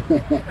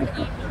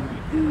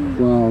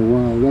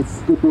 Wow,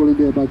 that's good bowling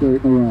there by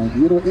Derek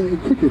Narayan. You know, in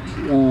cricket,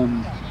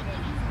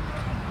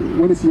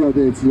 when it's your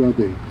day, it's your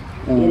day.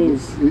 It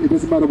is. It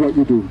doesn't matter what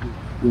you do.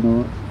 You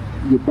know,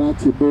 you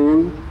bat, you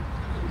bowl,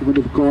 even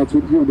if God's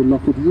with you and the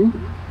luck with you,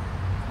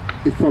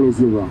 it follows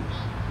you wrong.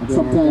 And Yeah,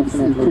 sometimes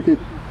definitely. in cricket,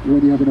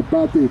 when you're having a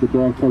bad day, the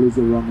ball follows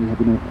you wrong, you're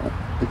having an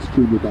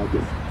extremely bad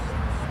day.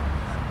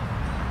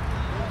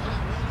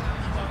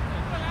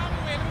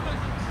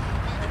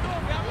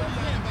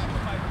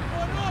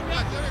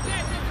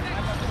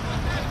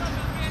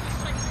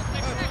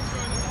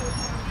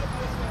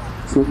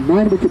 So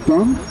 9 wicket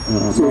down.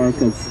 Mark,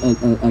 as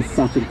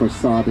Sachin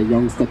Prasad, the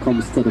youngster,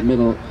 comes to the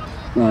middle.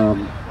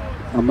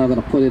 I'm not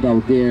going to put it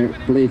out there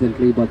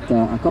blatantly, but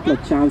a couple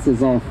of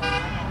chances of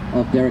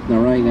Derek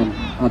Narine, and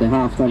at the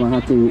halftime I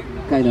had to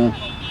kind of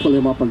pull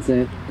him up and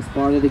say, it's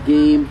part of the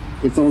game,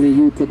 it's only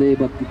you today,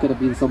 but it could have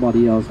been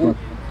somebody else. But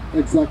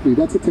exactly,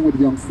 that's the thing with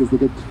youngsters, they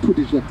get too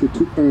dejected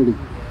too early.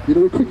 You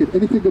know, with cricket,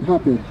 anything could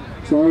happen.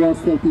 So I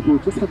always tell people,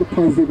 just have a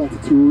positive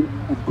attitude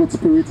and good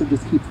spirit and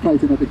just keep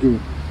fighting at the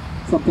game.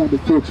 Sometimes the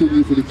fortune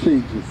easily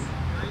changes.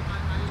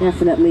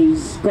 Definitely,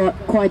 he's got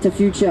quite a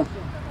future.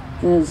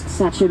 There's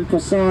Sachin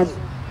Prasad,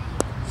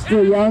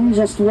 still young,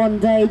 just one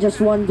day, just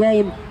one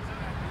game.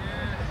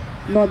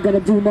 Not going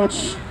to do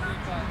much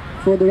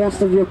for the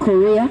rest of your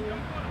career.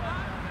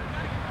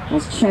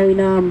 As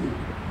Charinam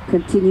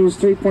continues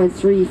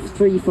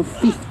 3.33 for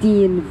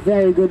 15,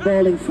 very good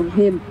bowling from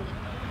him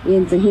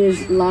into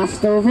his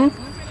last over.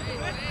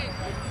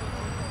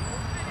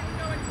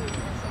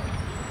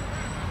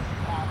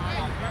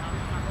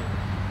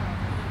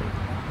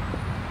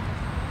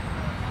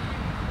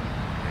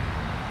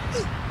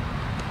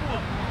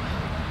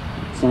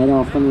 Side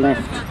off and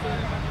left.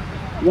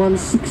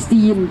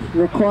 116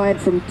 required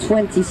from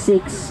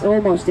 26,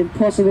 almost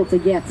impossible to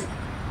get.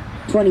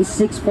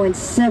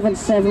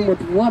 26.77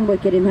 with 1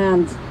 wicket in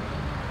hand.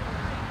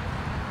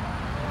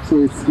 So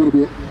it's going to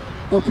be an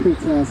uphill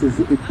task, it's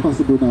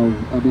impossible now.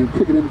 I mean,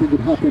 cricket, anything could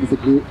happen. It's a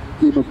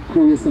game of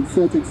glorious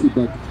uncertainty,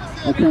 but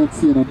I can't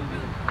see him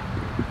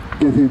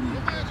getting.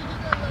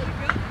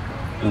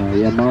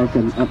 Yeah, Mark,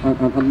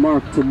 and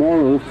Mark,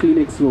 tomorrow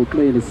Phoenix will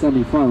play in the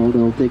semi-final.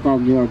 They'll take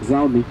on New York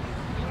Zalmi.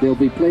 They'll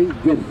be playing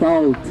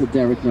without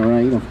Derek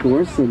Narine, of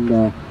course, and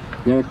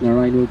Derek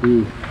Narine will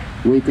be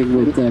waiting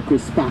with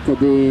Chris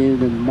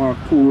Patterson and Mark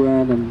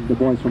Pooran and the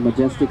boys from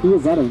Majestic, who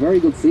has had a very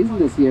good season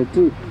this year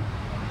too.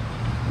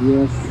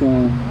 Yes,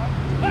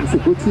 it's a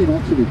good team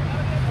actually.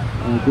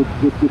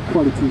 Good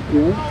quality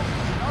here,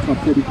 top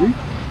pedigree.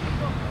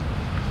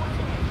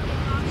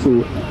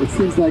 So it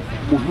seems like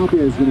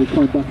Mohabia is going to be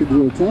coming back into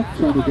the attack,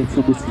 trying to get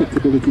some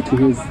respectability to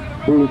his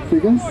bowling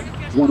figures.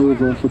 1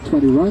 over for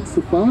 20 runs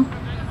so far.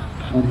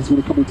 And he's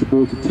going to come into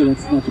bowl to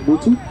Terence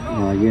Najamutu.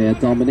 Yeah,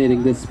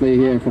 dominating this play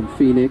here from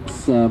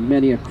Phoenix.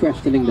 Many are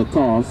questioning the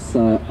toss.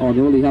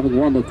 Unruly having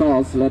won the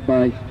toss, led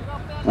by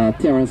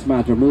Terence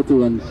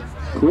Najamutu, and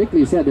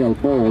quickly said they'll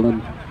bowl.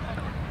 And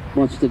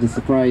much to the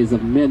surprise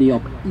of many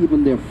of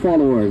even their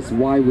followers,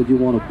 why would you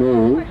want to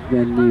bowl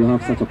when you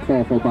have such a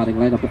powerful batting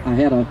lineup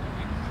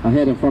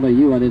ahead in front of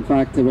you? And in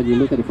fact, when you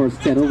look at the first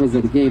 10 overs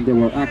of the game, they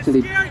were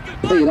actually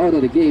played out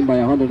of the game by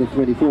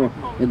 124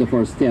 in the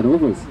first 10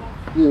 overs.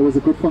 Yeah, it was a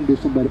good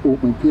foundation by the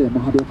opening player.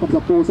 Mohabia comes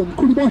up, balls, and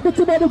Kulibor hits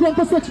him on the ground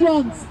for 6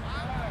 runs.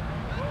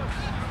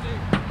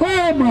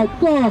 Oh my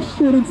gosh,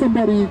 shooting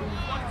somebody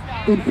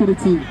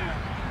infinity.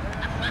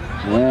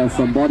 Yeah,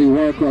 some body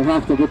work will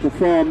have to be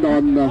performed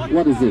on,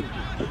 what is it?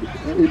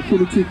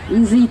 Infinity.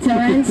 Easy,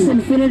 Terence.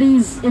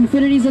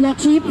 Infinities are not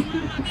cheap.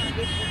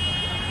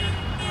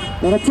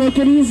 Gotta take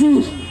it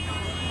easy.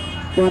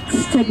 But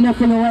take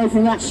nothing away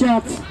from that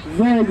shot.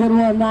 Very good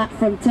one, that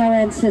from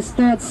Terence, his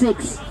 3rd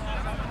 6.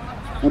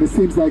 And it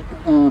seems like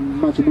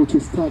Najamutu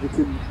is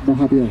targeting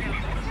Mohabia.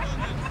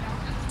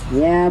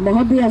 Yeah,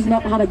 Mohabia has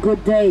not had a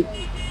good day.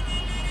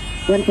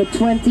 Went for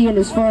 20 in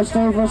his first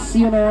over.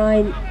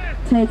 Sionarine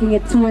taking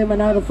it to him, and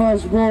now the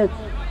first ball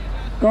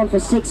gone for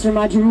 6 from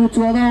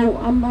Najamutu. Although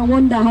I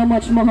wonder how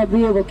much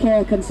Mohabia will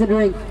care,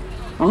 considering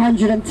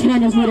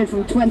 110 is needed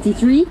from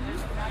 23.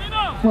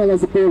 Well,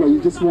 as a bowler,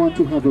 you just want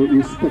to have a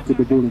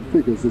respectable bowling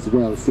figures as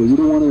well. So you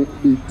don't want to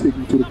be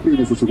taken to the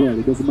cleaners as well.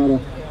 It doesn't matter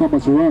how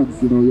much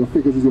runs, you know, your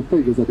figures is your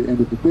figures at the end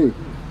of the day.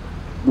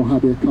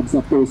 Mohabia comes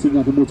up, bowls in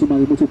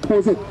Najamutu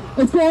pulls it.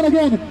 It's gone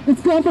again.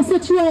 It's gone for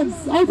 6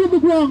 runs. Out of the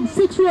ground.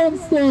 6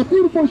 runs there.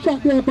 Beautiful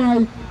shot there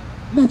by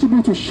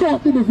Najamutu.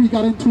 Short delivery,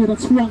 got into it and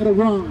swung it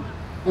around.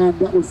 And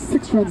that was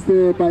 6 runs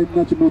there by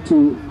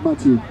Najamutu,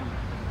 Matthew.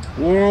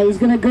 Yeah, he's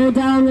going to go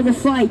down with a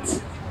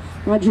fight.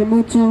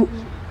 Najamutu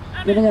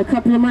getting a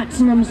couple of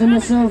maximums in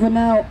this over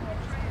now.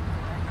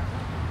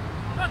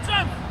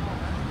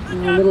 A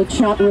little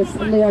chat with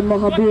Leon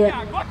Mohabia.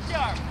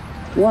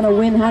 Want to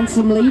win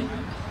handsomely,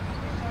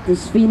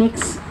 this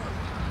Phoenix.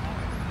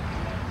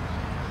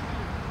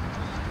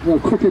 Well,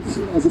 cricket,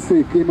 as I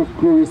say, game of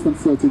glorious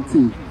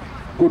uncertainty.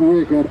 Good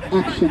work, good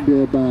action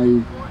there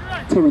by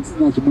Terence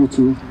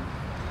Najamutu.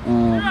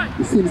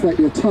 It seems like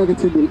they're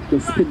targeting the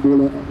spin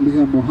bowler,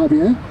 Leon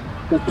Mohabia.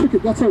 But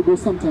cricket, that's how it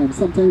goes sometimes.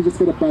 Sometimes you just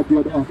get a bad day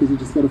at the office, you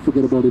just got to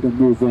forget about it and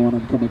move on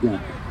and come again.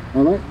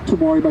 Alright?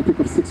 Tomorrow you might pick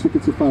up 6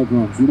 wickets with 5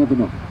 runs. You never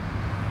know.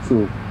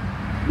 So,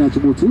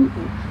 Najamutu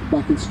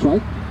back in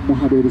strike.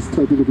 Mohabia is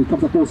 3rd delivery,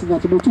 comes up also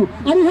Najamutu.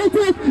 And he hit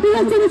it! He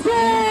hit it! It's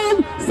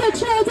gone!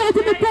 6 runs out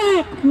in the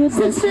back!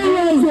 6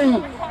 runs there!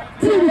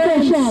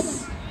 Beautiful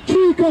shots!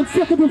 3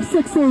 consecutive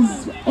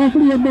 6s of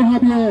Leon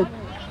Mohabia.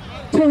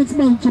 Terence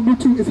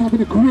Najamutu is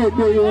having a great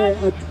day here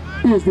at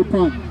Paisley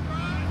Pond.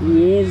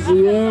 He is.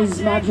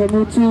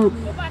 Najamutu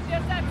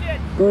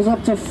goes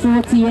up to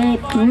 48,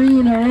 3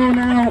 in a row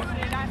now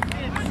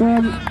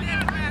from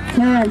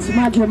Terence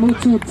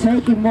Majamutu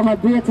taking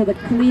Mohabir to the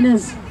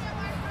cleaners.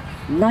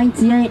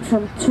 98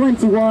 from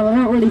 21. I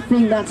don't really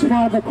think that's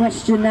part of the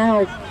question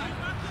now.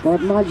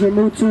 But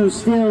Majamutu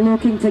still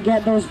looking to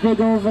get those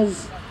big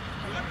overs.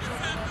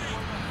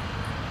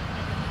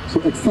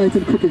 So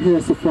exciting cricket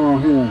here so far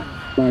here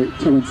by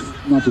Terence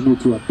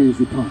Majamutu at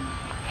Paisley Park.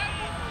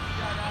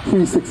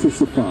 3 sixes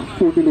so far,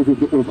 4 delivery of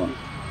the over.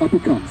 Up he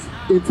comes,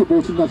 into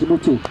ball to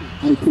Majamutu,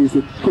 and he plays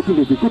it, good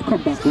delivery, good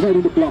comeback, right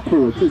in the block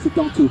hole, plays it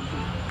down to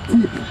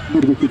deep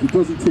mid-wicket. He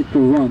doesn't take the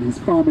run, he's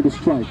farming the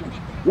strike.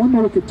 One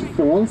more wicket to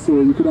fall,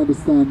 so you could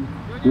understand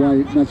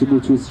why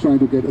Majamutu is trying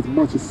to get as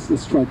much as a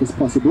strike as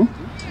possible.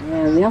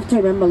 Yeah, we have to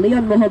remember,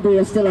 Leon Mohabir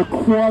is still a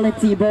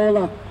quality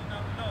bowler,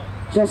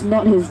 just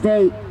not his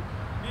day.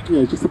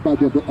 Yeah, just a bad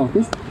day of the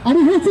office. And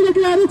he hits it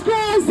again, it's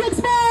gone,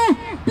 6 more!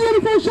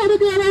 Beautiful shot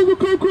again over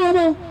the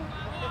corner.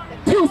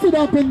 Toss it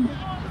up and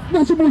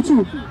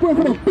Majamutu going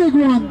for a big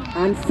one.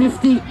 And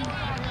 50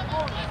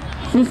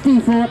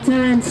 for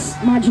Terence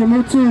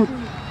Majamutu.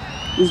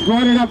 He's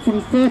brought it up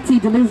from 30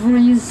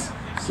 deliveries,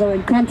 so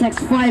in context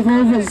 5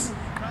 overs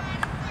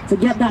to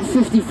get that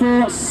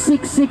 54,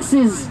 6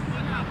 sixes.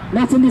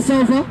 Not in this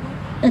over.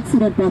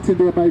 Excellent batting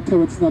there by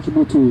Terence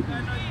Majamutu.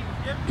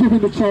 Giving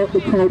the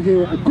crowd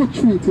here a good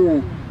treat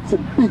here.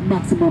 Some big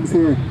maximums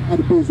here at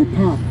the Paisley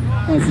Park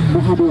as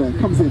Mohabir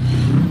comes in.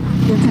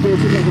 Into the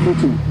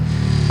Majamutu.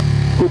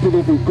 Good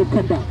delivery, good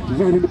comeback,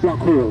 right in the black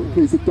hole.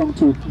 Plays it down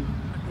to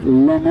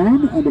long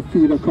on, and the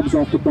fielder comes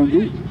off the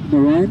boundary.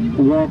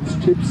 Narayan walks,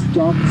 chips,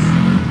 jogs,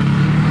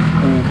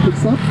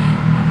 picks up.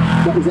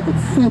 That was an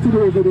exciting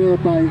over there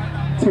by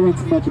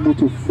Terence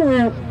Majamutu.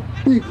 4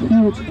 big,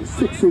 huge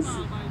sixes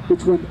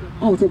which went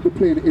out of the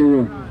playing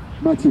area.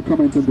 Matthew,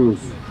 comment on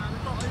those.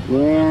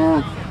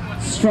 Yeah,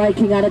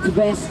 striking at its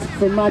best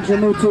for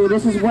Majamutu.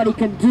 This is what he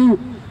can do.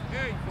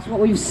 It's what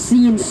we've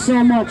seen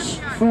so much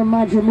from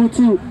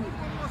Majamutu.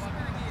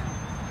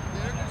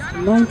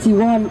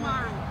 91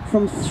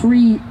 from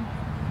 3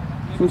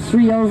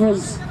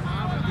 overs.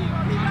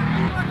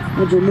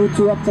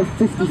 Majamutu up to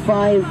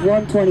 55,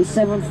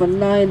 127 for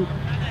 9.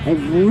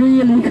 They've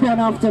really gone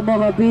after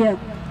Mohabir.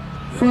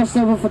 First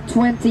over for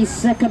 20,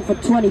 second for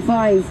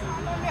 25.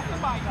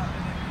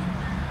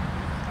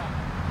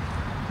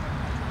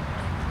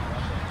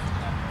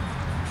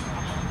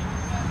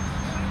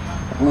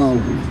 Wow.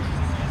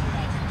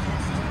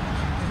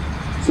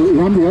 So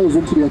Ramdiel is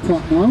into the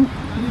attack now.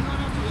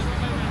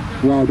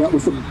 Wow, that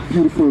was some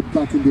beautiful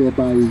batting there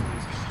by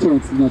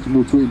Terence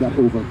Majamutu in that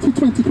over.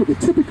 T20 cricket,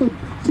 typical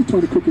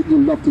T20 cricket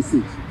you'll love to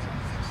see.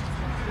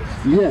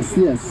 Yes,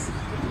 yes.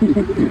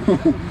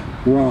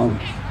 Wow.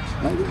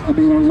 I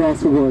mean, I'm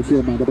lost for words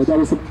here, man, but that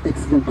was some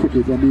excellent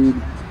cricket. I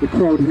mean, the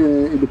crowd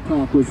here in the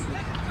park was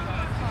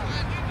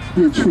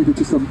being treated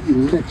to some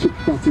electric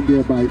batting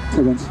there by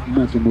Terence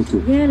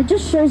Majamutu. Yeah, and it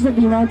just shows that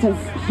the amount of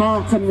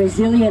heart and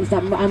resilience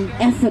and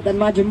effort that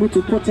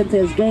Majamutu puts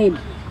into his game.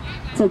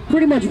 To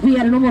pretty much be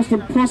at an almost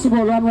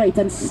impossible run rate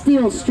and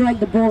still strike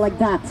the ball like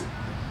that.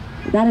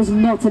 That is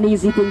not an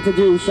easy thing to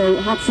do, so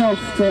hats off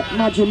to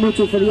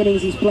Majamutu for the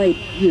innings he's played.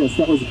 Yes,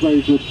 that was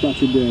very good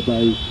batting there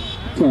by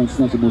Terence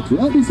Majamutu.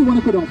 At least you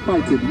want to go down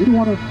fighting. You don't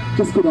want to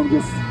just go down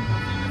just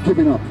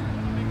giving up.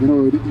 You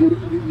know,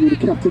 you're the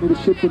captain of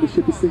the ship when the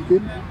ship is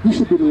sinking. You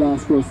should be the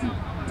last person.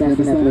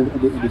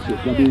 Definitely. In the ship.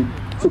 I mean,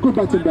 so good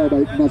batting there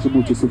by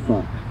Majamutu so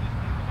far.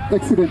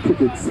 Excellent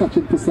cricket.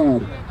 Sachin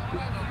Prasad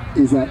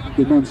is at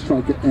the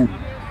non-striker end.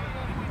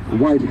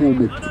 White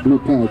helmet, blue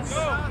pads,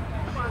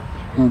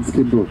 hands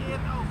kindled.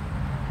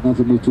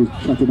 Majamutu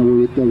chatting away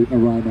with Derek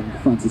Narayan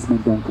and Francis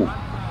Mendonca.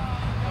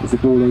 As the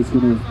bowler is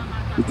going to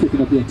be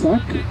taking up the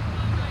attack.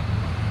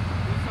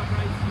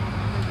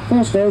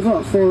 First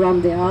over for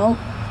Ramdial.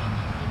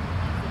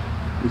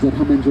 Is that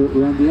Hamendra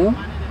Ramdial?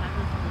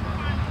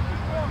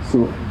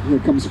 So here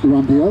comes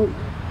Ramdial.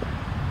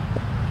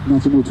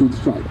 Majamutu in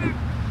strike.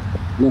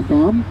 Left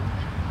arm.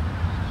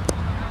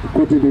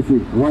 Good delivery,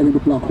 right in the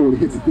black hole,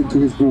 hits it into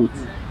his boot.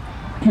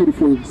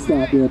 Beautiful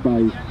start there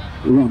by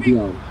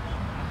Ramdial.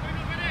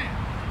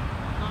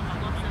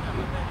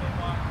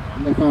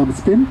 Left arm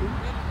spin.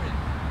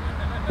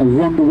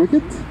 Around the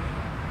wicket.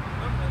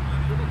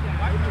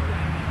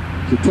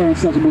 So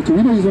Terence Majamutu,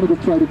 we know he's going to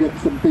try to get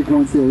some big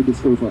ones here in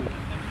this over.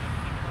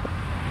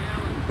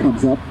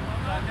 Comes up,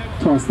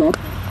 tossed up,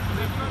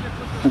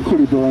 and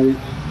Coolie Boy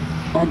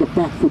on the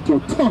back foot,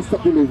 tossed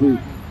up delivery.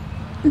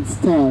 In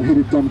style, hit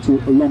it down to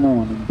a long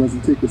on and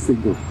doesn't take the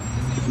single.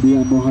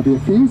 Leon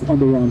Mohabir fields,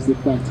 underarms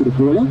it back to the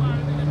bowler.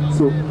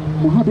 So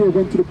Mohabir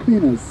went to the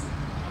cleaners.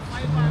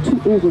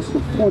 2 overs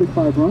for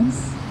 45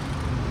 runs.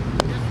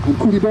 And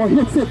Coolie Boy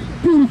hits it.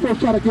 Beautiful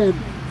shot again.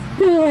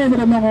 Go over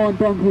the long on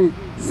boundary.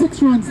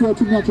 6 runs there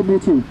to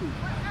Majamutu.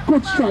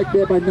 Good strike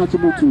there by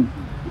Majamutu.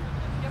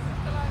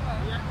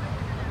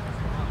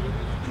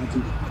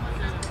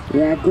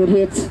 Yeah, good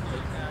hit.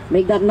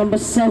 Make that number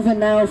 7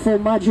 now for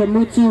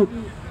Majamutu.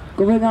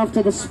 Going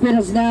after the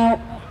spinners now.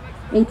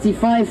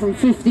 85 from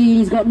 15.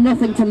 He's got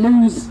nothing to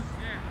lose.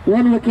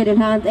 1 wicket in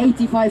hand.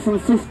 85 from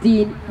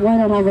 15. Why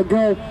not have a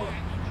go?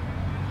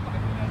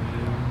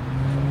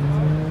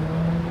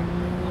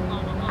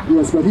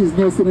 Yes, but he's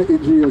nursing an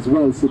injury as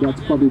well, so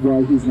that's probably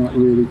why he's not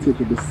really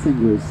taking the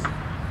singles.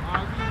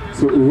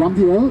 So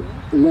Ramdiel,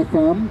 left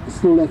arm,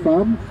 slow left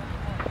arm,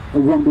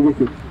 around the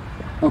wicket.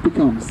 Up he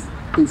comes.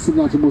 It's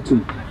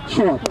Najamutu.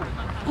 Short.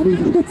 And he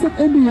hits it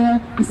in the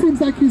air. It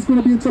seems like he's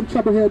going to be in some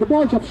trouble here. The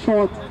ball drops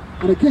short.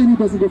 And again, he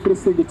doesn't go for the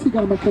single.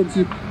 Tigan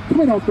McKenzie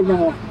coming off the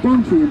long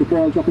boundary, and the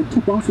ball dropping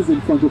 2 bounces in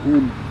front of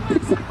him.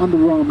 Picks up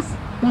underarms,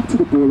 back to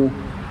the bowler,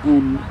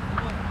 and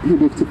he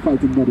lives to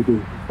fight another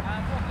day.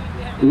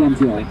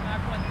 Ramsey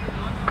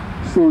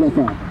slow left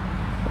arm.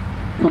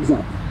 Comes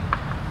up.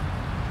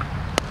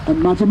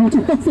 And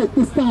Najamutu hits it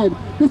this time.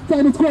 This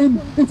time it's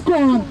going. It's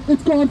gone.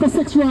 It's gone for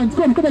 6 runs.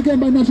 Gone hit again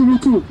by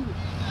Najamutu.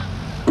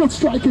 Good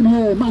striking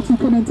here. Matthew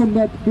comments on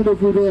that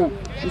delivery there.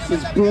 This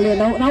is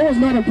brilliant. That was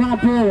not a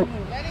bad ball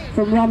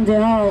from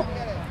Ramdehal.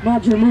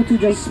 Najamutu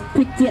just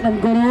picked it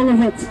and got all of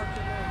it.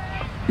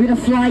 Bit of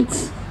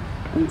flight.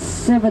 And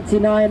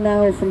 79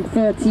 now from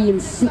 13.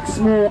 6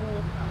 more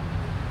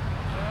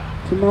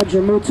to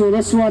Najamutu.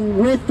 This one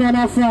with an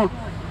offer.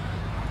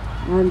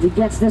 And he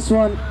gets this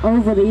one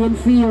over the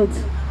infield.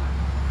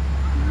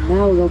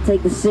 Now they'll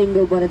take the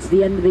single, but it's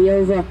the end of the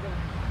over.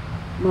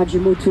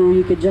 Najamutu,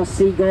 you can just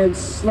see going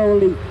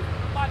slowly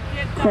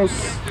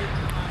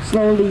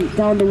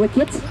down the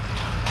wicket.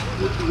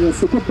 Yeah,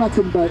 so good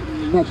batting by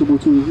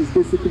Najamutu. He's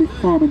basically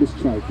farming the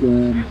strike.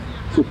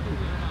 So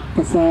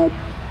Prasad,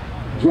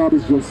 job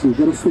is just to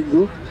get a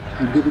single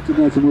and give it to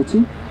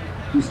Najamutu.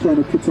 He's trying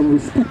to put some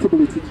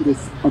respectability to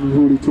this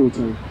unruly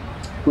total.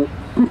 But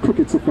good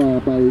cricket so far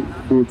by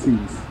both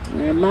teams.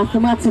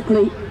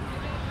 Mathematically,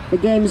 the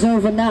game's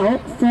over now.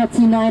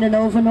 39 and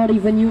over. Not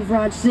even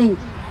Yuvraj Singh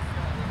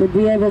would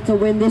be able to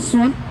win this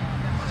one.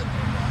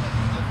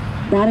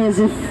 That is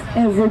if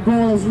every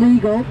ball is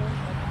legal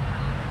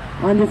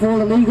and if all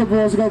the legal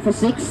balls go for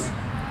 6.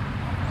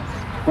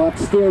 But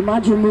still,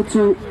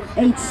 Najamutu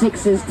 8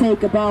 sixes,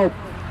 take about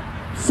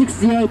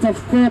 68 of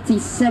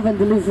 37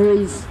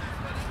 deliveries,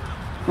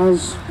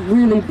 has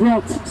really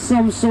brought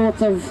some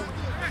sort of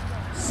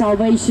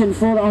salvation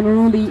for the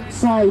unruly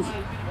side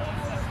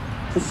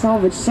to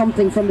salvage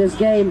something from this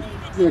game.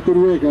 Yeah, good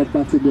work at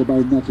batting there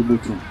by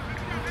Najamutu.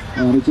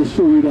 And it just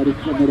shows you that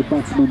if another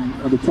batsman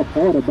on the top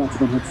order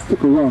batsman had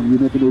stuck around, you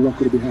never know what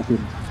could have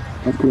happened.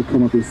 That could have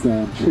come up as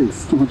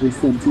chase.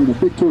 217, a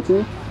big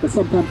total, but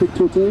sometimes big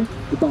total,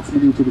 the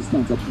batsman usually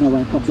stands up. Now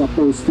Ryan comes up,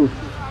 goes to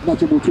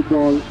Najamutu,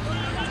 ball,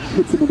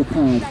 hits him on the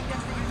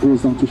pad,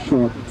 goes down to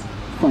short.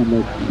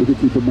 Finally, the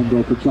wicketkeeper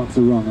Mangoka drops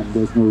around and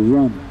there's no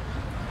run.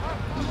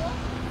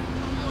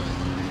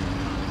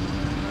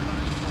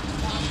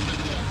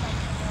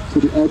 So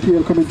the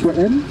LPL coming to an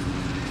end?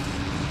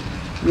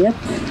 Yep,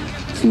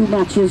 2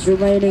 matches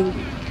remaining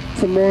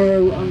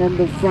tomorrow and then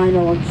the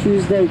final on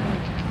Tuesday.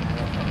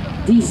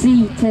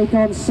 DC take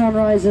on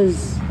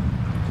Sunrisers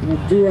in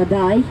a do or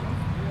die.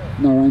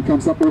 Now Ryan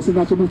comes up, also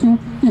Najamutu.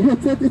 He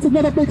hits it, it's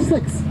another big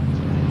 6.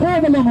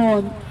 Over long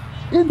on,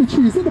 in the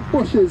trees, in the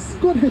bushes.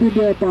 Good hit in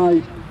there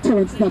by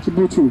Terence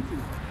Najamutu.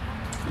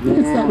 Yeah.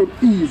 Hits that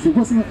with ease. It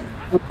wasn't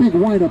a big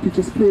wind-up, he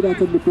just played out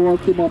and the ball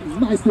came off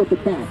nicely off the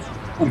bat.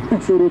 And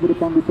crossed over the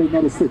boundary for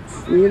another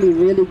 6. Really,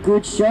 really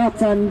good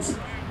shot, and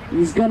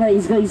he's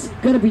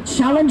gonna be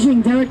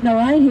challenging Derek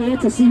Narayan here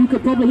to see who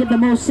could probably hit the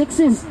most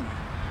 6s.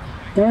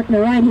 Derek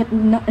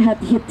Narayan had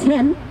hit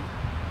 10.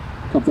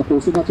 Comes up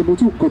also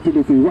Najamutu, good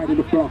delivery right in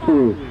the black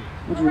hole.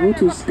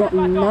 Najamutu's got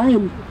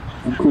 9.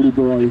 And Coolie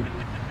Boy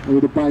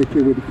with a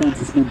byplay with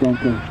Francis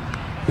Mendonca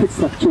picks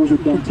up, throws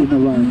it down to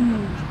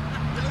Narayan.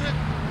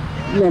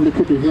 Lovely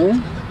cricket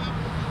here.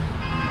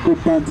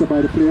 Good banter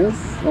by the players.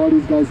 All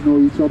these guys know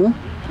each other.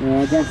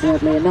 Yeah,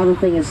 definitely. Another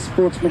thing is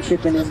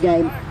sportsmanship in this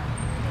game.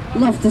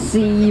 Love to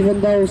see,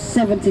 even though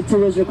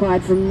 72 is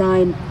required from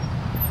 9.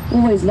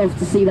 Always love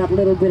to see that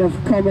little bit of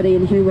comedy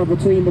and humour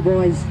between the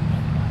boys.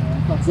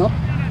 Cuts up,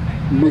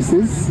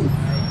 misses.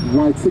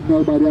 White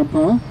signal by the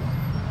umpire.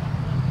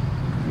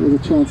 There's a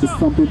chance to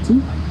stump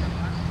into.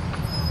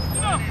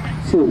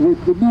 So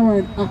with the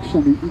Narayan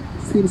action,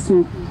 it seems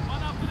to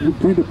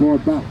bring the ball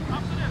back.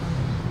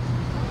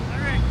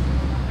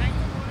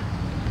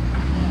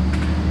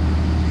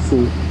 So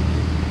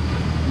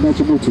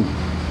Najamutu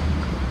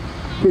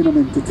playing an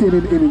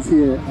entertaining innings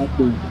here at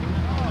the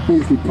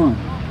Paisley Pond.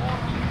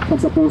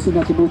 Comes up also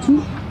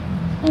Najamutu,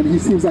 and he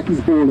seems like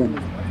he's bowling.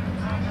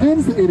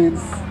 Ends the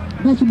innings.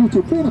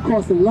 Najamutu playing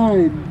across the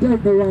line.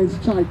 Derek Narayan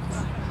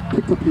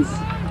picked up his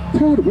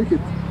 3rd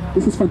wicket.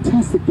 This is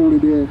fantastic bowling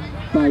there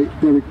by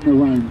Derek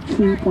Narayan.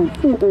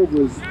 3.4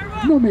 overs,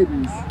 no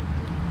maidens,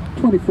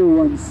 24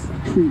 runs,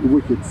 3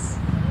 wickets.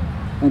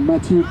 And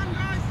Matthew,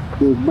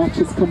 the match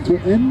has come to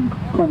an end.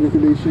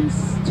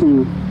 Congratulations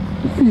to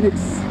the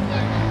Phoenix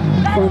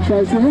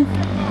franchise here,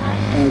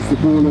 as the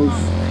bowlers,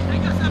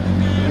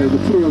 the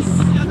players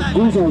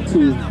goes out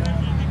to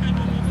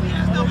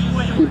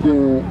give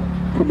their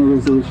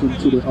commemoration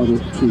to the other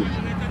team.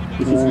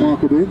 This is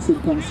Mark O'Bain, so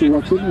thanks for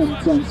watching and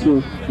thanks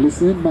for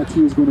listening.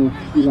 Matthew is going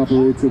to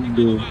elaborate on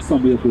the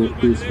summary of the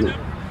day's play.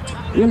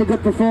 Really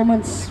good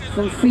performance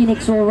from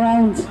Phoenix all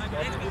round.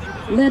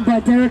 led by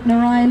Derek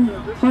Narayan,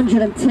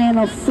 110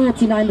 of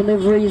 49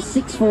 deliveries,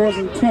 6 fours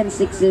and 10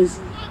 sixes.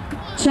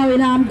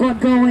 Charinam got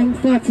going,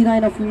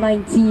 39 of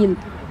 19.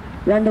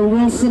 Randall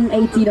Wilson,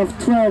 18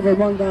 of 12,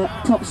 among the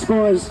top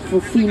scorers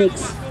for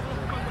Phoenix,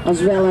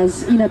 as well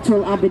as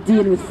Inatul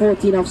Abedin with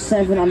 14 of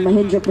 7, and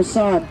Mahindra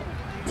Prasad,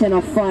 10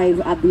 of 5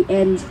 at the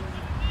end.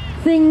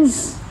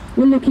 Things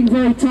were looking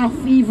very tough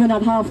even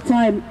at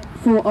half-time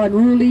for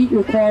Unruly,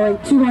 requiring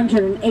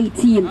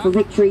 218 for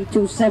victory,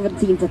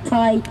 217 to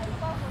tie.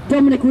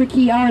 Dominic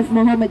Ricky, Arif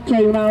Mohammed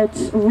came out.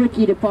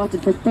 Ricky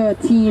departed for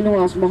 13,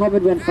 whilst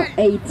Mohammed went for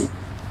 8.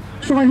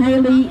 Troy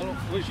Haley,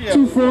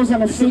 2 fours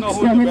and a 6,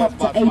 got him up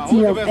to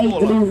 18 of 8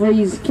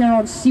 deliveries.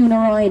 Kieran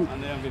Sunarayan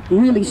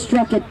really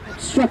struck it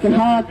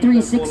hard,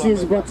 3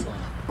 sixes, but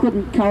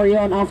couldn't carry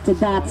on after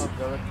that.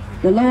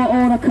 The lower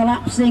order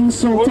collapsing,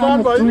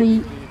 Sultan with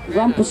 3,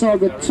 Rampasar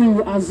with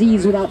 2,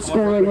 Aziz without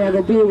scoring,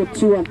 Ragobir with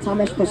 2, and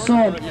Tamesh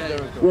Prasad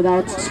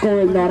without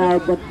scoring not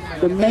out. But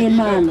the main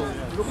man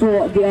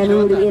for the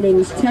Unruly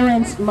innings,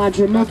 Terence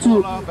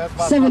Majramutu,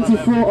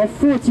 74 of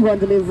 41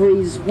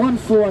 deliveries, 1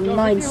 4 and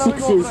 9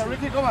 sixes,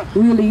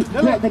 really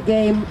brought the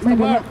game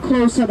maybe not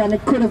closer than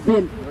it could have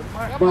been,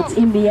 but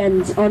in the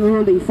end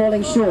Unruly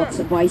falling short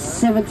by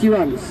 70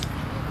 runs.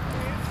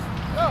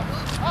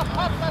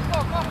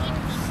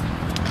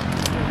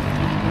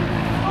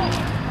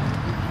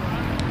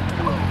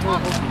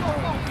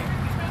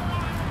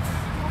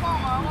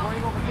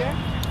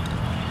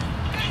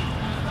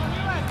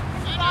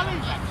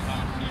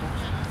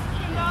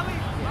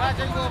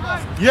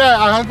 Yeah,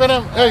 I'm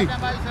gonna. Hey,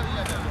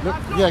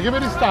 yeah, give me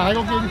this time. I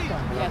gonna give you this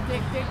time.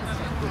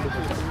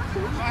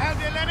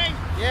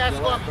 Yes,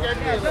 go up. Hey,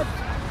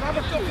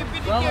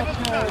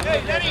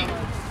 Lenny,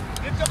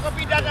 get your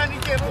copy done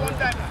and one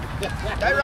time.